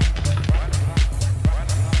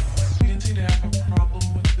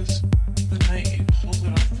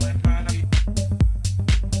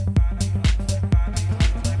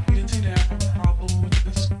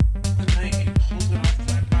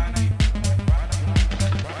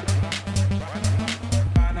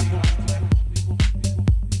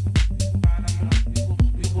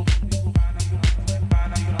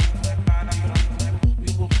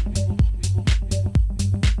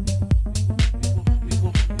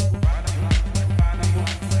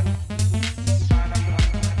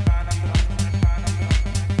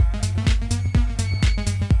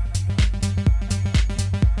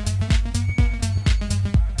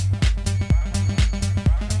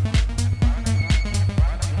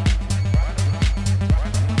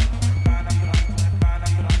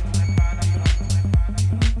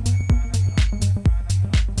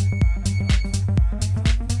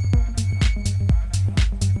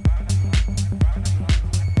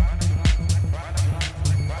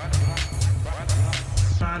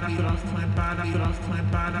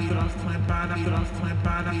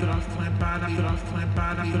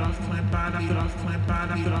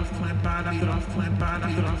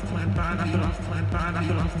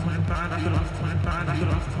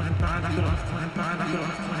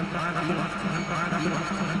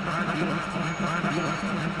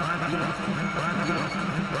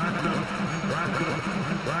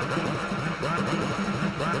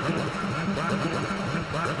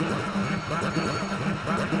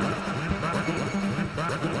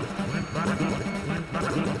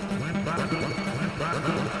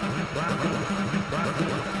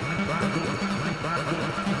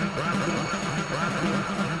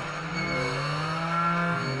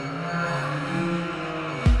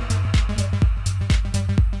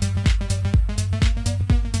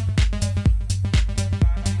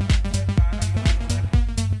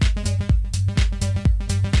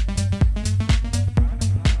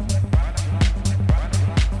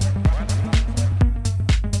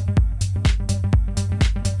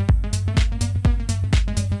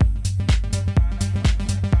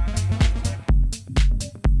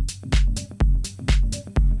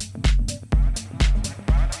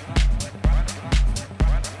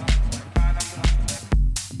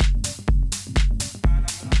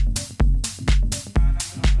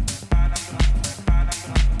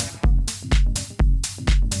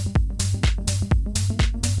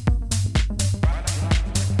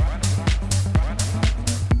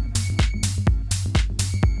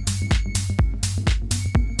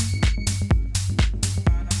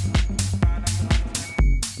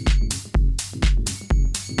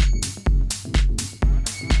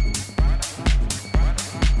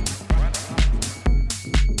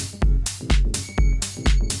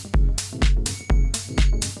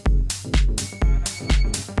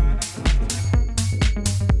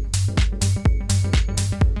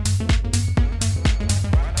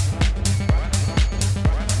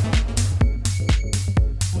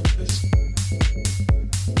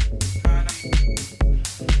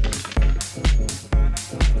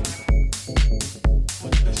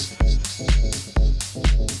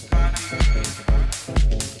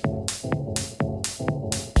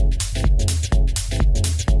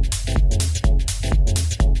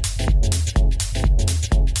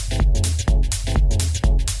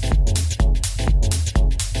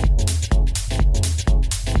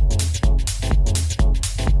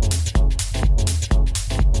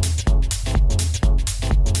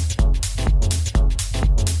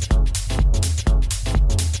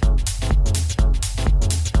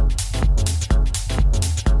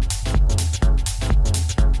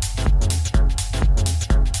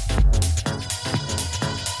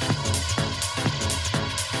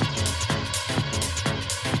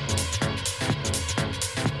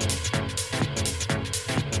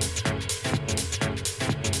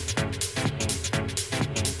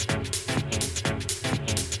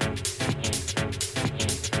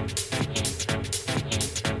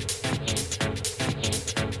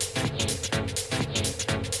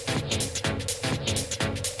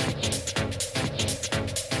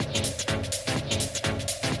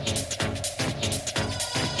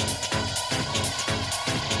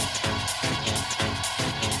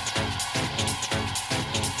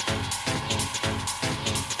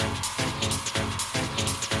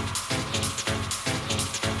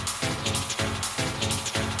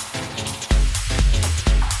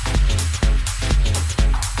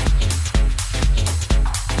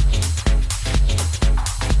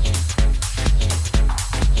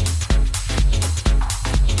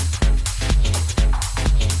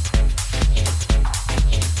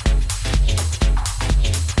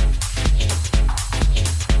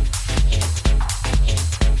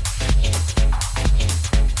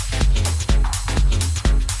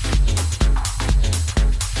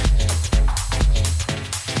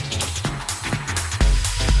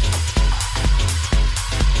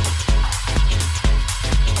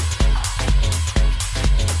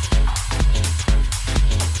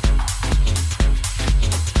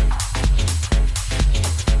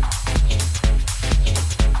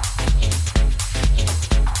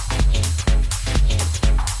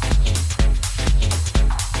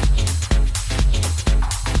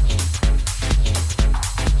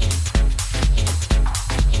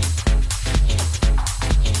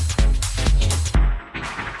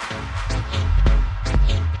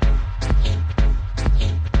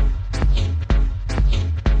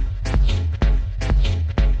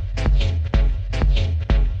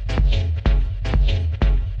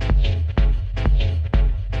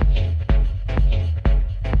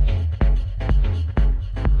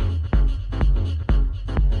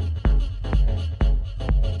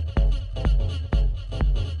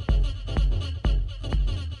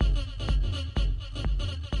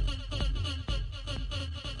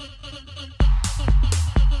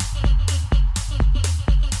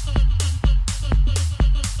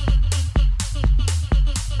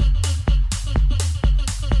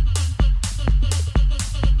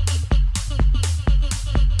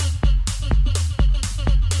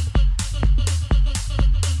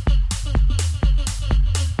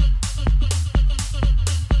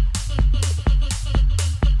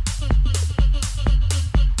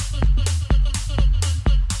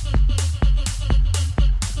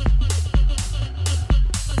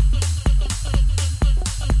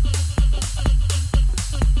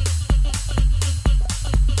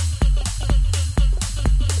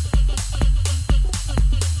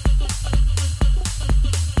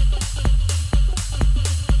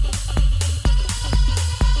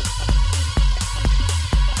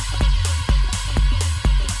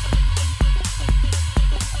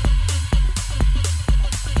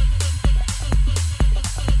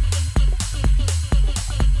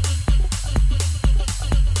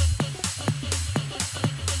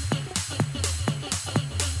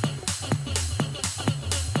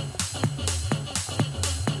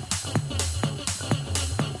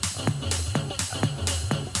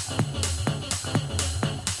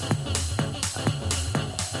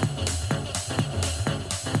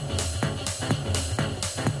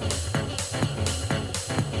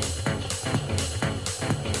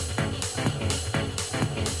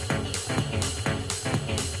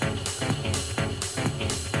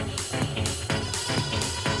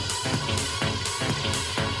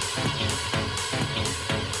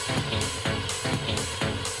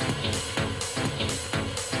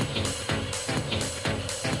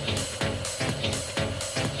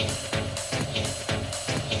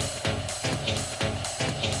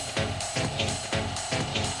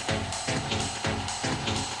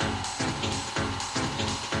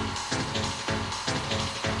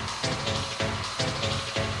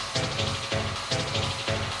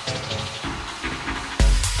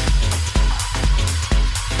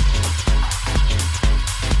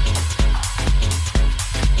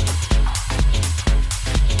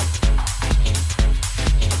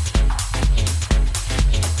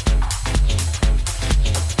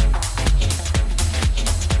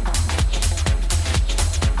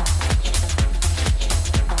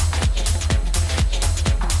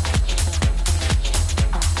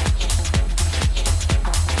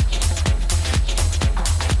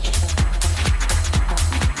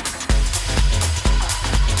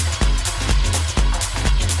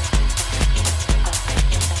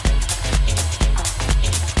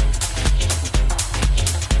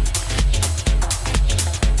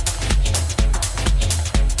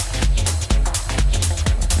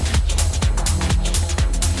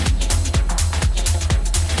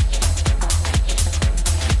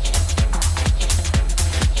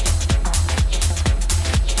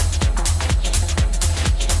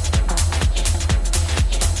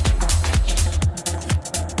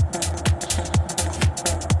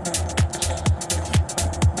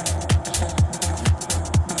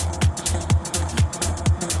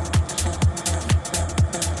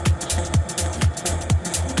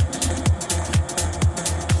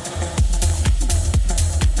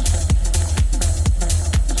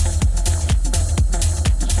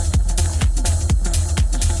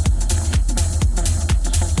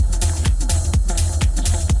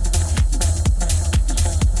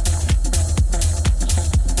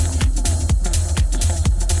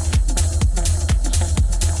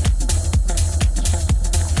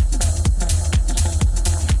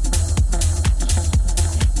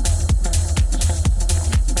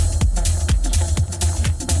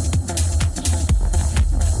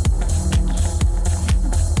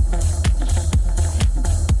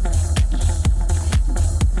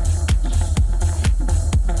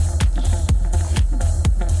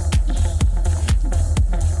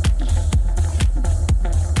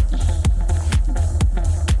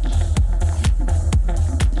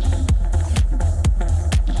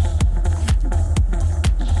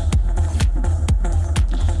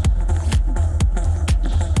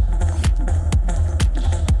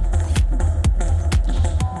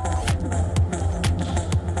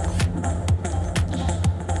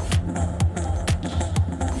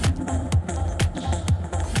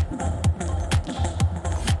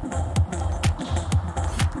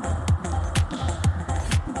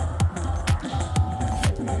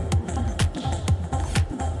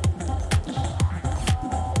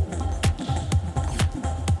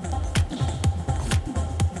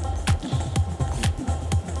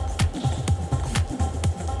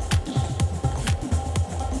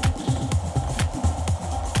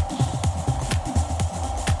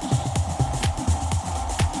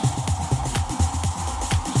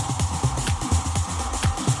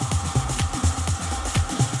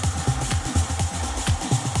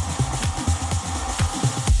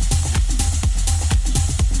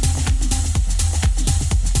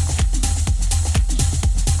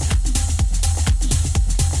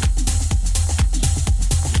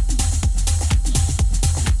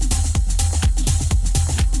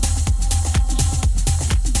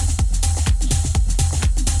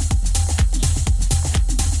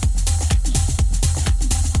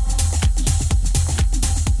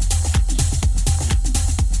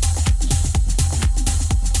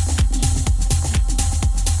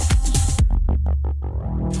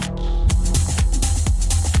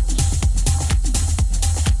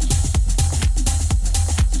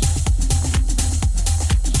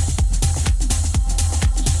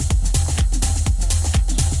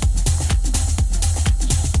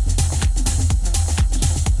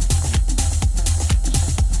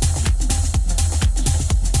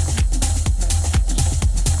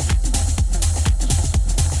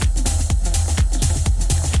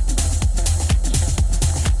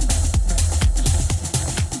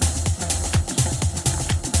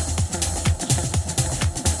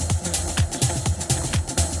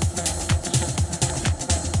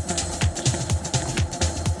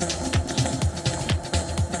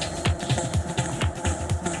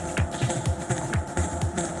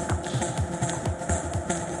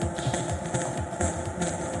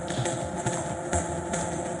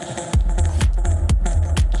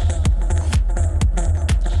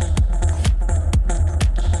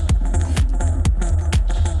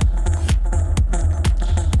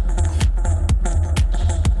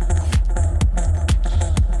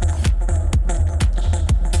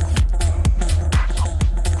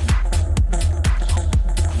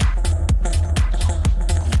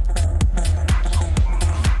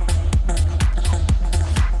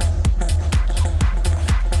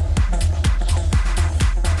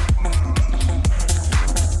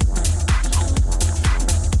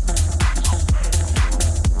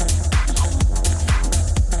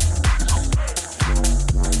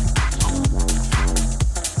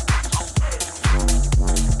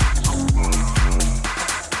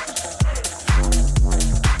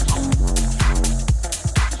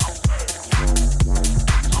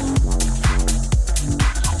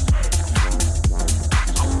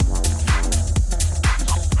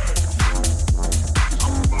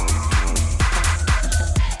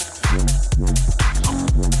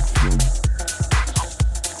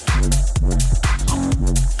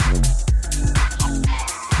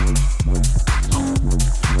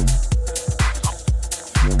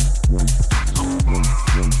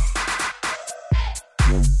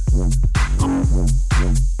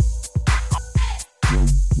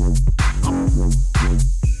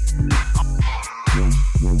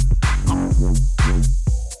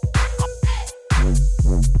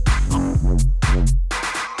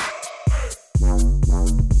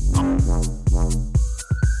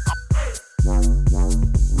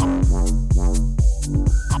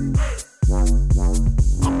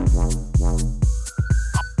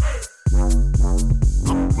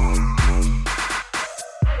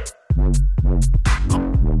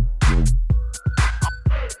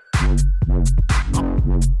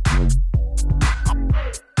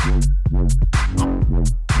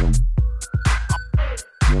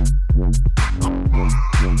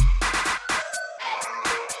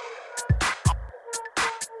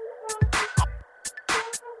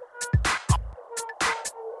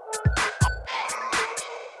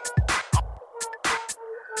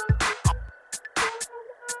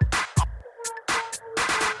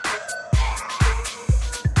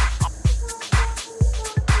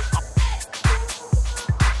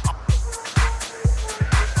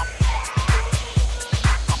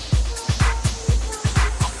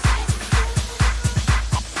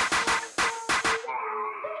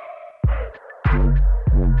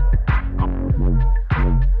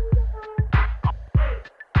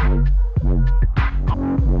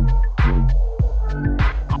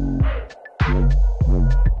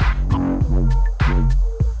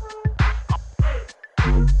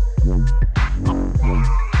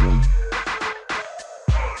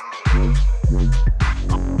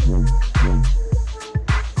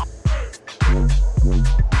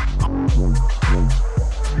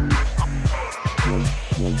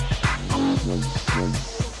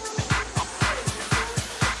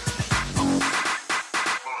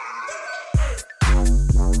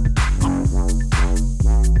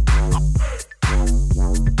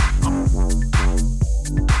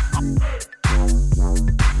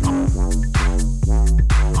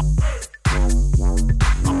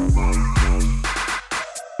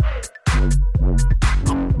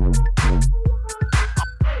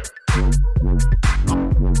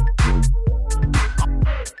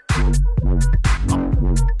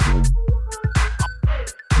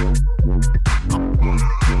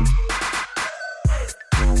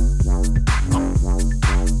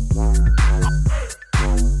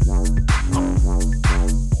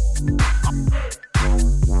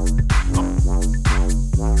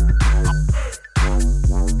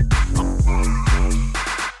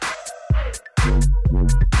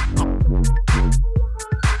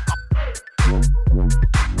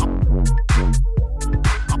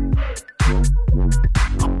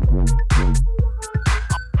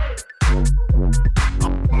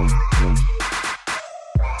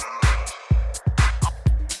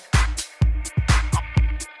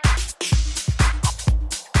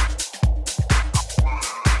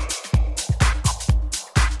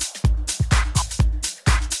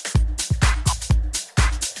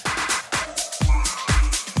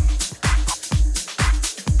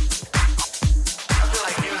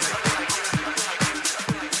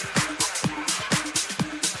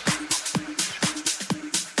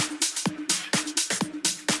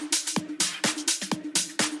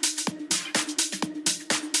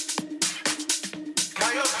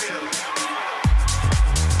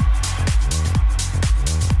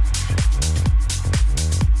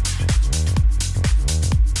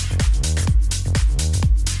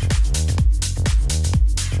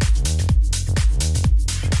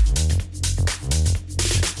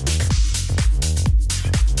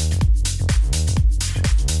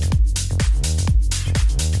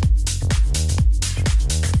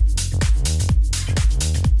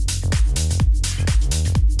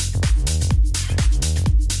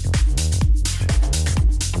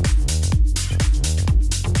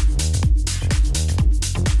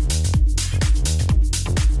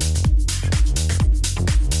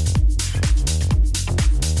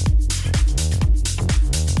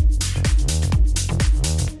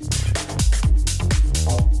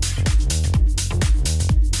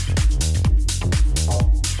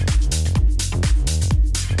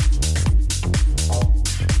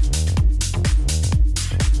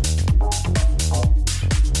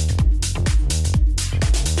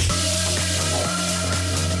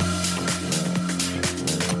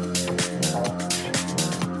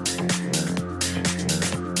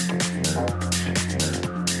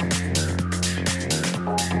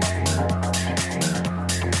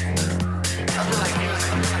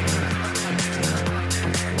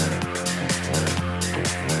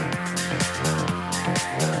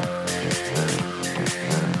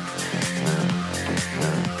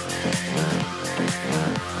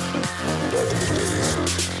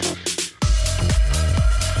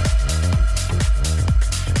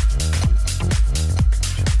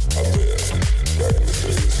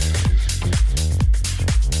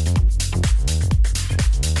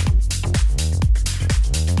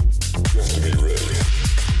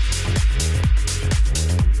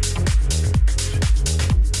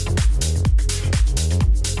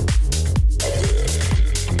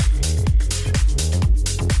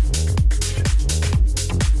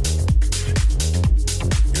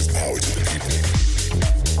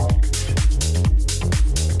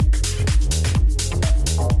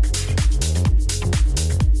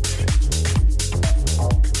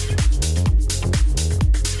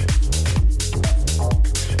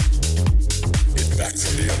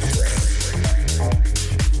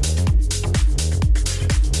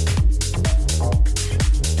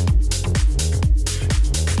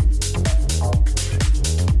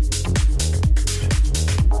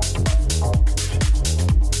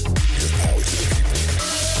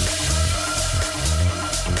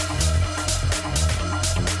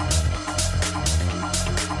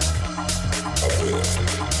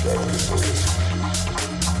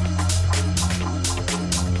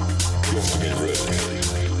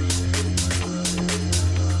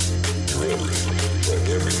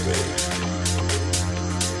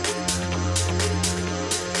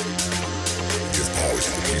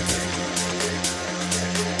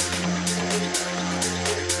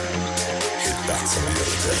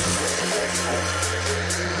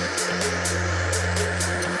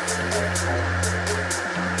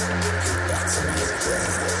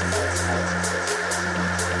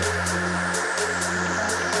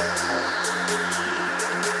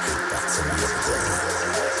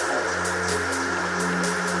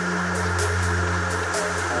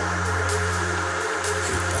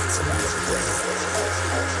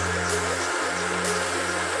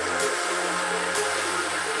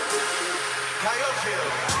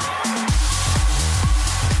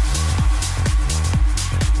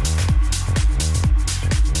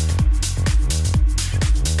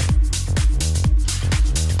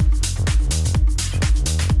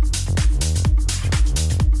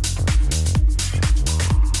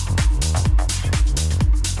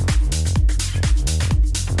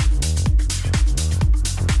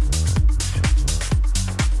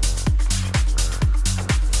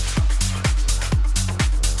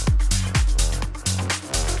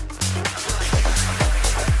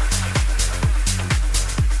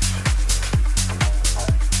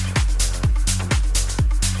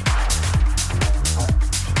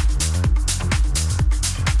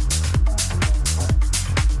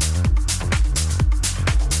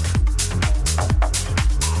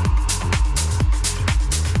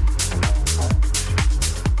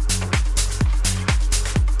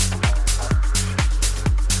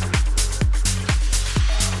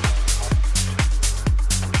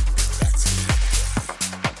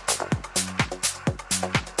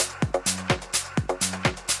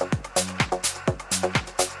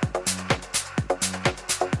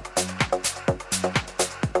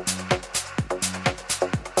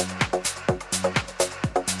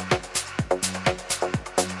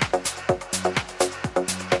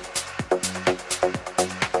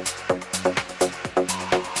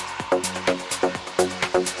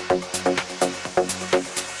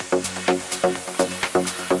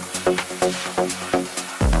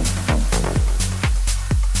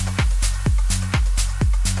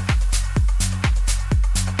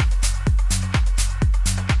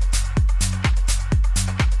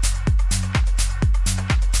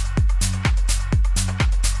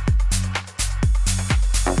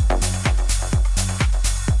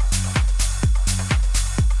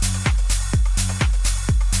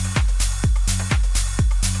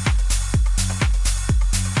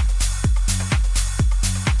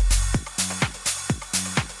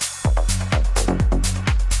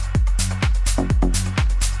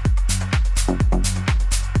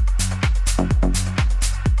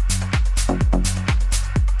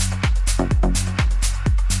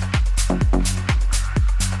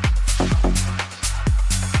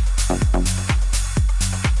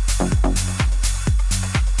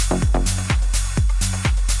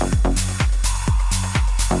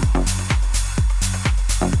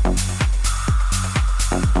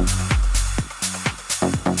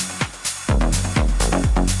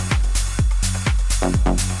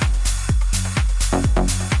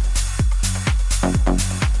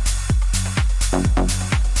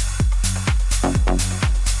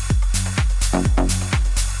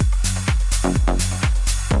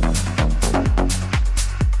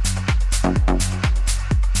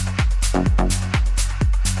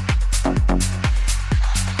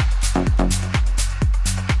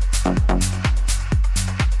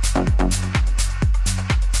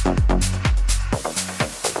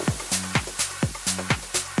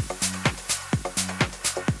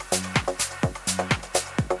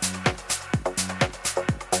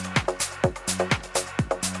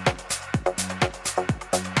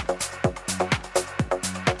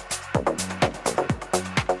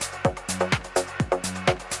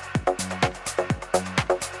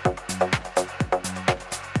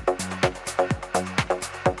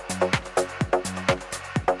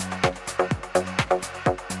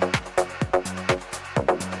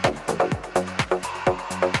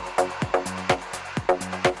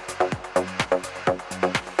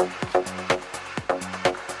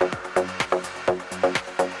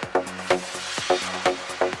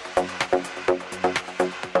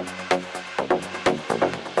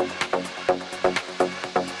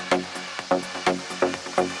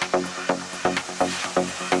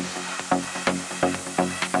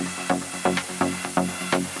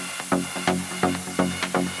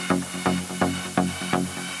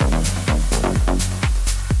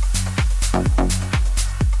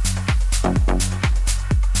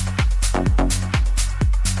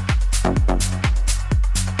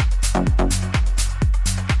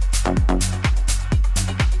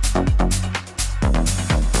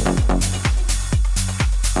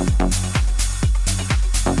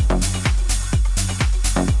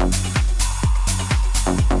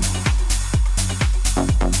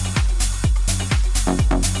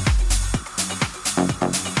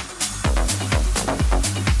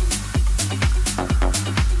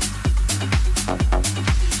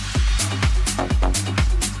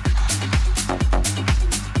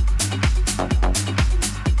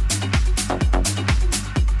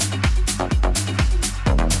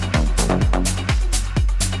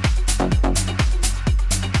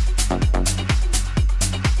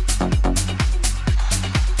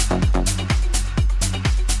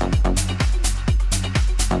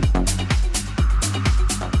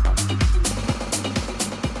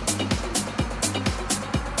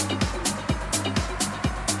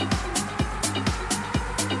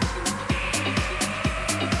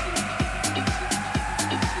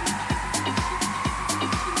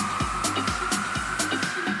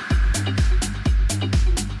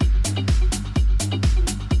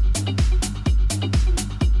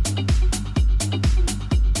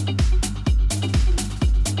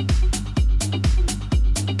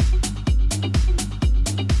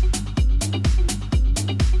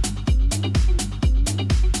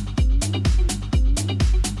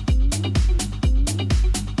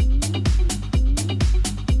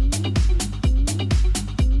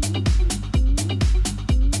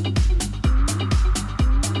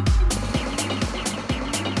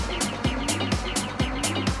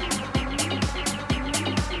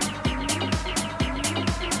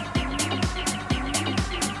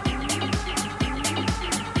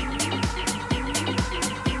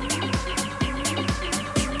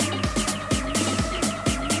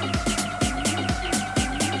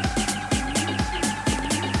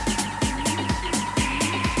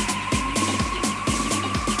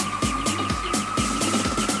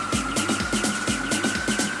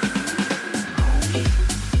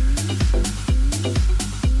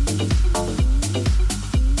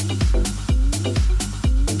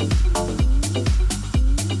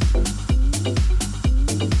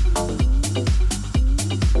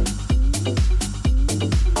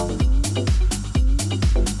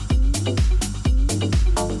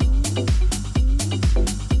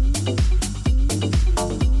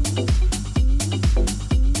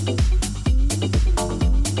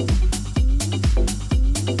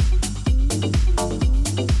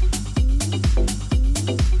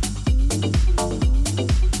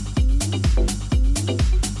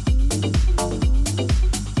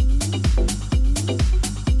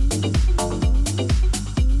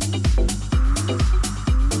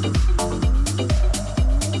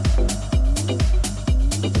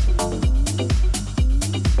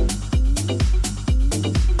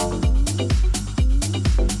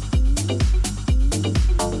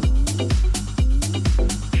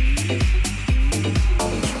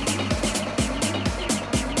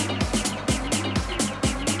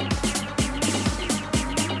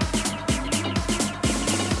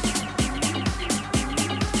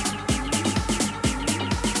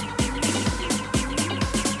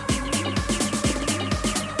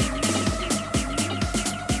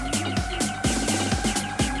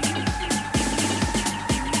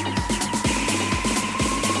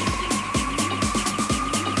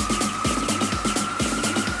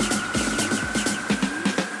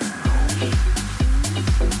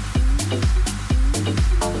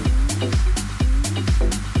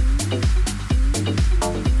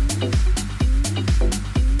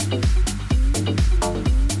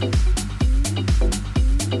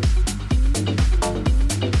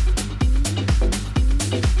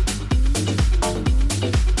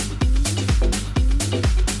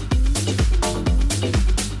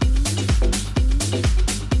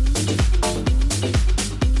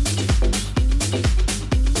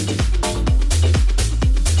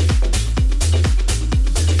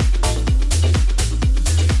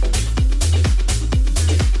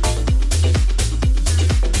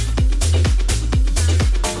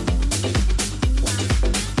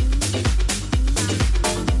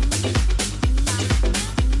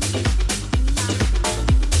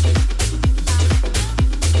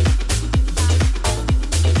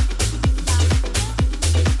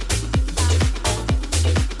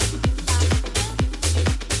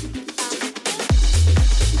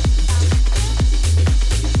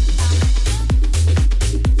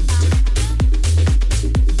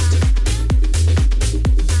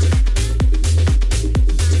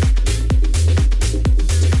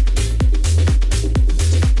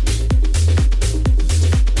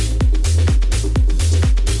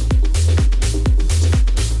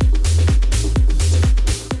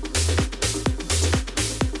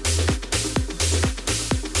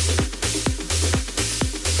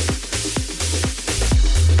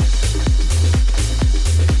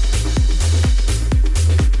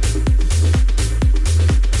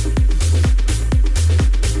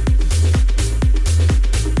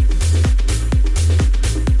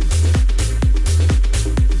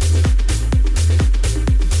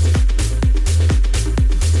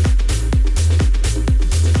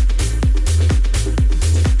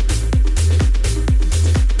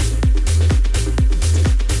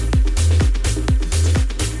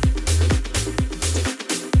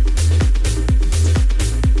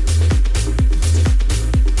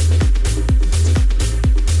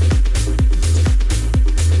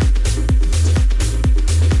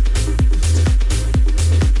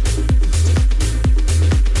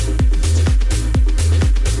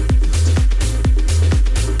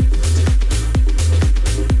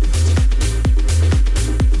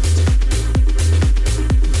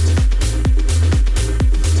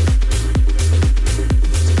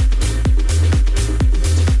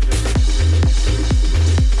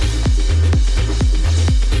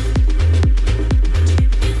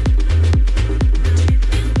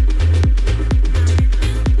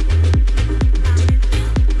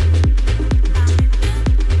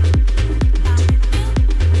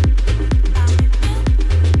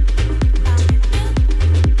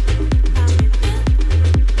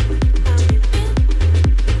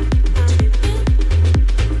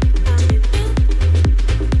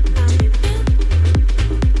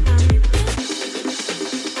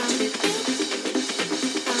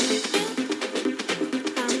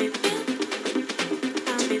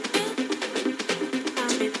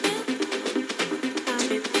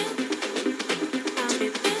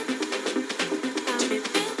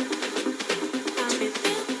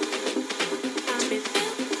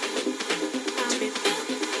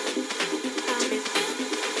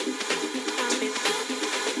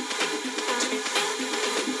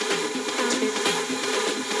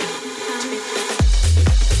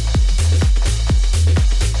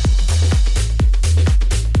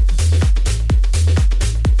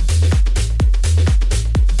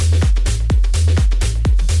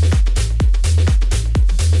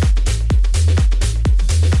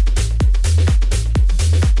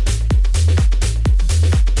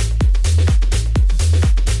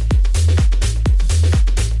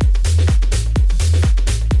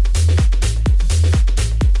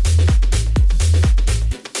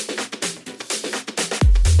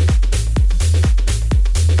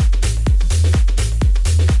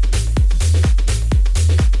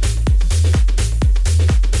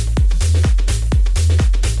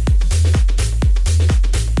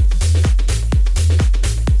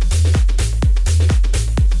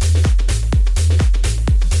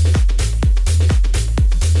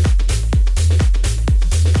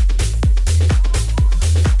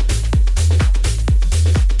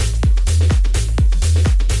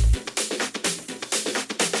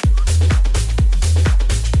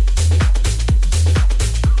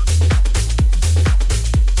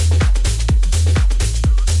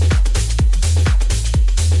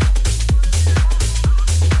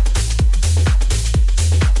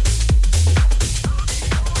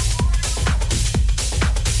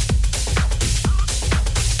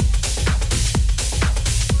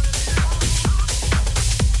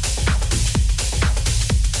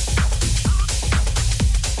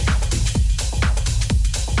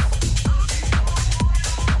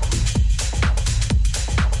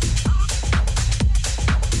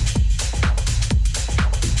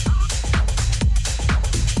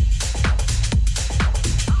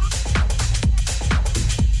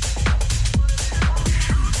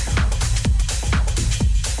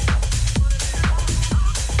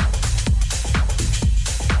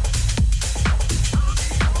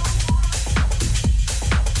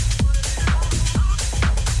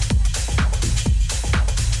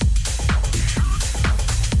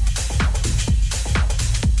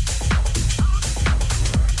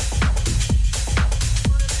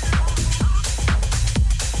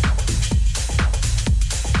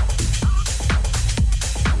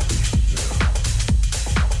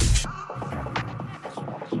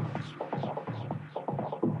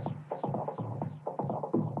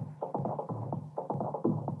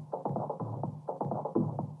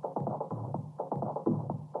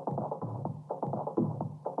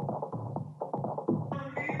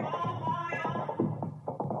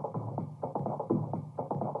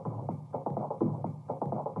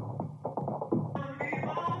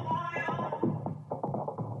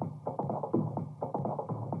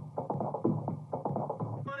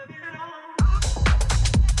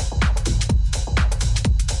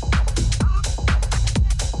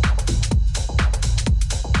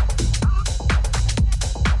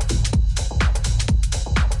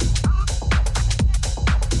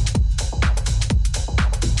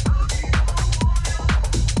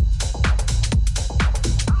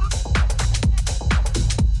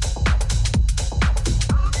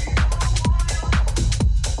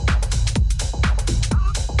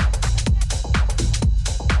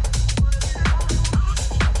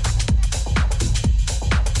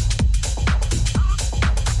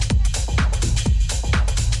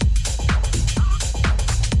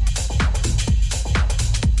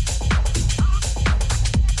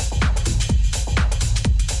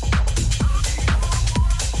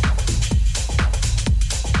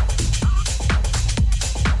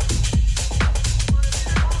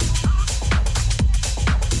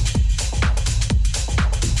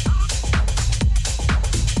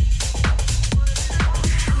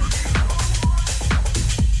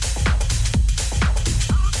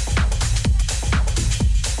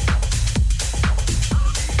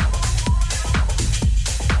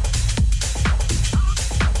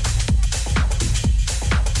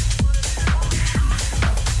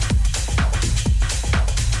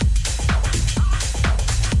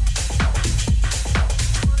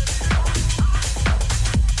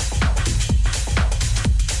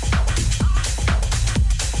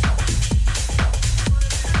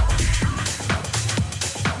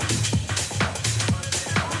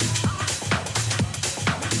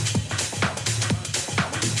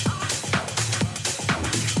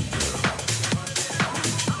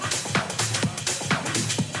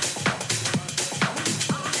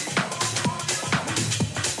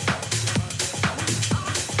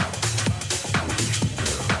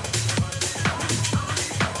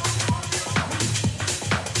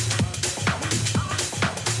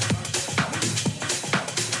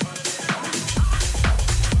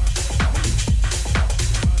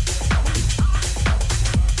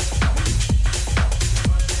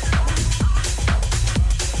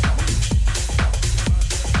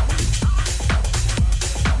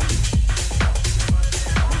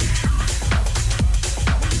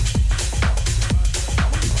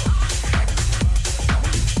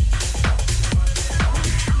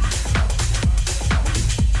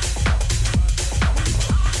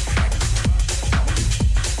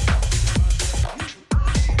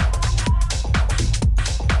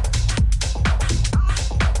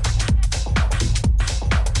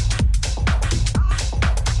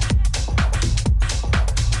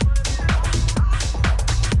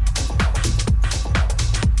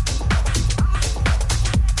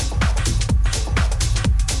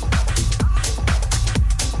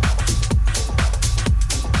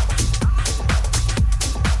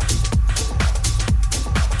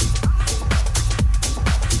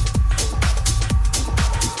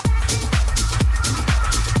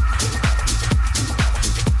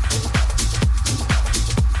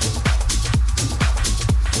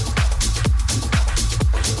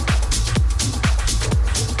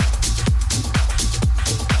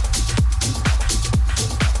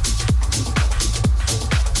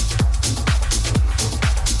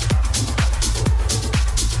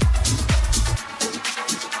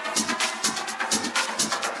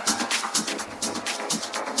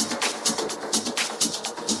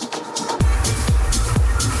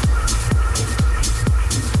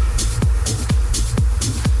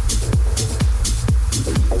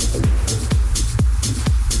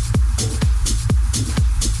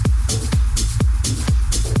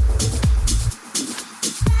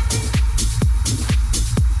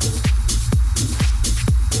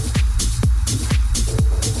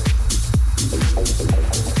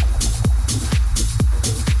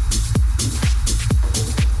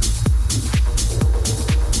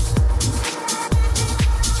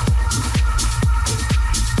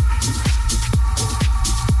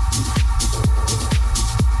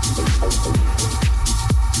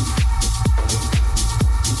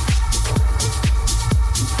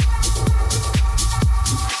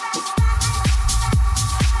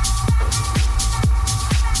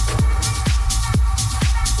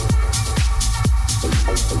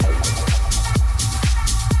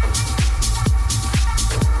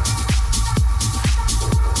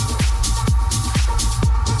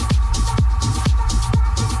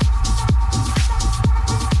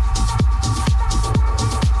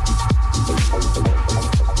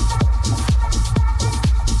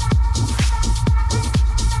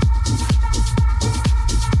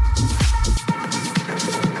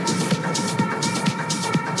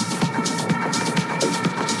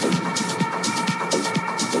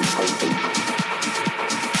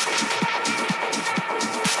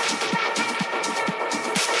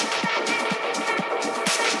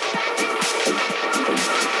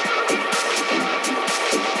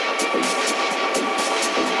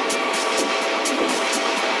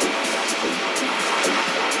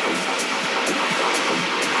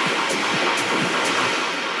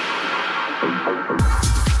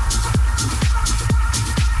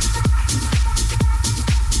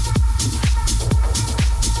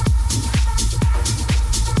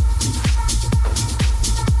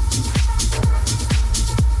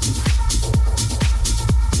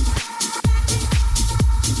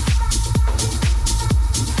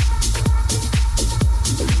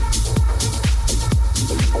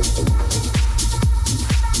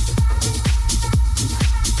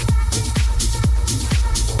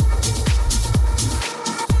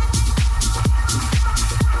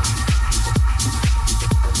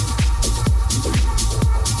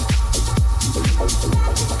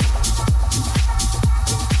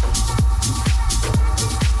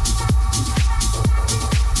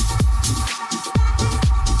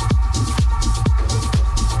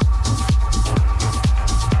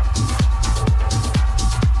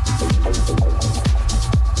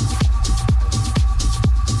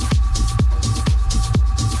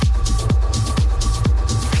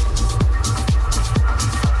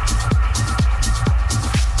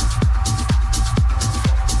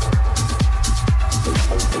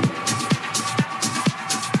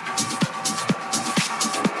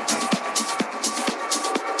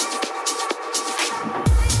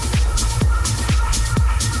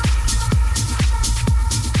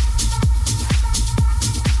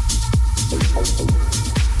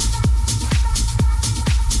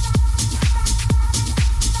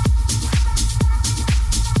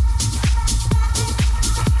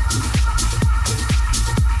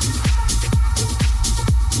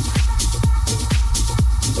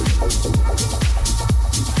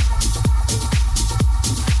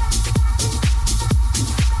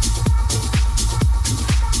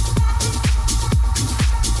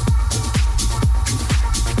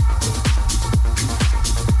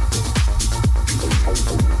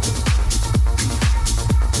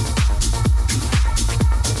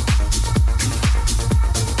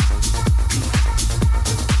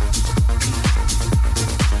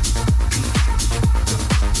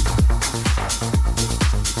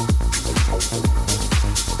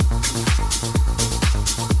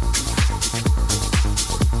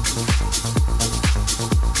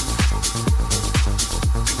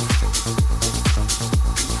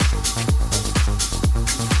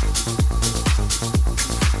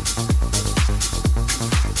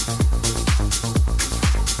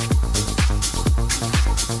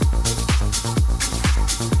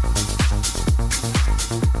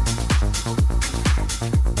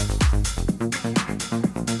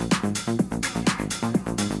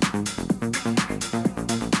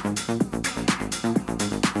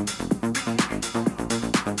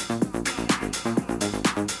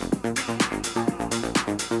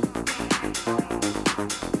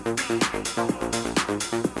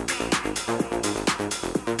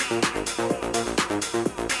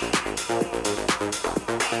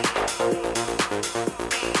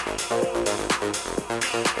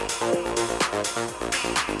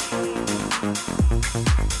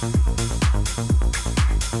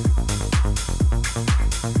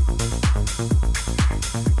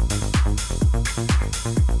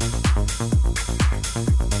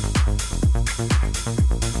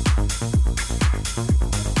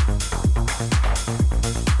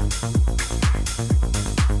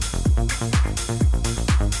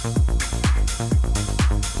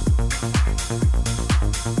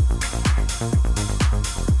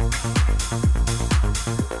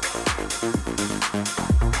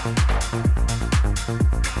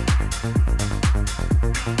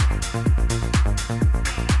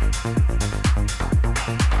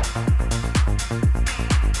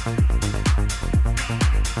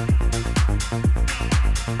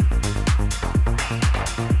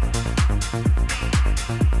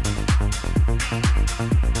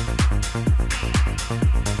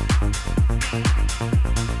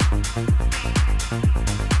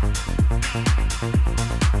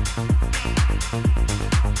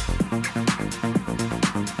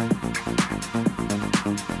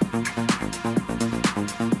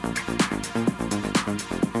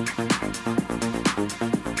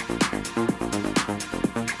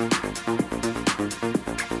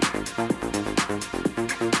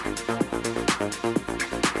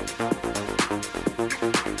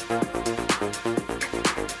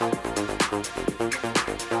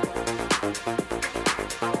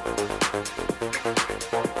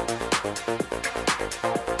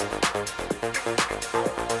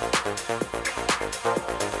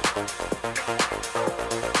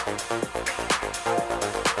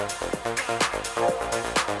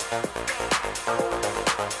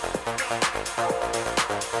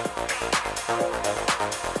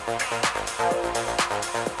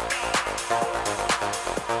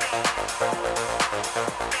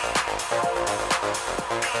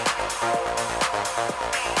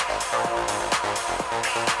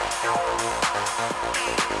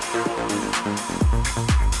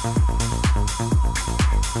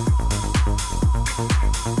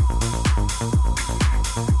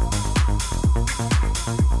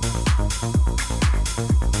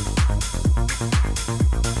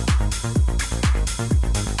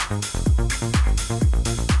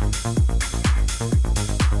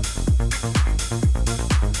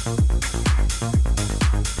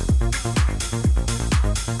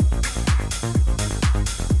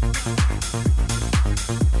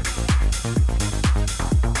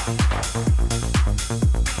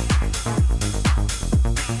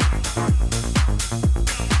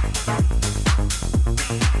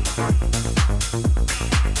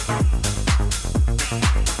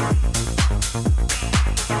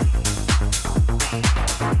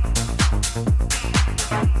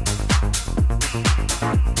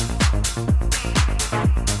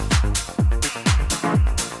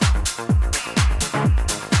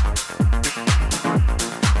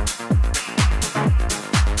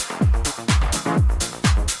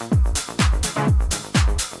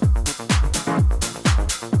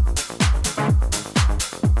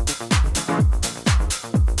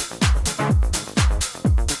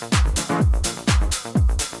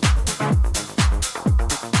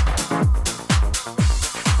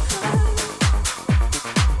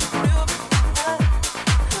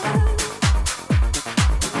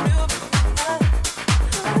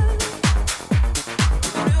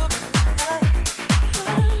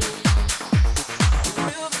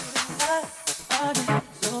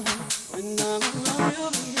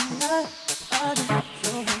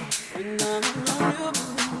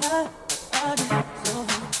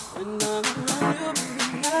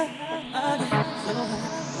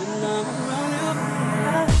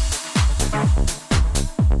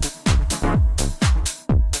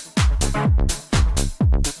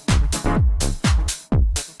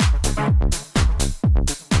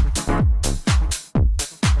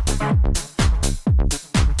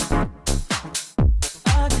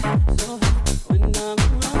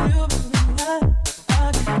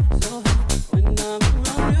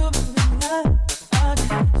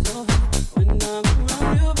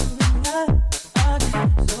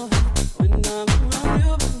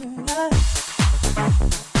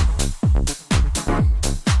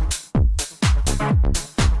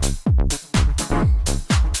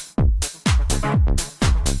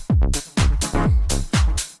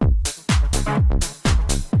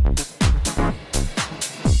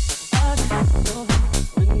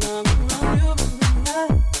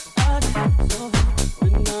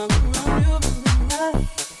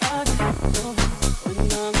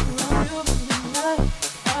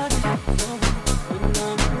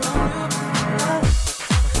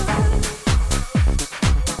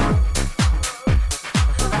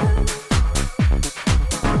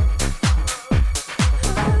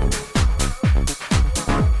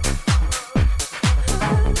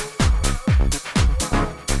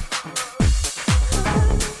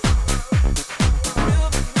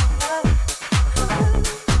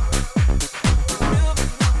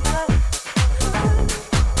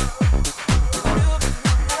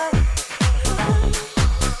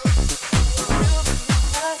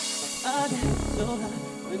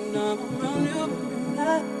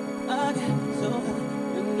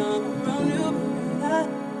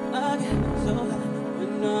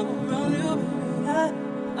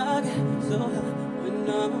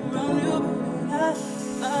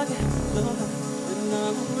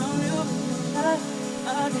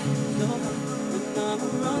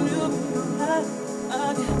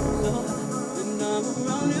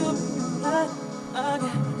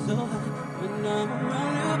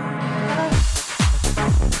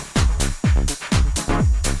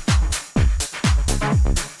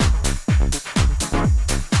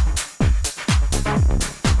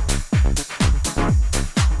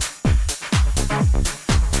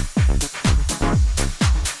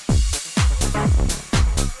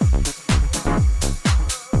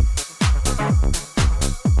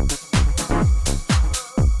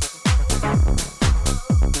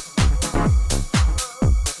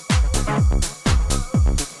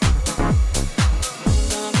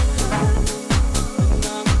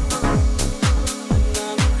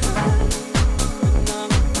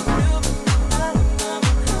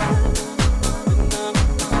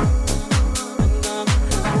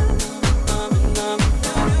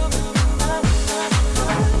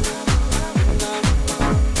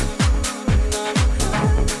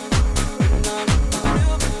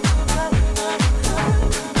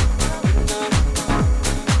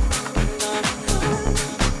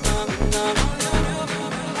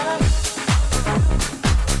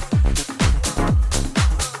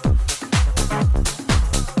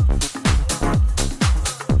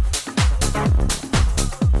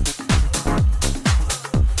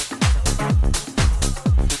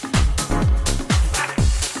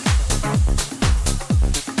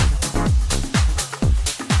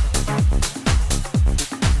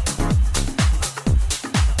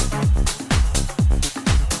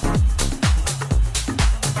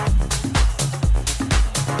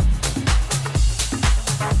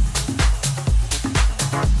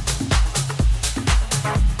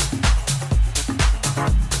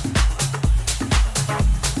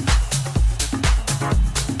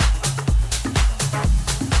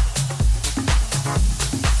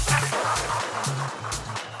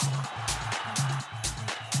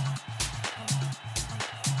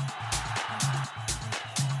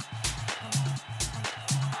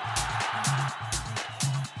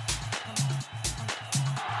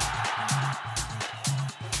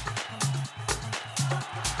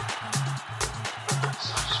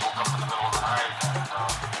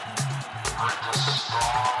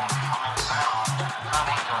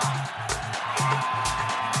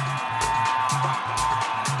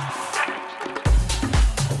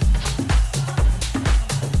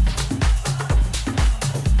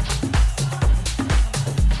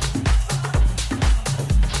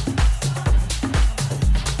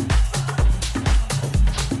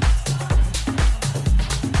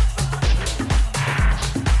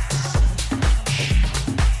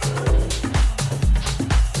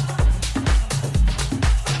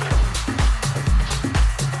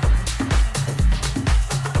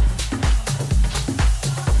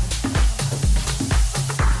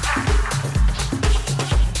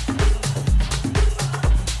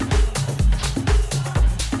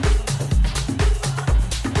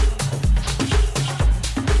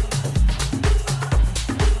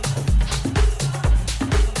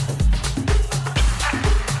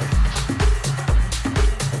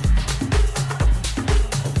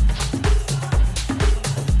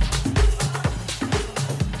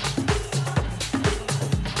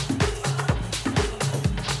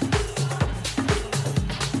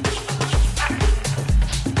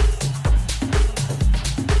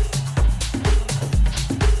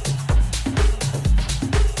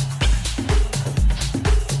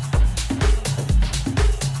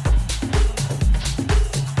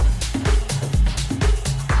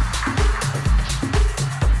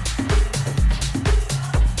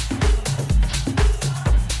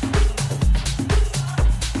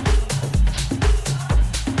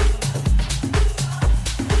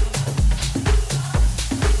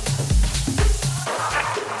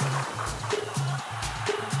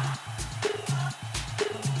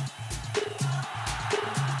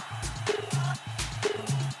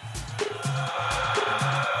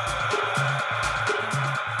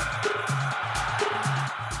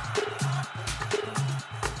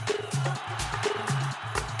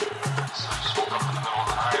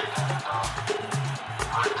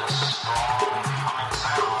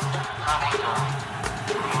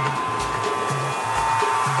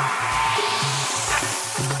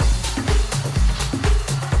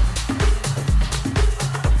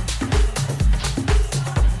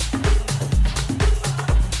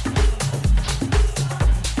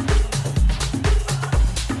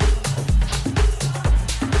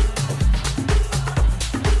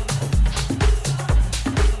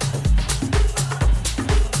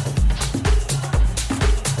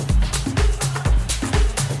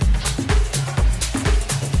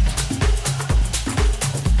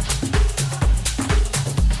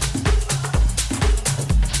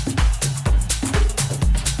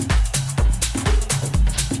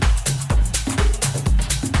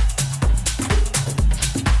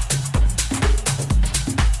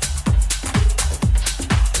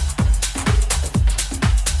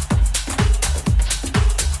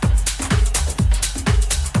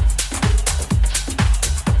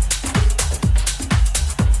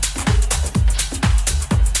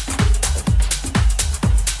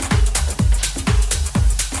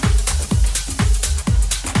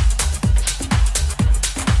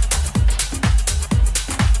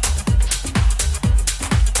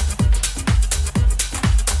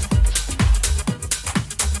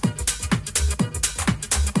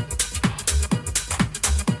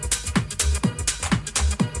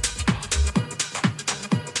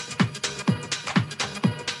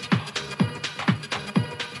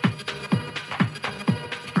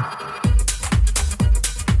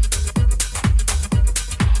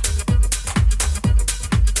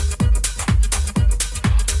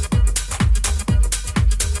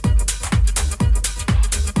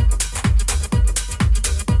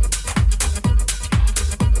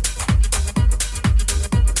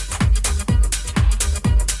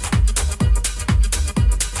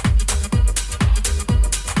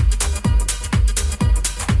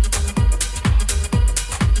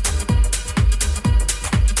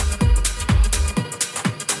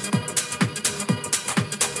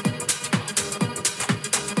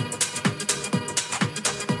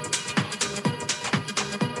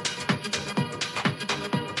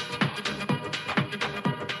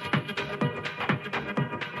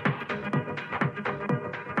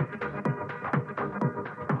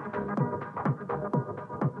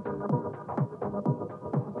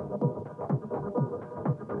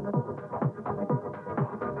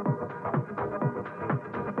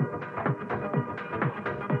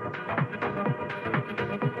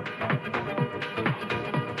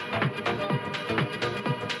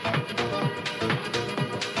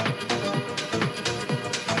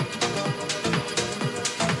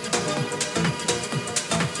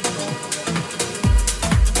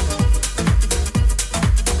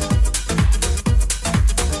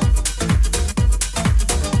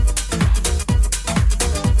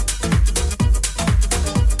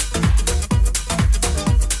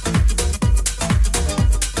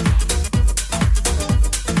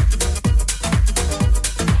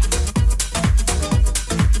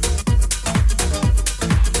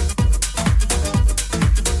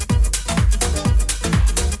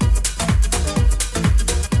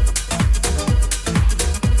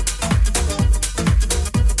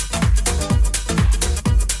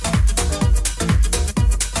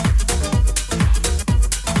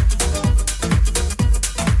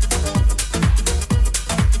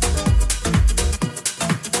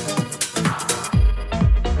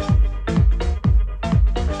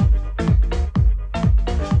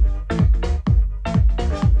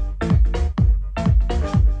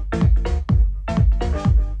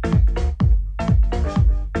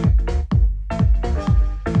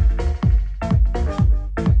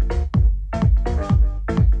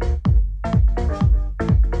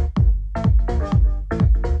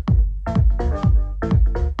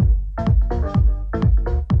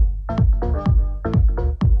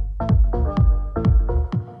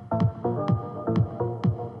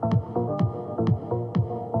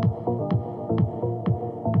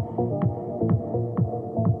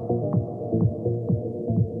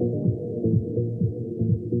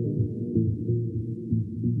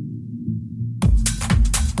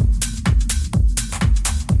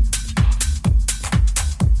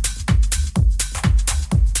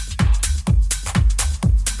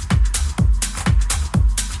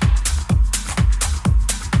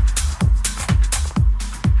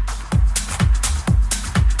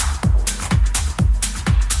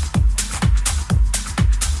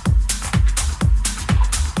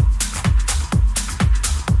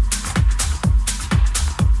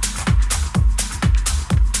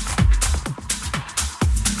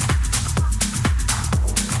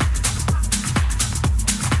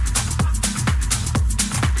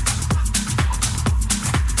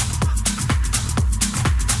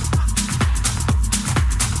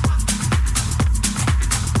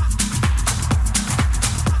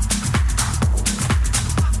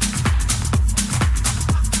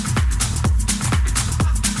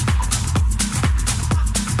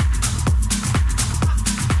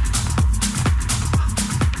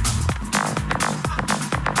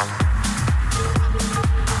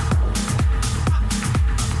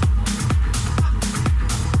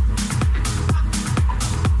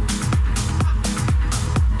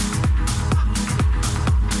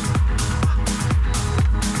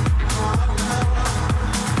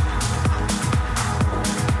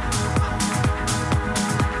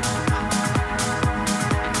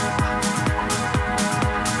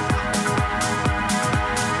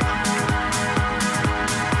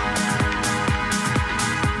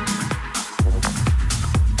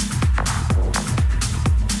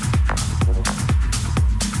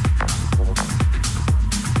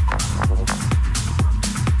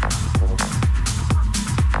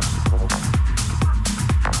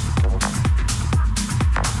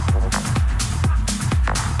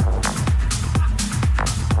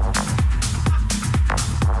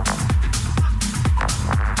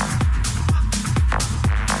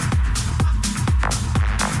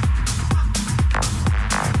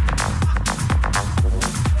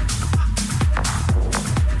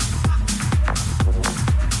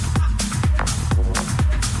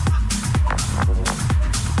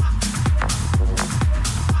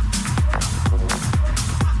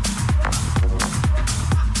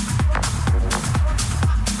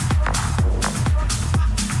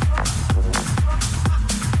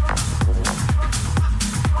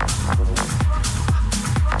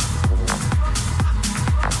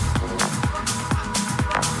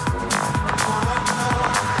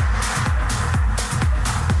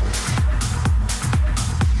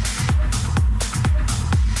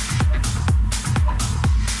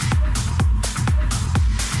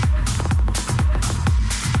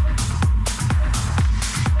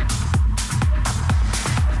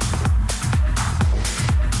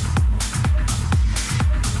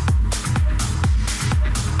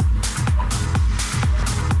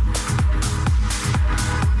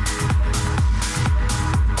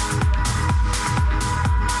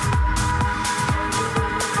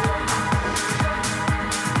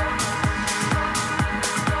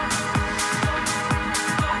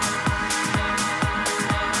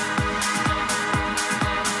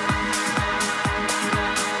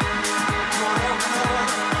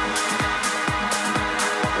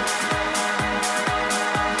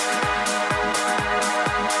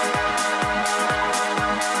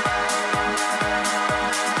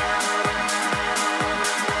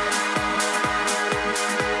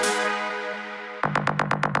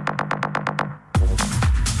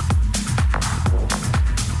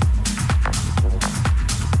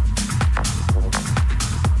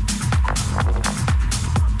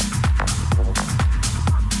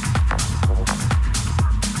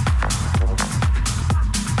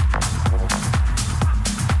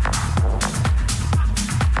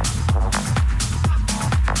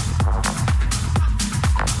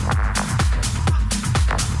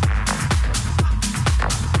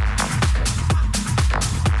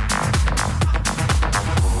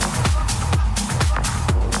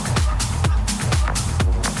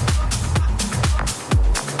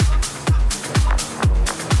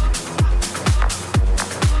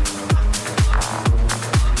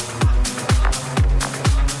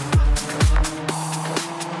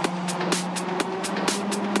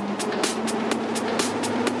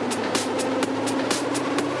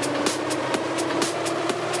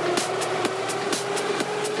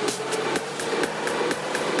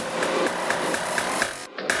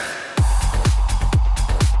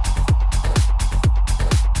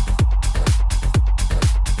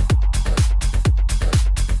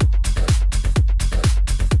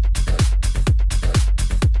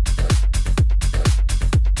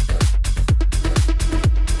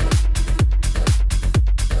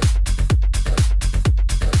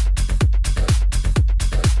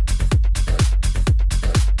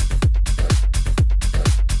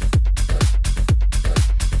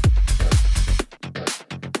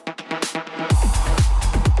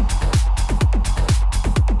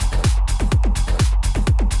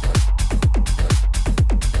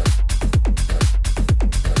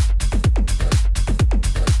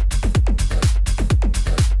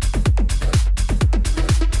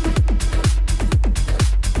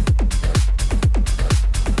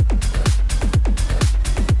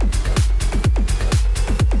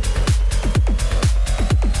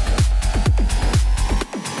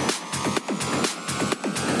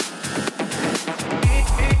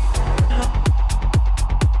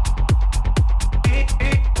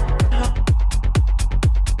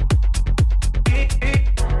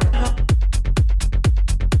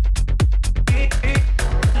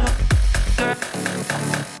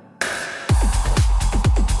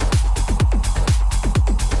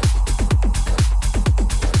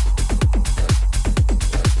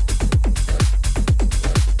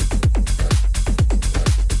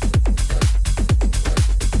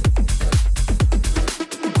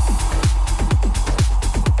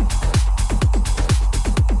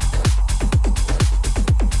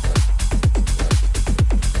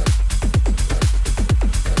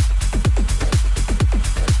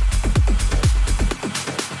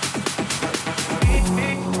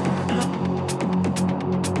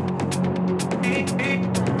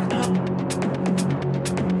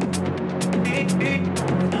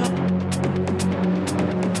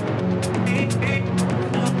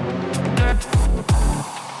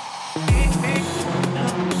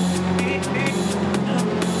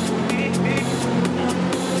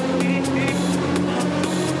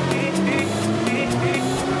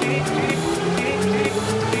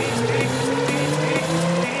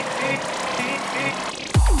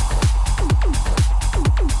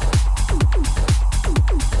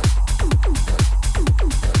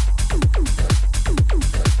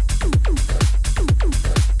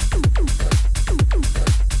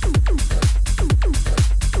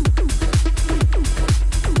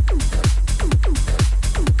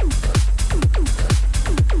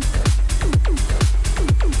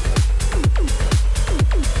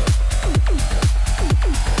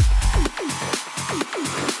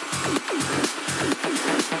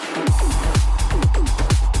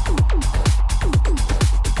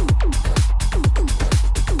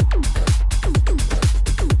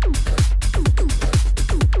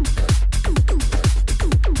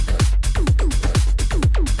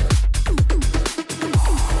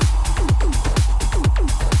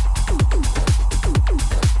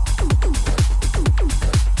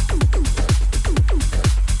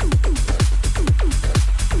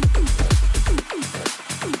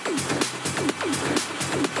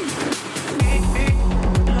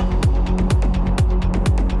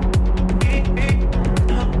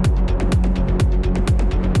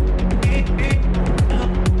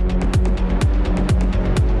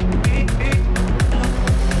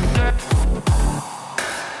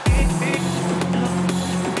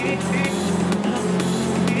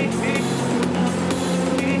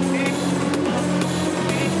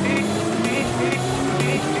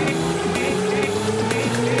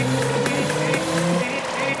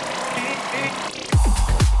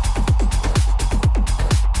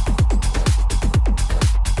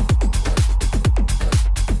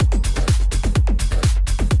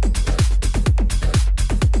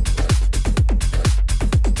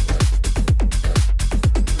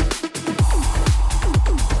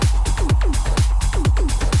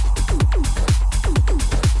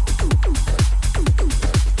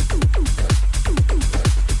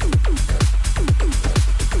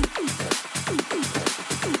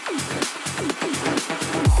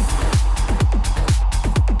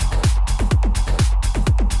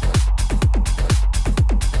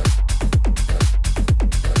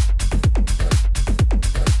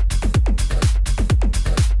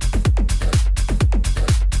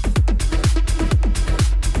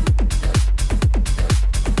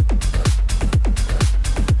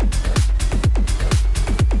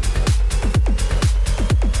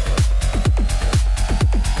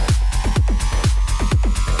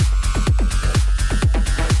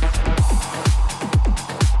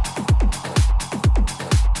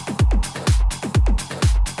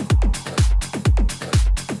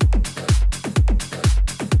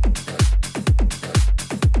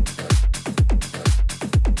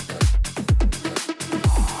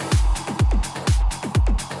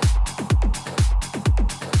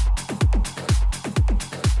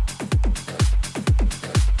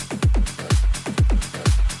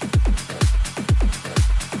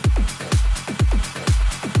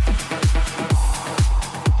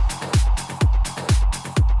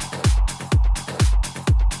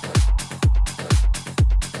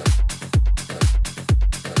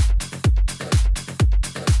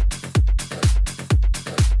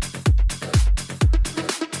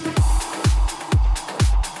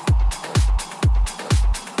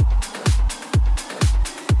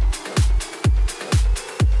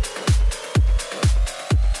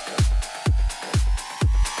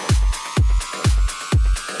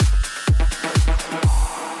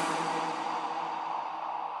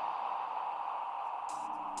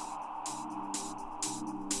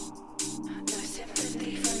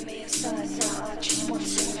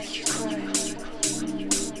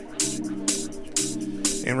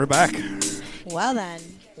And we're back. Well then,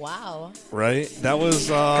 wow. Right? That was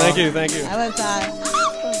Thank you. That was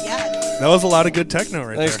yes. That was a lot of good techno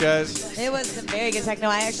right Thanks, there. guys. It was some very good techno.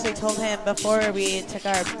 I actually told him before we took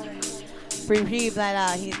our reprieve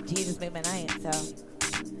that he just made my night. So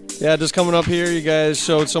Yeah, just coming up here, you guys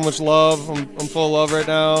showed so much love. I'm full of love right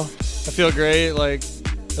now. I feel great. Like,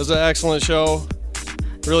 it was an excellent show.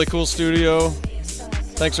 Really cool studio.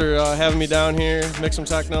 Thanks for having me down here. Mix some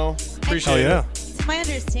techno. Appreciate Oh, yeah. it. to my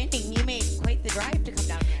understanding, you made quite the drive to come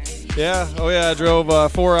down here. Yeah. Oh, yeah. I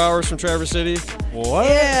drove 4 hours from Traverse City. What?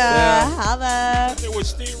 Yeah. Holla. It was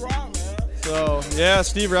Steve Rock, man. So, yeah,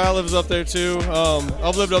 Steve Rao lives up there, too.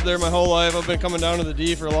 I've lived up there my whole life. I've been coming down to the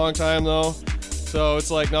D for a long time, though. So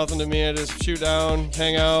it's like nothing to me. I just shoot down,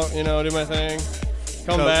 hang out, do my thing,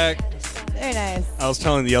 come So- back. Very nice. I was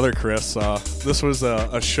telling the other Chris, this was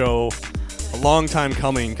a show a long time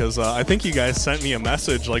coming because I think you guys sent me a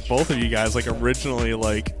message, like both of you guys, like originally,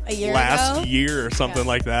 like A year last ago? year or something Yeah.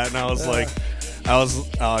 like that. And I was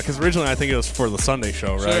because originally I think it was for the Sunday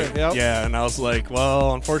show, right? Sure, yep. Yeah, and I was like,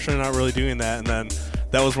 well, unfortunately, not really doing that. And then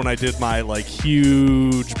that was when I did my like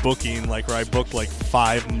huge booking, like where I booked like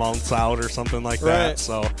 5 months out or something like that. Right.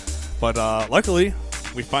 So, but luckily,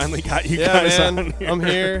 we finally got you Yeah, guys man, on here. I'm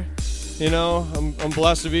here. I'm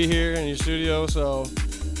blessed to be here in your studio. So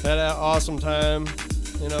had an awesome time.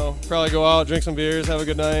 Probably go out, drink some beers, have a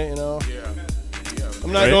good night. Yeah.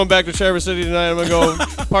 I'm not Right. going back to Traverse City tonight. I'm gonna go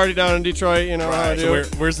party down in Detroit. How I do. So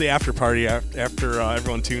where's the after party after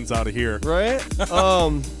everyone tunes out of here? Right?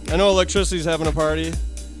 I know Electricity's having a party,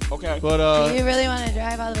 Okay. but Do you really want to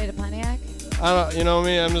drive all the way to Pontiac? I don't. You know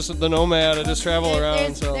me. I'm just the nomad. I just travel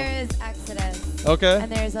around. So There is Exodus, okay.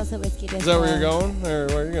 and there's also Whiskey Disco. Is that where you're going, or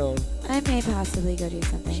where you're going? I may possibly go do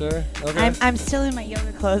something. Sure. Okay. I'm still in my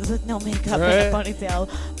yoga clothes with no makeup Right. and a ponytail,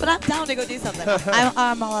 but I'm down to go do something.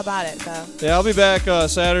 I'm all about it. So Yeah, I'll be back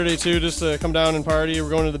Saturday too, just to come down and party. We're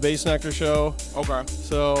going to the Bass Nectar show. Okay.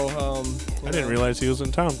 So I didn't realize he was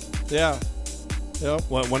in town. Yeah. Yep.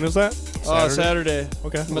 When is that? Saturday.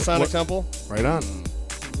 Okay. Masonic Temple. Right on.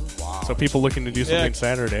 Wow. So people looking to do something Yeah.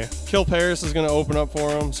 Saturday. Kill Paris is going to open up for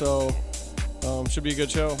them, so should be a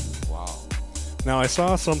good show. Wow. Now I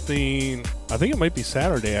saw something. I think it might be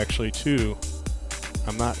Saturday actually too.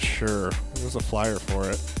 I'm not sure. There's a flyer for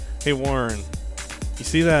it. Hey Warren, you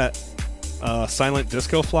see that silent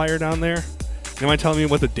disco flyer down there? You mind telling me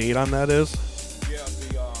what the date on that is? Yeah,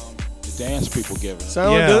 the dance people giving.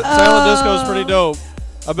 Silent, Yeah. Silent Disco is pretty dope.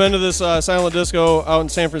 I've been to this Silent Disco out in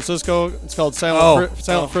San Francisco. It's called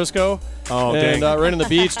Silent Frisco. Oh, and dang. right on the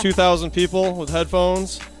beach, 2,000 people with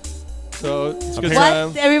headphones. So it's a good Apparently- time.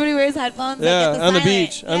 what? Everybody wears headphones. Yeah, I get the on the silent.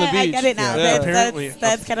 beach, on the Yeah, I beach. get it now. Yeah.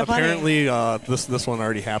 That's kind of funny. Apparently, this one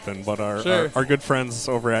already happened, but Sure. our good friends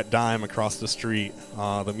over at Dime across the street,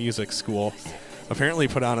 the music school, apparently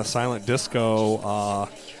put on a silent disco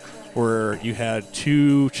where you had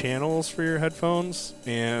 2 channels for your headphones,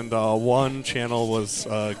 and one channel was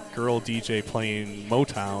a girl DJ playing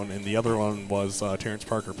Motown, and the other one was Terrence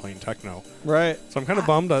Parker playing techno. Right. So I'm kind of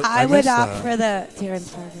bummed. I would missed opt that. for the Terrence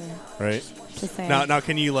Parker. Right. Just saying. Now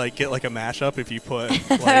can you get like a mashup if you put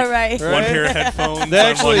like Right. one pair of headphones They on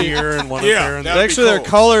actually- one ear and one Yeah, pair on the that'd be Actually,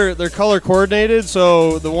 cool. they're color coordinated.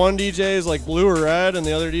 So the one DJ is like blue or red, and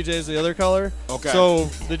the other DJ is the other color. Okay. So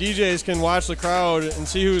the DJs can watch the crowd and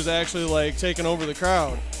see who's actually like taking over the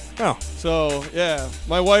crowd. Oh, So yeah,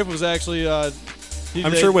 my wife was actually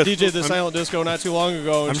I'm sure with- DJ the I'm- Silent Disco not too long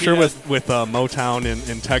ago. And I'm she sure had- with Motown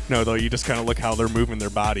and techno though, you just kind of look how they're moving their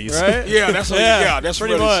bodies. right. Yeah, that's that's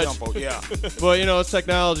pretty really much. simple. Yeah. But it's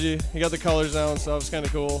technology. You got the colors now and stuff. It's kind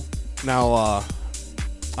of cool. Now,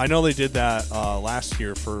 I know they did that last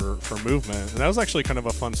year for Movement, and that was actually kind of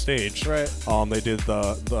a fun stage. Right. They did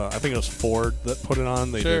the I think it was Ford that put it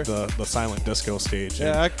on. They Sure. did the silent disco stage.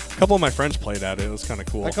 Yeah, and a couple of my friends played at it. It was kind of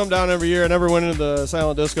cool. I come down every year. I never went into the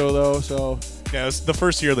Silent Disco though. So Yeah, it was the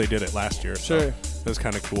first year they did it last year. So Sure. it was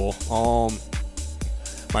kind of cool.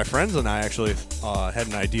 My friends and I actually had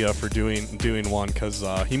an idea for doing one because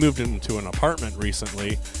he moved into an apartment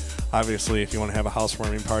recently. Obviously, if you want to have a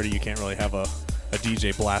housewarming party, you can't really have a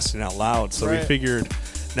DJ blasting out loud. So we Right. figured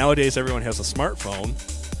nowadays everyone has a smartphone.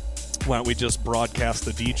 Why don't we just broadcast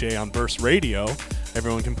the DJ on Burst Radio?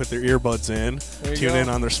 Everyone can put their earbuds in, There you tune go. in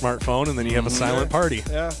on their smartphone, and then you have a silent party,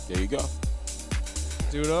 yeah, There you go.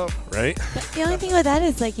 do it up. right? But the only thing with that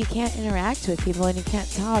is like you can't interact with people and you can't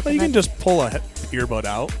talk. Well, and you can that's- just pull a earbud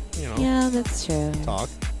out, Yeah, that's true. talk.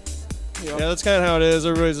 Yeah, that's kind of how it is.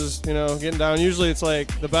 Everybody's just, getting down. Usually it's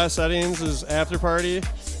like the best settings is after party,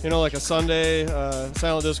 like a Sunday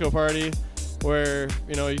silent disco party. where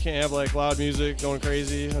you can't have like loud music going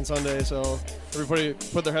crazy on Sunday, so everybody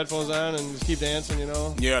put their headphones on and just keep dancing.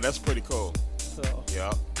 Yeah, that's pretty cool. So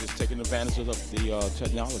Yeah, just taking advantage of the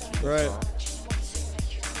technology. right.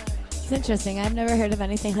 It's interesting. I've never heard of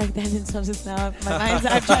anything like that until just now.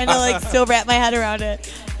 I'm trying to like still wrap my head around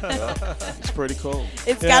it. It's pretty cool.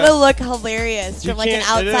 It's Yeah. got to look hilarious You from like an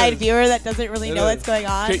can't- it outside is. viewer that doesn't really It know is. what's going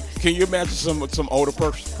on. Can you imagine some older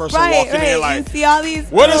person Right, walking right. in You like, see all these.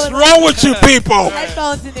 what is little wrong with you people?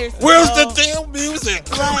 headphones in their Where's skull. the damn music?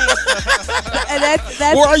 Right. And that's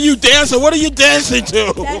Where are you dancing? What are you dancing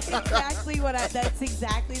to? That's exactly that's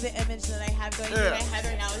exactly the image that I have going through my head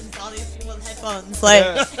right now. Is just all these people with headphones. Like,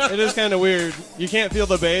 Yeah, it is kind of weird. You can't feel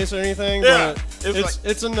the bass or anything, Yeah, but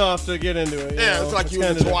it's enough to get into it. Yeah, it's like you in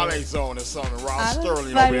the kinda Twilight different. Zone or something. I Ross don't Sterling know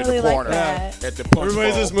if I over in really the like corner that. at the punch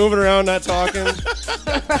Everybody's bowl. just moving around, not talking.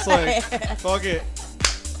 It's like, fuck it.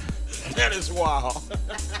 That is wild.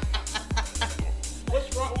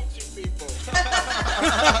 What's wrong with you people?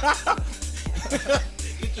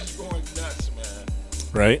 You're just going nuts, man.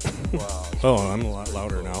 Right? Wow. Oh, I'm a lot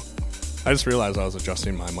louder now. I just realized I was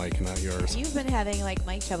adjusting my mic and not yours. you've been having like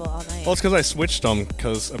mic trouble all night. Well, it's because I switched them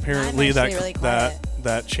because apparently I'm that actually really quiet.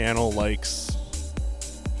 that channel likes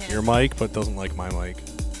Yeah. your mic but doesn't like my mic.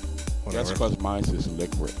 Whatever. That's because mine is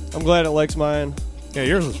liquid. I'm glad it likes mine. Yeah,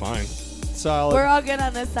 yours is fine, Solid. We're all good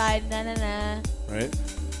on this side. Na na na. right?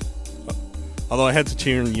 Although I had to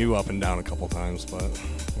tune you up and down a couple times, but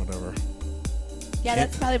whatever. Yeah,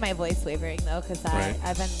 that's probably my voice wavering though, because Right.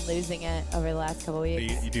 I've been losing it over the last couple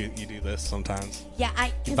weeks. You do this sometimes. Yeah,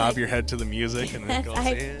 You bob your head to the music and it goes.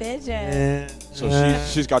 I in. fidget. So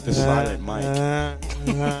she's got the silent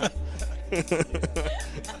mic.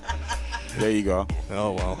 There you go.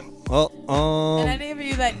 Oh well. Well, And any of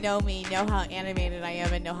you that know me know how animated I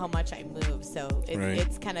am and know how much I move. So Right.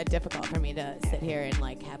 it's kind of difficult for me to sit here and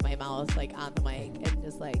like have my mouth like on the mic and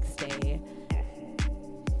just like stay.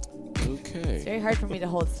 It's Okay. very hard for me to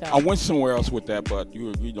hold still. I went somewhere else with that, but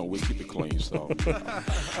we keep it clean. So.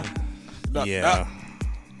 No, yeah.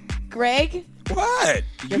 Greg, What?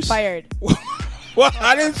 you're fired. What?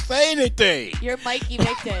 I didn't say anything. Your mic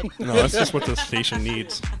evicted. No, that's just what the station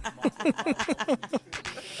needs.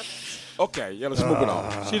 Okay, yeah, let's move it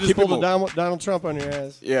on. She just Keep it pulled a moving. Donald Trump on your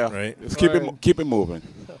ass. Yeah, Right. Let's keep Alright. keep it moving.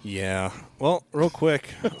 Yeah. Well, real quick,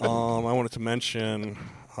 I wanted to mention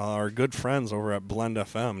our good friends over at Blend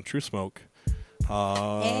FM, True Smoke.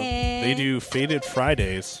 They do Faded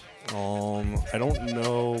Fridays. I don't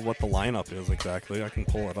know what the lineup is exactly. I can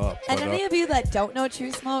pull it up. And but, any of you that don't know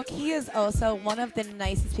True Smoke, he is also one of the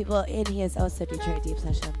nicest people, and he is also Detroit Deep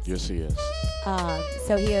Sessions. Yes, he is.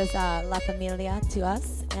 So he is La Familia to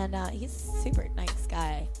us, and he's a super nice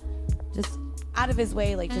guy. Just out of his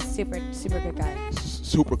way, like just super, super good guy.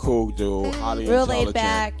 Super cool dude. Highly Real intelligent. laid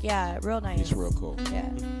back, yeah, real nice. He's real cool. Yeah.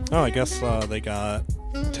 oh, I guess they got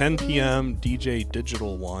 10 p.m. DJ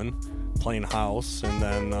Digital One playing house, and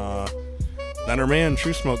then our man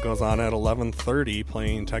True Smoke goes on at 11:30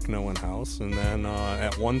 playing techno in house, and then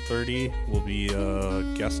at 1:30 will be a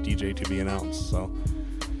guest DJ to be announced. So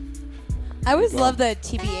I always love the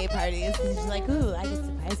TBA parties. It's just like, ooh, I get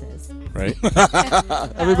surprises. right.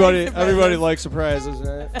 Everybody likes surprises,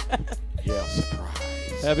 right? Yeah,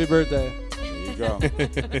 surprise. Happy birthday. There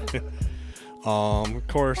you go. Of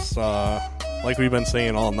course, like we've been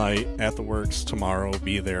saying all night, At the Works tomorrow,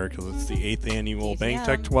 be there because it's the 8th annual Bank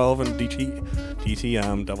Tech 12 and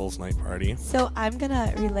DTM Devil's Night Party. So I'm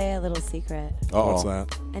gonna relay a little secret, What's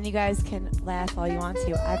that? and you guys can laugh all you want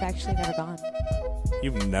to. I've actually never gone.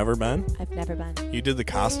 You've never been? I've never been. You did the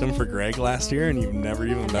costume for Greg last year, and you've never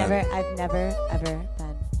even been. I've never ever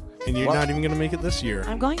been. And you're What? not even going to make it this year.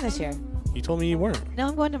 I'm going this year. You told me you weren't. No,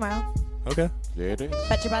 I'm going tomorrow. Okay. There it is.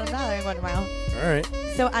 Bet your bottom dollar I'm going tomorrow. All right.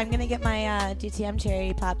 So I'm gonna get my DTM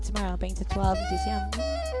cherry pop tomorrow. Bank to 12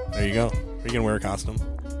 DTM. There you go. Are you going to wear a costume?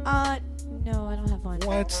 No, I don't have one.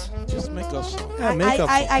 What? Just make us some. Yeah, makeup.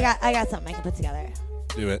 I got something I can put together.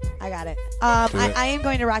 Do it. I got it. Do it. I am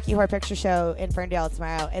going to Rocky Horror Picture Show in Ferndale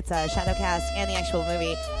tomorrow. It's a shadow cast and the actual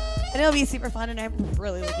movie, and it'll be super fun. And I'm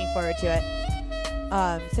really looking forward to it.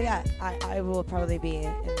 So yeah, I will probably be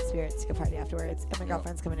in spirit to go party afterwards. And my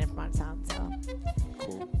girlfriend's coming in from out of town, so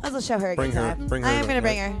Cool. I'll just show her a Bring good her- time. bring her I am to- going to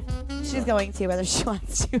bring her. She's going to, whether she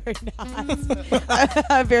wants to or not.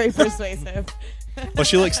 I'm very persuasive. Well,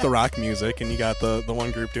 she likes the rock music, and you got the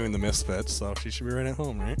one group doing the Misfits, so she should be right at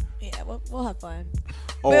home, right? Yeah, we'll have fun.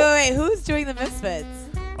 Oh. Wait, who's doing the Misfits?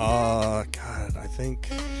 God, I think.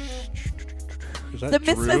 Is that The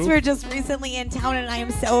Drew? Misfits were just recently in town, and I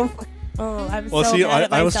am so. I'm Well, so see, mad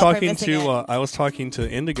at I was myself for talking missing to it. I was talking to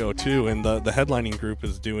Indigo too, and the headlining group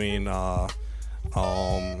is doing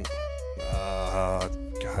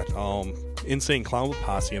Insane Clown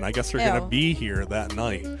Posse, and I guess they're Ew. gonna be here that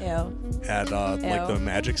night Ew. at like the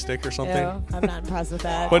Magic Stick or something. Ew. I'm not impressed with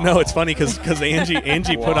that. But no, it's funny because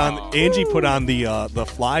Angie put on the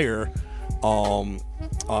flyer.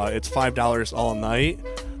 It's $5 all night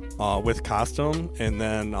with costume, and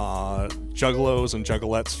then juggalos and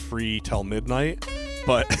juggalettes free till midnight.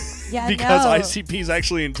 But Yeah, because no. ICP's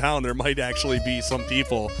actually in town, there might actually be some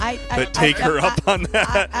people I that take her up on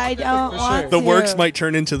that. I don't want The to. works might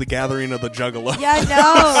turn into the gathering of the Juggalo. Yeah,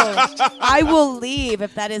 no. I will leave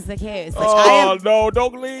if that is the case. Like, Oh, no,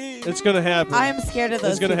 don't leave. It's gonna happen. I am scared of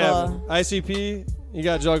those It's gonna people. happen. ICP, you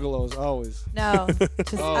got juggalos always. No.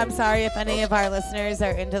 Just, Oh. I'm sorry if any of our listeners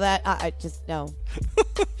are into that. I just, no.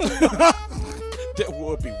 That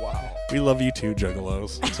would be wild. We love you too,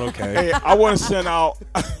 Juggalos. It's okay. Hey, I want to send out.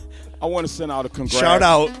 I want to send out a congrats. Shout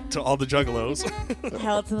out to all the Juggalos.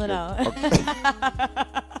 Hell to the no.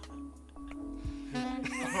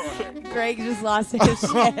 Greg just lost his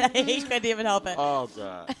shit. He couldn't even help it. Oh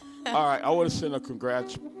God! All right, I want to send a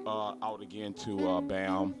congrats out again to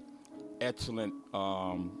Bam. Excellent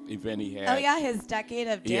event he had. Oh, yeah, his decade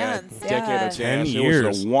of dance. Yeah, decade of 10 dance. It years.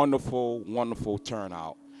 was a wonderful, wonderful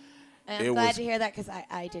turnout. And I'm It glad was- to hear that because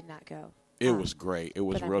I did not go. It was great. It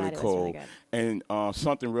was but I'm really glad it was cool. really good. And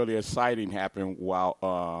something really exciting happened while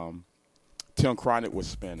Tim Chronic was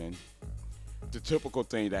spinning. The typical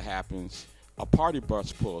thing that happens, a party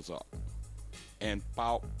bus pulls up, and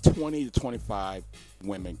about 20 to 25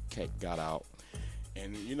 women got out.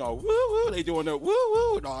 And, you know, woo-woo, they doing the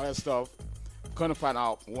woo-woo and all that stuff. Couldn't find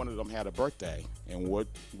out one of them had a birthday. And what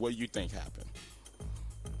do you think happened?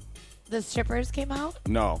 The strippers came out?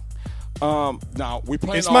 No. Now, we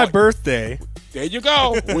playing It's my birthday. There you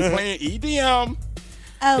go. We're playing EDM.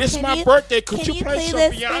 Oh, It's can my you- birthday. Could can you play some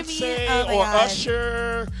this for me? Beyonce Oh, my or God.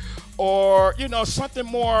 Usher or, you know, something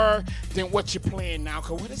more than what you're playing now?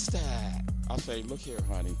 Because what is that? I say, look here,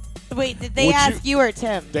 honey. Wait, did they Would ask you or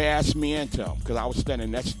Tim? They asked me and Tim because I was standing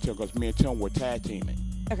next to Tim because me and Tim were tag teaming.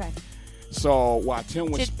 Okay. So while Tim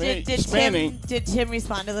was spinning, Did Tim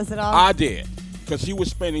respond to this at all? I did because he was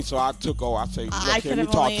spinning. So I took over. I said, look, I here, could we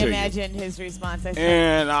have talk only to you. imagined his response. I said,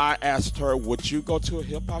 And I asked her, would you go to a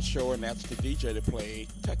hip hop show and ask the DJ to play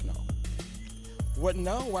techno? Well,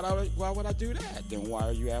 no. Why would I do that? Then why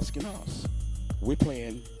are you asking us? We're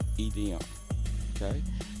playing EDM. Okay?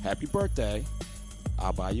 Happy birthday.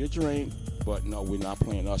 I'll buy you a drink, but no, we're not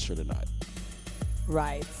playing Usher tonight.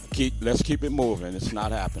 right. Let's keep it moving. It's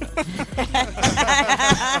not happening.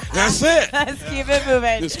 That's it. Let's keep it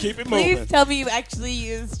moving. Let's keep it Please moving. tell me you actually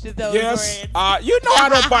used those Yes. words. You know I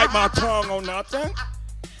don't bite my tongue on nothing.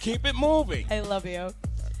 Keep it moving. I love you.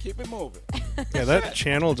 Keep it moving. Yeah, that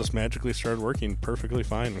channel just magically started working perfectly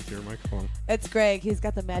fine with your microphone. It's Greg. He's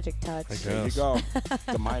got the magic touch. I There you guess. go.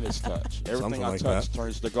 The Midas touch. Everything Something I like touch that.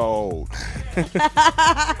 turns to gold.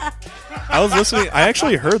 I was listening. I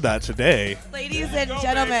actually heard that today. Ladies and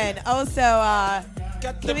gentlemen, also,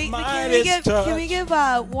 can we give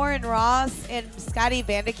Warren Ross and Scotty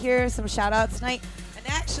Vandekir some shout outs tonight? And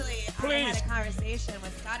actually, I had Please. a conversation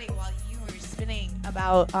with Scotty while you were spinning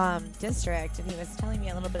about District, and he was telling me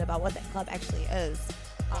a little bit about what that club actually is.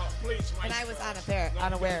 Please, And I was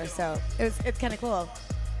unaware, so it's kind of cool.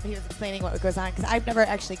 He was explaining what goes on because I've never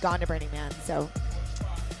actually gone to Burning Man, so.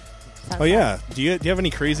 Oh yeah. Do you have any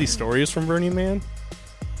crazy stories from Burning Man?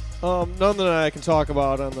 None that I can talk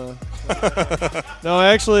about on the. No,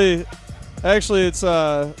 actually, it's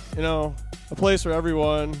you know, a place for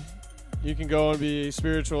everyone. You can go and be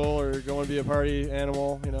spiritual or go and be a party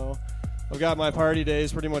animal. You know, I've got my party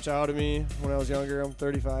days pretty much out of me. When I was younger, I'm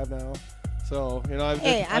 35 now, so you know I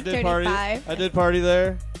I'm did party. 35. I did party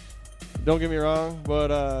there. Don't get me wrong,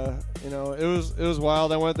 but you know, it was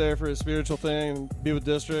wild. I went there for a spiritual thing and be with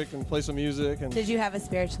District and play some music and. Did you have a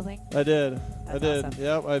spiritual thing? I did. I That's did. awesome.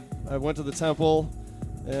 Yep. I went to the temple,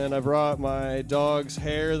 and I brought my dog's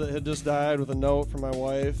hair that had just died with a note from my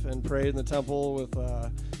wife, and prayed in the temple with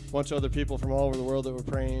a bunch of other people from all over the world that were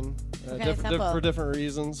praying kind of temple? for different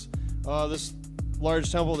reasons. This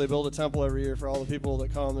large temple, they build a temple every year for all the people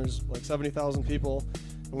that come. There's like 70,000 people.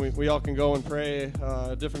 And we all can go and pray,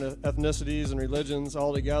 different ethnicities and religions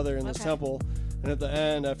all together in this Okay. temple. And at the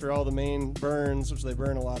end, after all the main burns, which they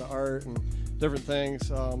burn a lot of art and different things,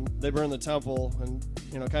 they burn the temple and,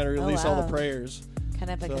 you know, kind of release all wow. the prayers. Kind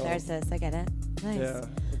of a So- catharsis. I get it. Nice. Yeah. it's-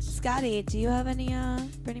 Scotty, do you have any Burning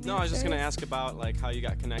Man No, I was just going to stories? ask about like how you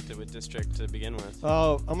got connected with District to begin with.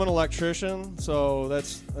 I'm an electrician, so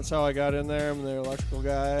that's how I got in there. I'm the electrical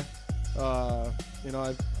guy. You know,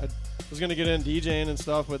 I was going to get in DJing and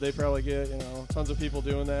stuff, but they probably get, you know, tons of people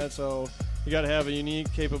doing that. So you got to have a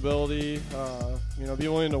unique capability, you know, be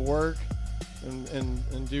willing to work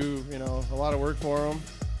and do, you know, a lot of work for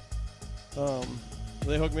them.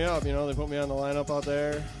 They hooked me up, you know, they put me on the lineup out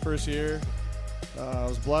there first year. I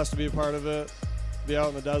was blessed to be a part of it, be out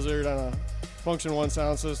in the desert on a Function 1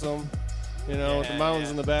 sound system, you know, with the mountains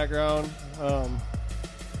in the background.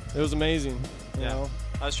 It was amazing, you know.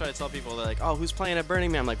 I was trying to tell people, they're like, oh, who's playing at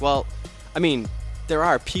Burning Man? I'm like, well, I mean, there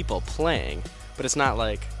are people playing, but it's not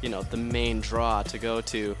like, you know, the main draw to go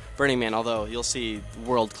to Burning Man, although you'll see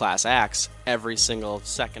world-class acts every single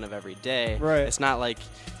second of every day. Right. It's not like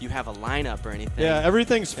you have a lineup or anything. Yeah,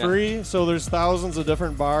 everything's free, so there's thousands of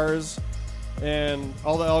different bars, and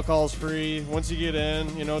all the alcohol's free. Once you get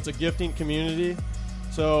in, you know, it's a gifting community,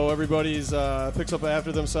 so everybody's picks up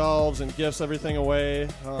after themselves and gifts everything away.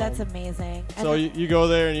 That's amazing. So you go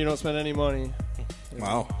there and you don't spend any money.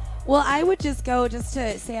 Wow. Well, I would just go just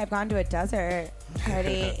to say I've gone to a desert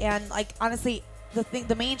party, and like honestly,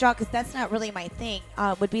 the main draw, because that's not really my thing,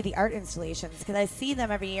 would be the art installations, because I see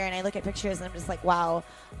them every year and I look at pictures and I'm just like, wow,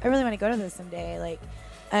 I really want to go to this someday. Like,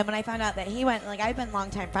 when I found out that he went, like I've been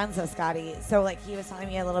longtime friends with Scotty, so like he was telling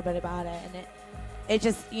me a little bit about it, and it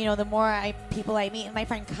just, you know, the more people I meet, and my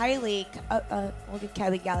friend Kylie, we'll give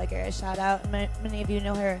Kylie Gallagher a shout out. Many of you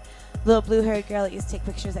know her, little blue-haired girl that used to take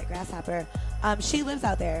pictures at Grasshopper. She lives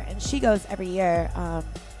out there, and she goes every year.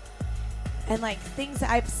 And like things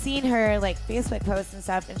I've seen her like Facebook posts and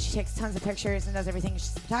stuff, and she takes tons of pictures and does everything.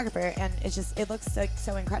 She's a photographer, and it looks like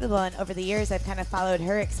so incredible. And over the years, I've kind of followed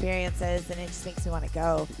her experiences, and it just makes me want to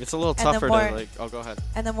go. It's a little tougher to like. Oh, go ahead.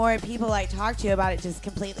 And the more people I talk to about it, just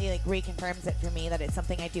completely like reconfirms it for me that it's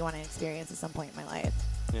something I do want to experience at some point in my life.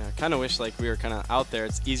 Yeah, I kind of wish like we were kind of out there.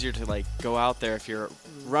 It's easier to like go out there if you're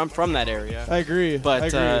from that area. I agree. But I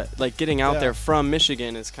agree. like getting out there from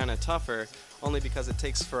Michigan is kind of tougher. Only because it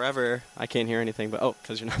takes forever. I can't hear anything, but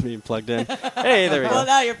because you're not being plugged in. Hey, there we go. Well,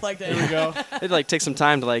 now you're plugged in. There we go. It like takes some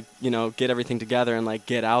time to like, you know, get everything together and like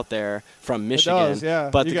get out there from Michigan. It does,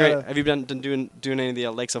 yeah. But have you been doing any of the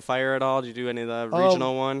Lakes of Fire at all? Did you do any of the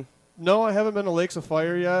regional one? No, I haven't been to Lakes of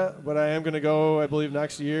Fire yet, but I am going to go, I believe,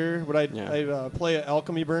 next year. But I play at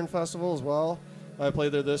Alchemy Burn Festival as well. I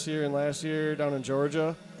played there this year and last year down in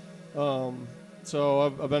Georgia. So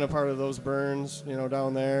I've been a part of those burns, you know,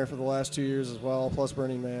 down there for the last 2 years as well, plus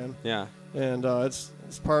Burning Man. Yeah. And it's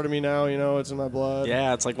part of me now, you know, it's in my blood.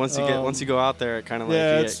 Yeah, it's like once you go out there, it kind of like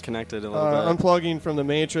you get connected a little bit. Unplugging from the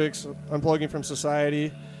matrix, unplugging from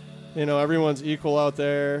society. You know, everyone's equal out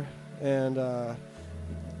there, and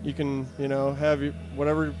you can, you know, have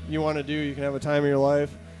whatever you want to do. You can have a time of your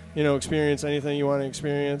life, you know, experience anything you want to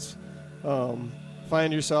experience.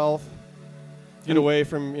 Find yourself. Get away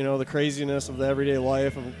from, you know, the craziness of the everyday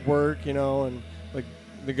life of work, you know, and like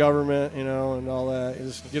the government, you know, and all that. You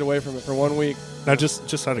just get away from it for 1 week. Now,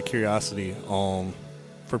 just out of curiosity,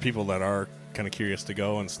 for people that are kind of curious to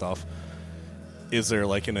go and stuff, is there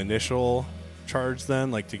like an initial charge then,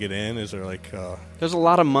 like to get in? Is there like There's a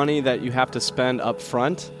lot of money that you have to spend up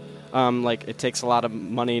front. Like it takes a lot of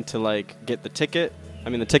money to like get the ticket. I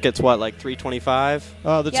mean, the ticket's what, like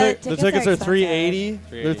 $325? The tickets are $380.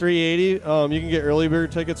 They're $380. You can get early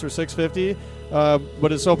bird tickets for $650.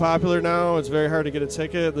 But it's so popular now, it's very hard to get a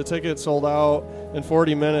ticket. The ticket sold out in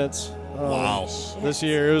 40 minutes. Wow! This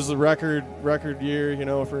year it was the record year, you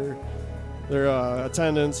know, for their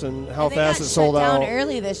attendance and how fast it sold out. They got shut down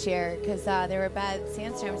early this year because there were bad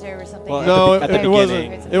sandstorms or something. Well, no, it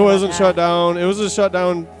wasn't. It wasn't shut down. It was just shut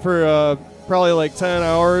down for probably like 10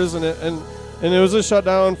 hours, and it was a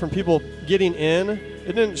shutdown from people getting in.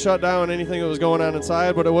 It didn't shut down anything that was going on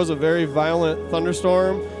inside, but it was a very violent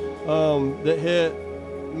thunderstorm that hit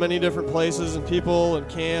many different places and people and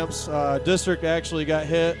camps. District actually got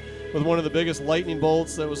hit with one of the biggest lightning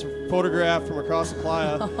bolts that was photographed from across the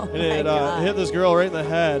playa, and it hit this girl right in the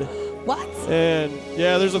head. What? And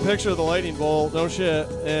yeah, there's a picture of the lightning bolt. No shit.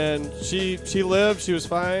 And she lived. She was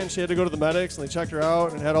fine. She had to go to the medics, and they checked her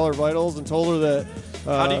out and had all her vitals and told her that.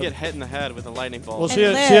 How do you get hit in the head with a lightning bolt? Well, she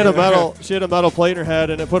had a metal plate in her head,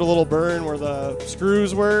 and it put a little burn where the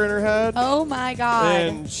screws were in her head. Oh my god!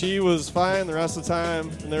 And she was fine the rest of the time.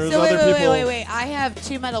 And there was so other people. Wait! I have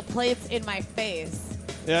 2 metal plates in my face.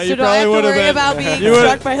 Yeah, so you do I probably have to would worry have about being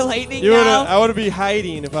struck by lightning now? I would be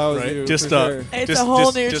hiding if I was you. Just for sure. It's a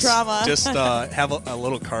whole new trauma. Just have a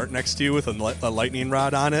little cart next to you with a lightning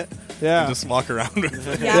rod on it. Yeah. And just walk around with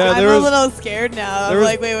it. Yeah, I'm a little scared now. I'm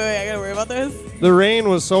like, wait, I gotta worry about this. The rain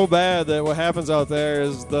was so bad that what happens out there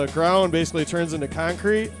is the ground basically turns into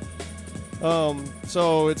concrete.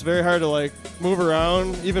 So it's very hard to like move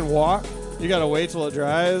around, even walk. You gotta wait till it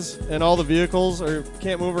dries, and all the vehicles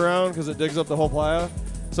can't move around because it digs up the whole playa.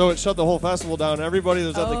 So it shut the whole festival down. Everybody that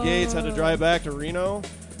was at the gates had to drive back to Reno,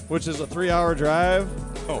 which is a 3-hour drive.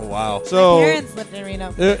 Oh wow. So My parents lived in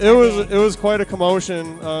Reno. for it a was decade. it was quite a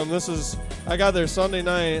commotion. I got there Sunday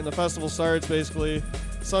night, and the festival starts basically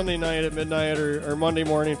Sunday night at midnight or Monday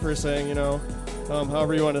morning first thing,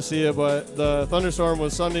 however you want to see it. But the thunderstorm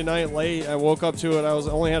was Sunday night late. I woke up to it. I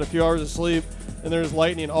only had a few hours of sleep, and there was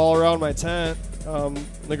lightning all around my tent.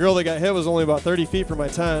 The girl that got hit was only about 30 feet from my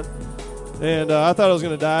tent, and I thought I was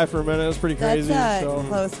going to die for a minute. It was pretty crazy. That's a so.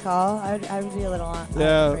 close call. I would be a little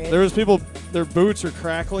Yeah, afraid. there was people, their boots were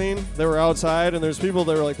crackling. They were outside, and there's people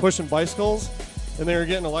that were like pushing bicycles, and they were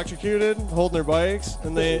getting electrocuted, holding their bikes,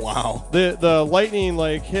 and Wow. the lightning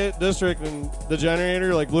like hit District, and the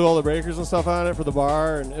generator like blew all the breakers and stuff on it for the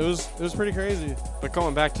bar, and it was pretty crazy. But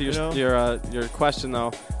going back to your question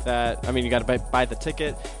though, that I mean, you got to buy the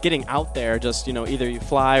ticket. Getting out there, just either you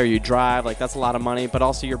fly or you drive, like that's a lot of money. But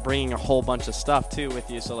also you're bringing a whole bunch of stuff too with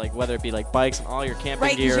you. So like whether it be like bikes and all your camping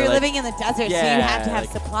Right, gear, because you're like, living in the desert, so you have to have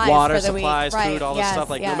like supplies water for the supplies, week. food, Right, all this yes, stuff.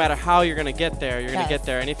 Like yes. no matter how you're gonna get there, you're gonna Yes. get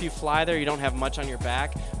there. And if you fly there, you don't have much on your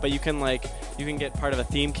back, but you can get part of a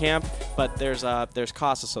theme camp. But there's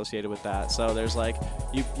costs associated with that. So there's like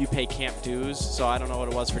you pay camp dues. So I don't know what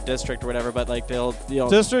it was for District or whatever, but like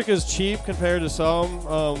District is cheap compared to some.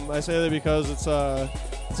 I say that because it's a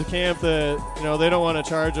camp that they don't want to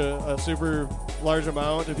charge a super large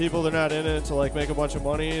amount to people. They're not in it to like make a bunch of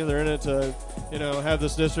money. They're in it to have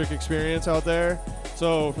this District experience out there.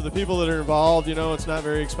 So for the people that are involved, it's not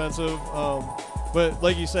very expensive. But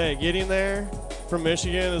like you say, getting there from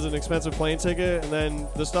Michigan is an expensive plane ticket, and then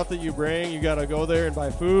the stuff that you bring, you got to go there and buy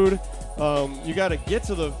food. You got to get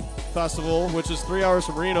to the festival, which is 3 hours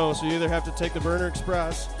from Reno, so you either have to take the Burner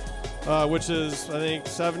Express, which is I think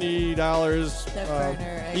 $70 The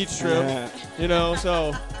Burner each trip.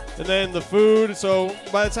 So and then the food. So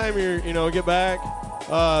by the time you get back,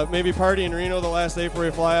 maybe party in Reno the last day before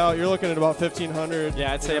you fly out, you're looking at about $1,500.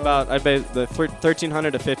 Yeah, I'd bet the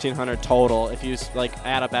 $1,300 to $1,500 total if you like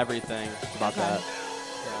add up everything about that.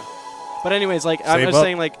 Yeah. But anyways, like I was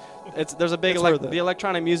saying, like there's a big the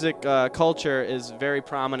electronic music culture is very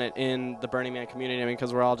prominent in the Burning Man community. I mean,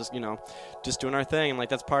 because we're all just doing our thing, and like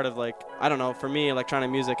that's part of like I don't know. For me,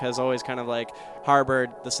 electronic music has always kind of like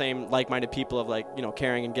harbored the same like-minded people of like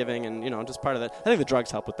caring and giving, and just part of that. I think the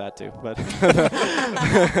drugs help with that too, but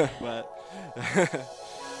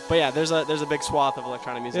but yeah, there's a big swath of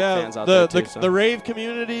electronic music fans out there too. The rave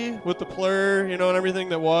community with the Plur, and everything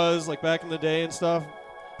that was like back in the day and stuff.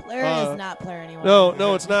 Plur is not Plur anymore.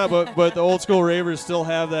 No, it's not. But the old school ravers still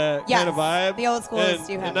have that kind of vibe. The old schoolers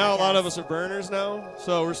do have and now that, a lot of yes. us are burners now,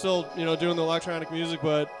 so we're still doing the electronic music,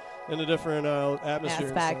 but in a different atmosphere.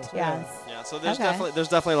 Aspect, so, yes. Yeah, so there's Okay.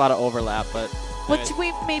 definitely a lot of overlap, but Which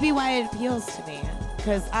maybe why it appeals to me,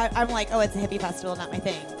 because I'm like, oh, it's a hippie festival, not my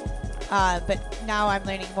thing. But now I'm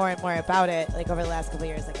learning more and more about it, like over the last couple of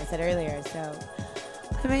years, like I said earlier. So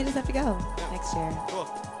I may just have to go next year. Cool.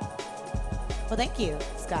 Well, thank you,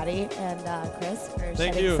 Scotty and Chris, for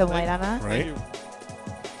Thank shedding you. some light on that. Right. Thank you.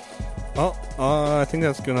 Well, I think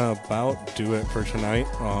that's going to about do it for tonight.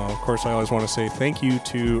 Of course, I always want to say thank you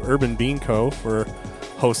to Urban Bean Co. for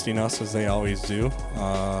hosting us, as they always do,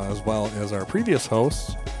 as well as our previous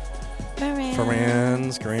hosts,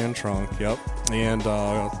 Moran's Grand Trunk, yep. And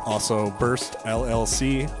also Burst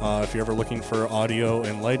LLC. If you're ever looking for audio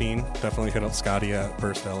and lighting, definitely hit up Scotty at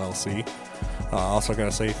Burst LLC. Also got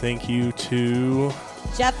to say thank you to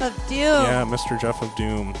Jeff of Doom. Yeah, Mr. Jeff of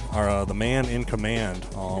Doom, the man in command.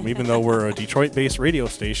 Even though we're a Detroit-based radio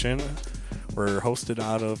station, we're hosted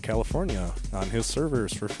out of California on his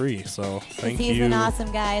servers for free. So thank you. He's an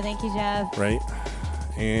awesome guy. Thank you, Jeff. Right.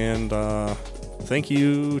 And thank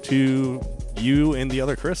you to you and the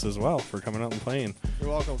other Chris as well for coming out and playing. You're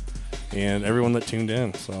welcome. And everyone that tuned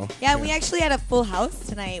in. So Yeah, we actually had a full house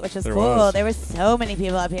tonight, which was There cool. was. There were so many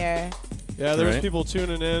people up here. Yeah, there was Right. people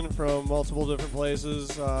tuning in from multiple different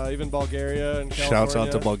places, even Bulgaria and California. shouts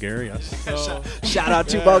out to Bulgaria. So, Shout out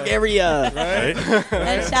to Yeah. Bulgaria. right?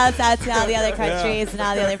 And shouts out to all the other countries and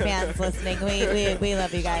all the other fans listening. We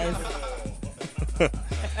love you guys.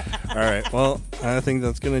 All right. Well, I think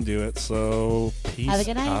that's going to do it. So peace Have a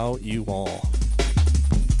good night. out, you all.